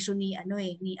naging issue ni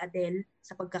Adele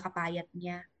sa pagkakapayat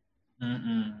niya.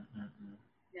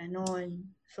 Ganon.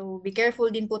 So be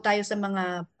careful din po tayo sa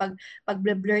mga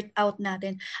pag-blurt out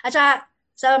natin. At saka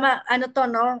sa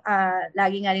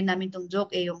lagi nga rin namin tong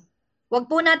joke yung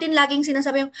wag po natin laging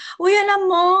sinasabi yung uy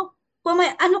alam mo,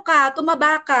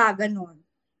 tumaba ka, ganon.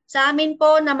 Sa amin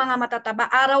po na mga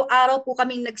matataba, araw-araw po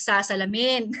kaming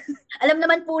nagsasalamin. Alam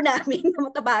naman po namin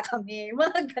na mataba kami.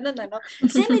 Mga ganun,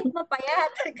 Kasi may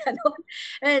mapayat, ganun.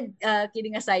 And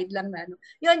kidding aside lang na,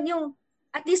 Yun, yung,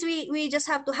 at least we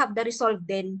just have to have the resolve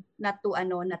then not to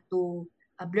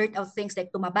blurt out things like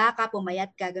tumaba ka,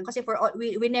 pumayat ka, ganun. Kasi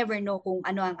we never know kung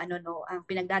ang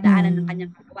pinagdadaanan ng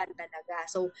kanyang katawan talaga.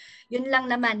 So, yun lang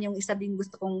naman yung isa din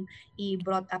gusto kong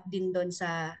i-brought up din doon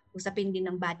sa usapin din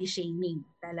ng body shaming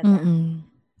talaga.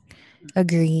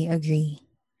 Agree.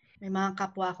 May mga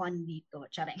kapwa ko andito.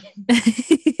 Charing.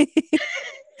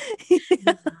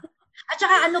 At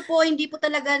saka ano po, hindi po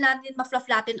talaga natin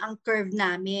ma-flatten ang curve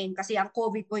namin. Kasi ang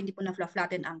COVID po, hindi po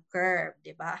na-flatten ang curve,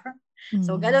 di ba?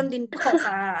 So, ganoon din po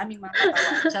sa aming mga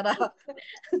katawan. Charot.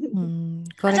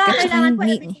 At Correct. saka At saka kailangan po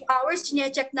every 2 hours,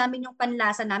 check namin yung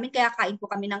panlasa namin, kaya kain po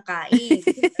kami ng kain.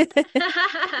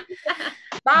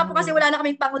 Baka po kasi wala na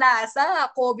kaming panglasa,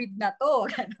 COVID na to.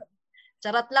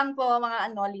 Charot lang po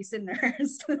mga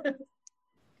listeners.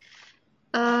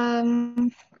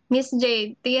 Miss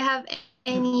Jade, do you have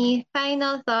any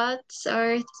final thoughts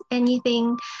or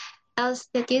anything else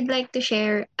that you'd like to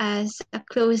share as a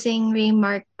closing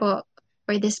remark po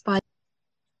for this podcast?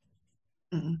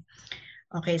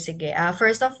 Okay, sige.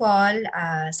 First of all,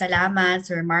 salamat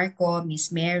Sir Marco,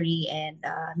 Miss Mary, and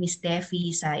Miss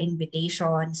Steffi sa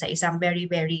invitation sa isang very,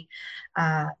 very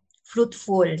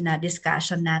fruitful na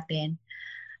discussion natin.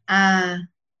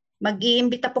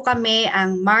 Mag-iimbita po kami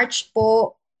ang March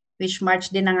po, which March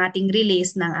din ang ating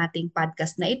release ng ating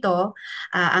podcast na ito.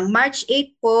 Ang March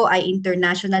 8 po ay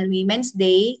International Women's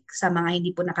Day, sa mga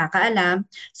hindi po nakakaalam.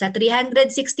 Sa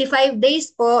 365 days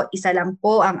po, isa lang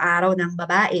po ang araw ng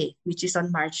babae, which is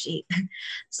on March 8.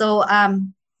 So,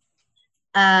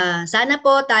 sana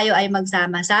po tayo ay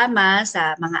magsama-sama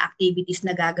sa mga activities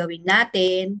na gagawin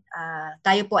natin.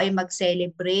 Tayo po ay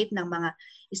mag-celebrate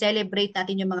i-celebrate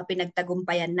natin yung mga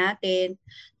pinagtagumpayan natin.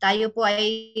 Tayo po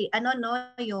ay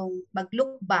yung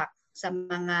mag-look back sa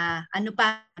mga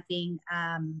ating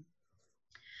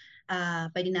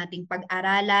pwede nating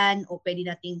pag-aralan o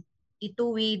pwede nating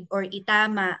ituwid or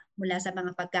itama mula sa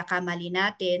mga pagkakamali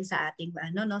natin sa ating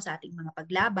sa ating mga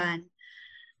paglaban.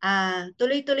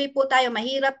 Tuloy-tuloy po tayo.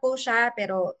 Mahirap po siya,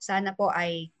 pero sana po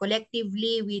ay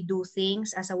collectively we do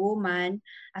things as a woman,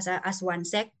 as one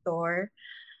sector.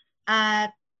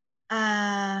 At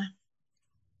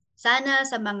sana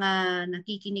sa mga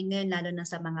nakikinig ngayon, lalo na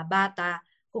sa mga bata,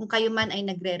 kung kayo man ay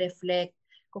nagre-reflect,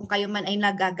 kung kayo man ay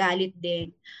nagagalit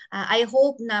din, I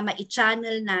hope na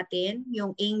ma-channel natin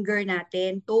yung anger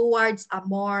natin towards a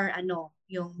more,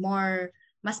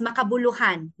 mas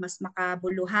makabuluhang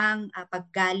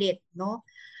paggalit, no?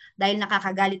 Dahil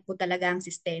nakakagalit po talaga ang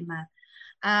sistema.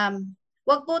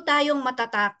 Huwag po tayong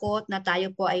matatakot na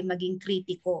tayo po ay maging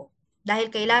kritiko.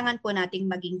 Dahil kailangan po nating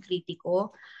maging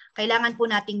kritiko, kailangan po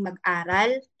nating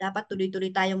mag-aral, dapat tuloy-tuloy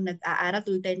tayong nag-aaral,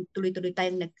 tuloy-tuloy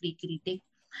tayong nagkritik.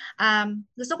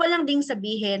 Gusto ko lang ding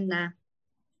sabihin na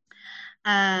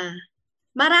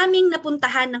maraming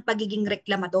napuntahan ng pagiging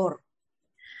reklamador.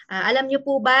 Alam niyo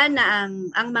po ba na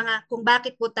ang mga kung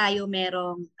bakit po tayo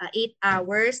merong 8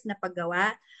 hours na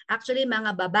paggawa? Actually,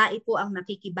 mga babae po ang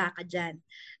nakikibaka diyan.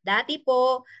 Dati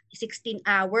po 16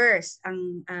 hours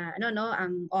ang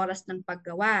ang oras ng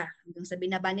paggawa. Hanggang sa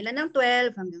binaba nila ng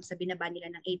 12, hanggang sa binaba nila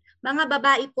ng 8. Mga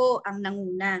babae po ang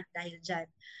nanguna dahil diyan.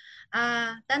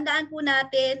 Tandaan po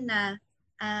natin na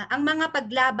ang mga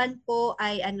paglaban po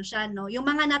ay yung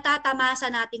mga natatamasa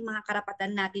nating mga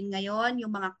karapatan natin ngayon,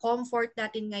 yung mga comfort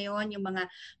natin ngayon, yung mga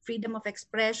freedom of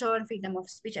expression, freedom of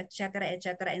speech, etc.,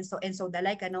 and so the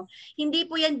like, hindi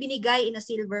po yan binigay in a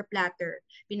silver platter.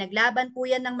 Pinaglaban po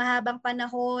yan ng mahabang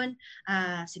panahon,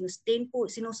 sinusustain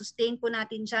po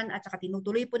natin dyan, at saka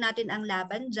tinutuloy po natin ang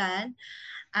laban dyan.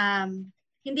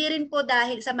 Hindi rin po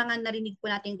dahil sa mga narinig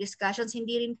po nating discussions,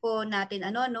 hindi rin po natin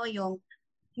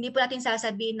hindi po natin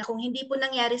sasabihin na kung hindi po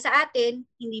nangyari sa atin,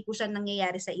 hindi po siya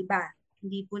nangyayari sa iba.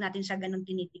 Hindi po natin siya ganun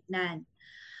tinitignan.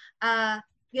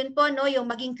 Yun po,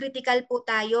 yung maging critical po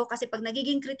tayo, kasi pag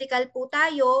nagiging critical po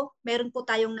tayo, meron po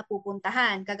tayong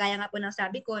napupuntahan. Kagaya nga po ng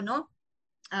sabi ko,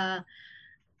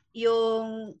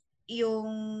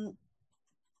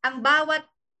 ang bawat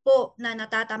po na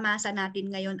natatamasa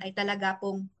natin ngayon ay talaga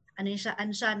pong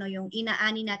yung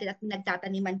inaani natin at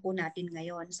nagtataniman po natin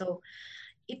ngayon. So,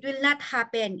 it will not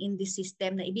happen in this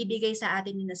system na ibibigay sa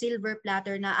atin na silver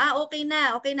platter na okay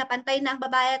na, pantay na ang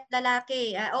babae at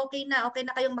lalaki, okay na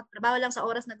kayong magtrabaho lang sa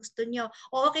oras na gusto nyo,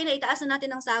 o okay na, itaas na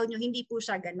natin ang sahod nyo. Hindi po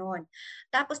siya ganon.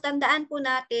 Tapos tandaan po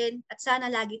natin, at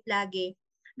sana lagi-lagi,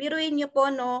 biruin nyo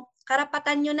po,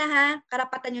 karapatan nyo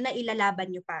na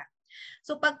ilalaban nyo pa.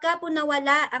 So pagka po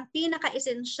nawala ang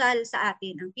pinaka-essential sa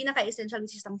atin, ang pinaka-essential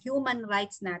which is ang human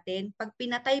rights natin, pag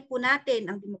pinatay po natin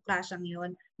ang demokrasyang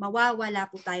yon, mawawala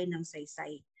po tayo ng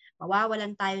saysay.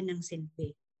 Mawawalan tayo ng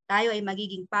silbi. Tayo ay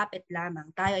magiging puppet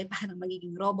lamang. Tayo ay parang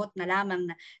magiging robot na lamang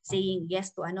na saying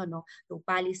yes to to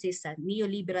policies,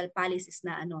 neoliberal policies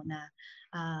na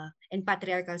and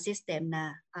patriarchal system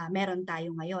na meron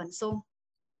tayo ngayon. So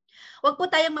wag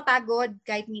po tayong mapagod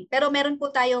pero meron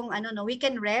po tayong we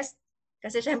can rest.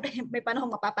 Kasi syempre may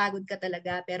panahon mapapagod ka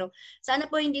talaga, pero sana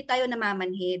po hindi tayo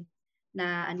namamanhid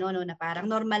na na parang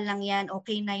normal lang yan,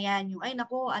 okay na yan, yung ay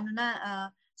nako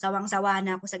sawang-sawa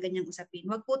na ako sa ganyang usapin.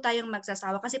 Huwag po tayong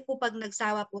magsasawa kasi po pag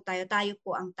nagsawa po tayo, tayo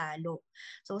po ang talo.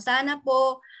 So sana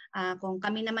po kung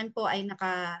kami naman po ay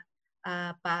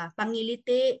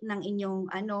pangiliti ng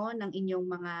inyong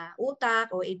mga utak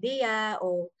o ideya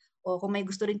o kung may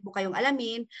gusto rin po kayong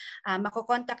alamin,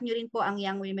 mako-contact nyo rin po ang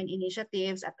Young Women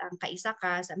Initiatives at ang Kaisa.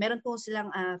 Meron po silang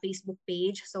Facebook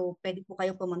page. So pwede po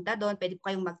kayong pumunta doon, pwede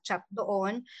po kayong mag-chat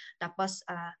doon. Tapos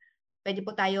pwede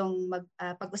po tayong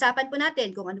pag-usapan po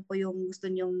natin kung ano po yung gusto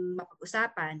nyong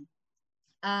mapag-usapan.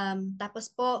 Tapos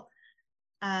po,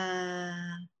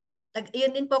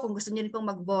 yun din po kung gusto niyo rin pong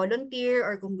mag-volunteer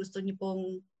or kung gusto niyo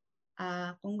pong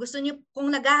kung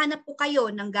naghahanap po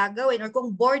kayo ng gagawin or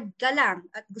kung bored ka lang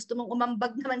at gusto mong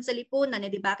umambag naman sa lipunan,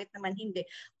 di bakit naman hindi?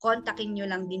 Kontakin nyo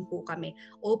lang din po kami.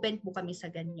 Open po kami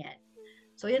sa ganyan.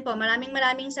 So yun po,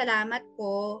 maraming salamat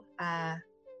po.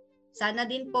 Sana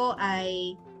din po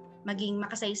ay maging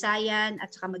makasaysayan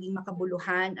at saka maging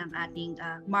makabuluhan ang ating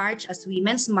March as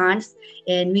Women's Month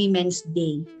and Women's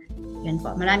Day. Yan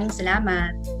po, maraming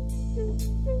salamat.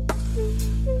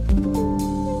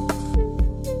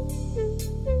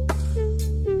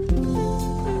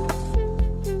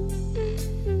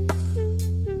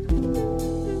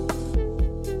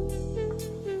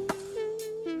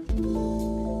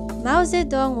 Mao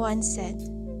Zedong once said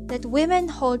that women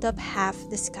hold up half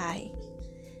the sky.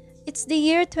 It's the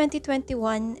year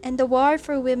 2021 and the war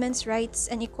for women's rights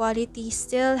and equality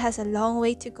still has a long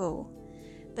way to go.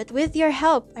 But with your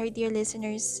help, our dear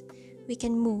listeners, we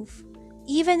can move,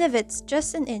 even if it's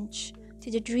just an inch, to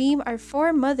the dream our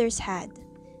foremothers had,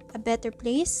 a better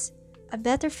place, a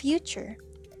better future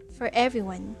for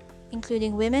everyone,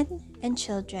 including women and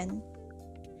children.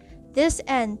 This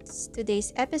ends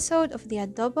today's episode of the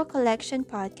Adobo Collection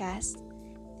podcast.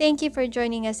 Thank you for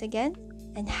joining us again,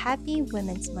 and happy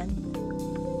Women's Month.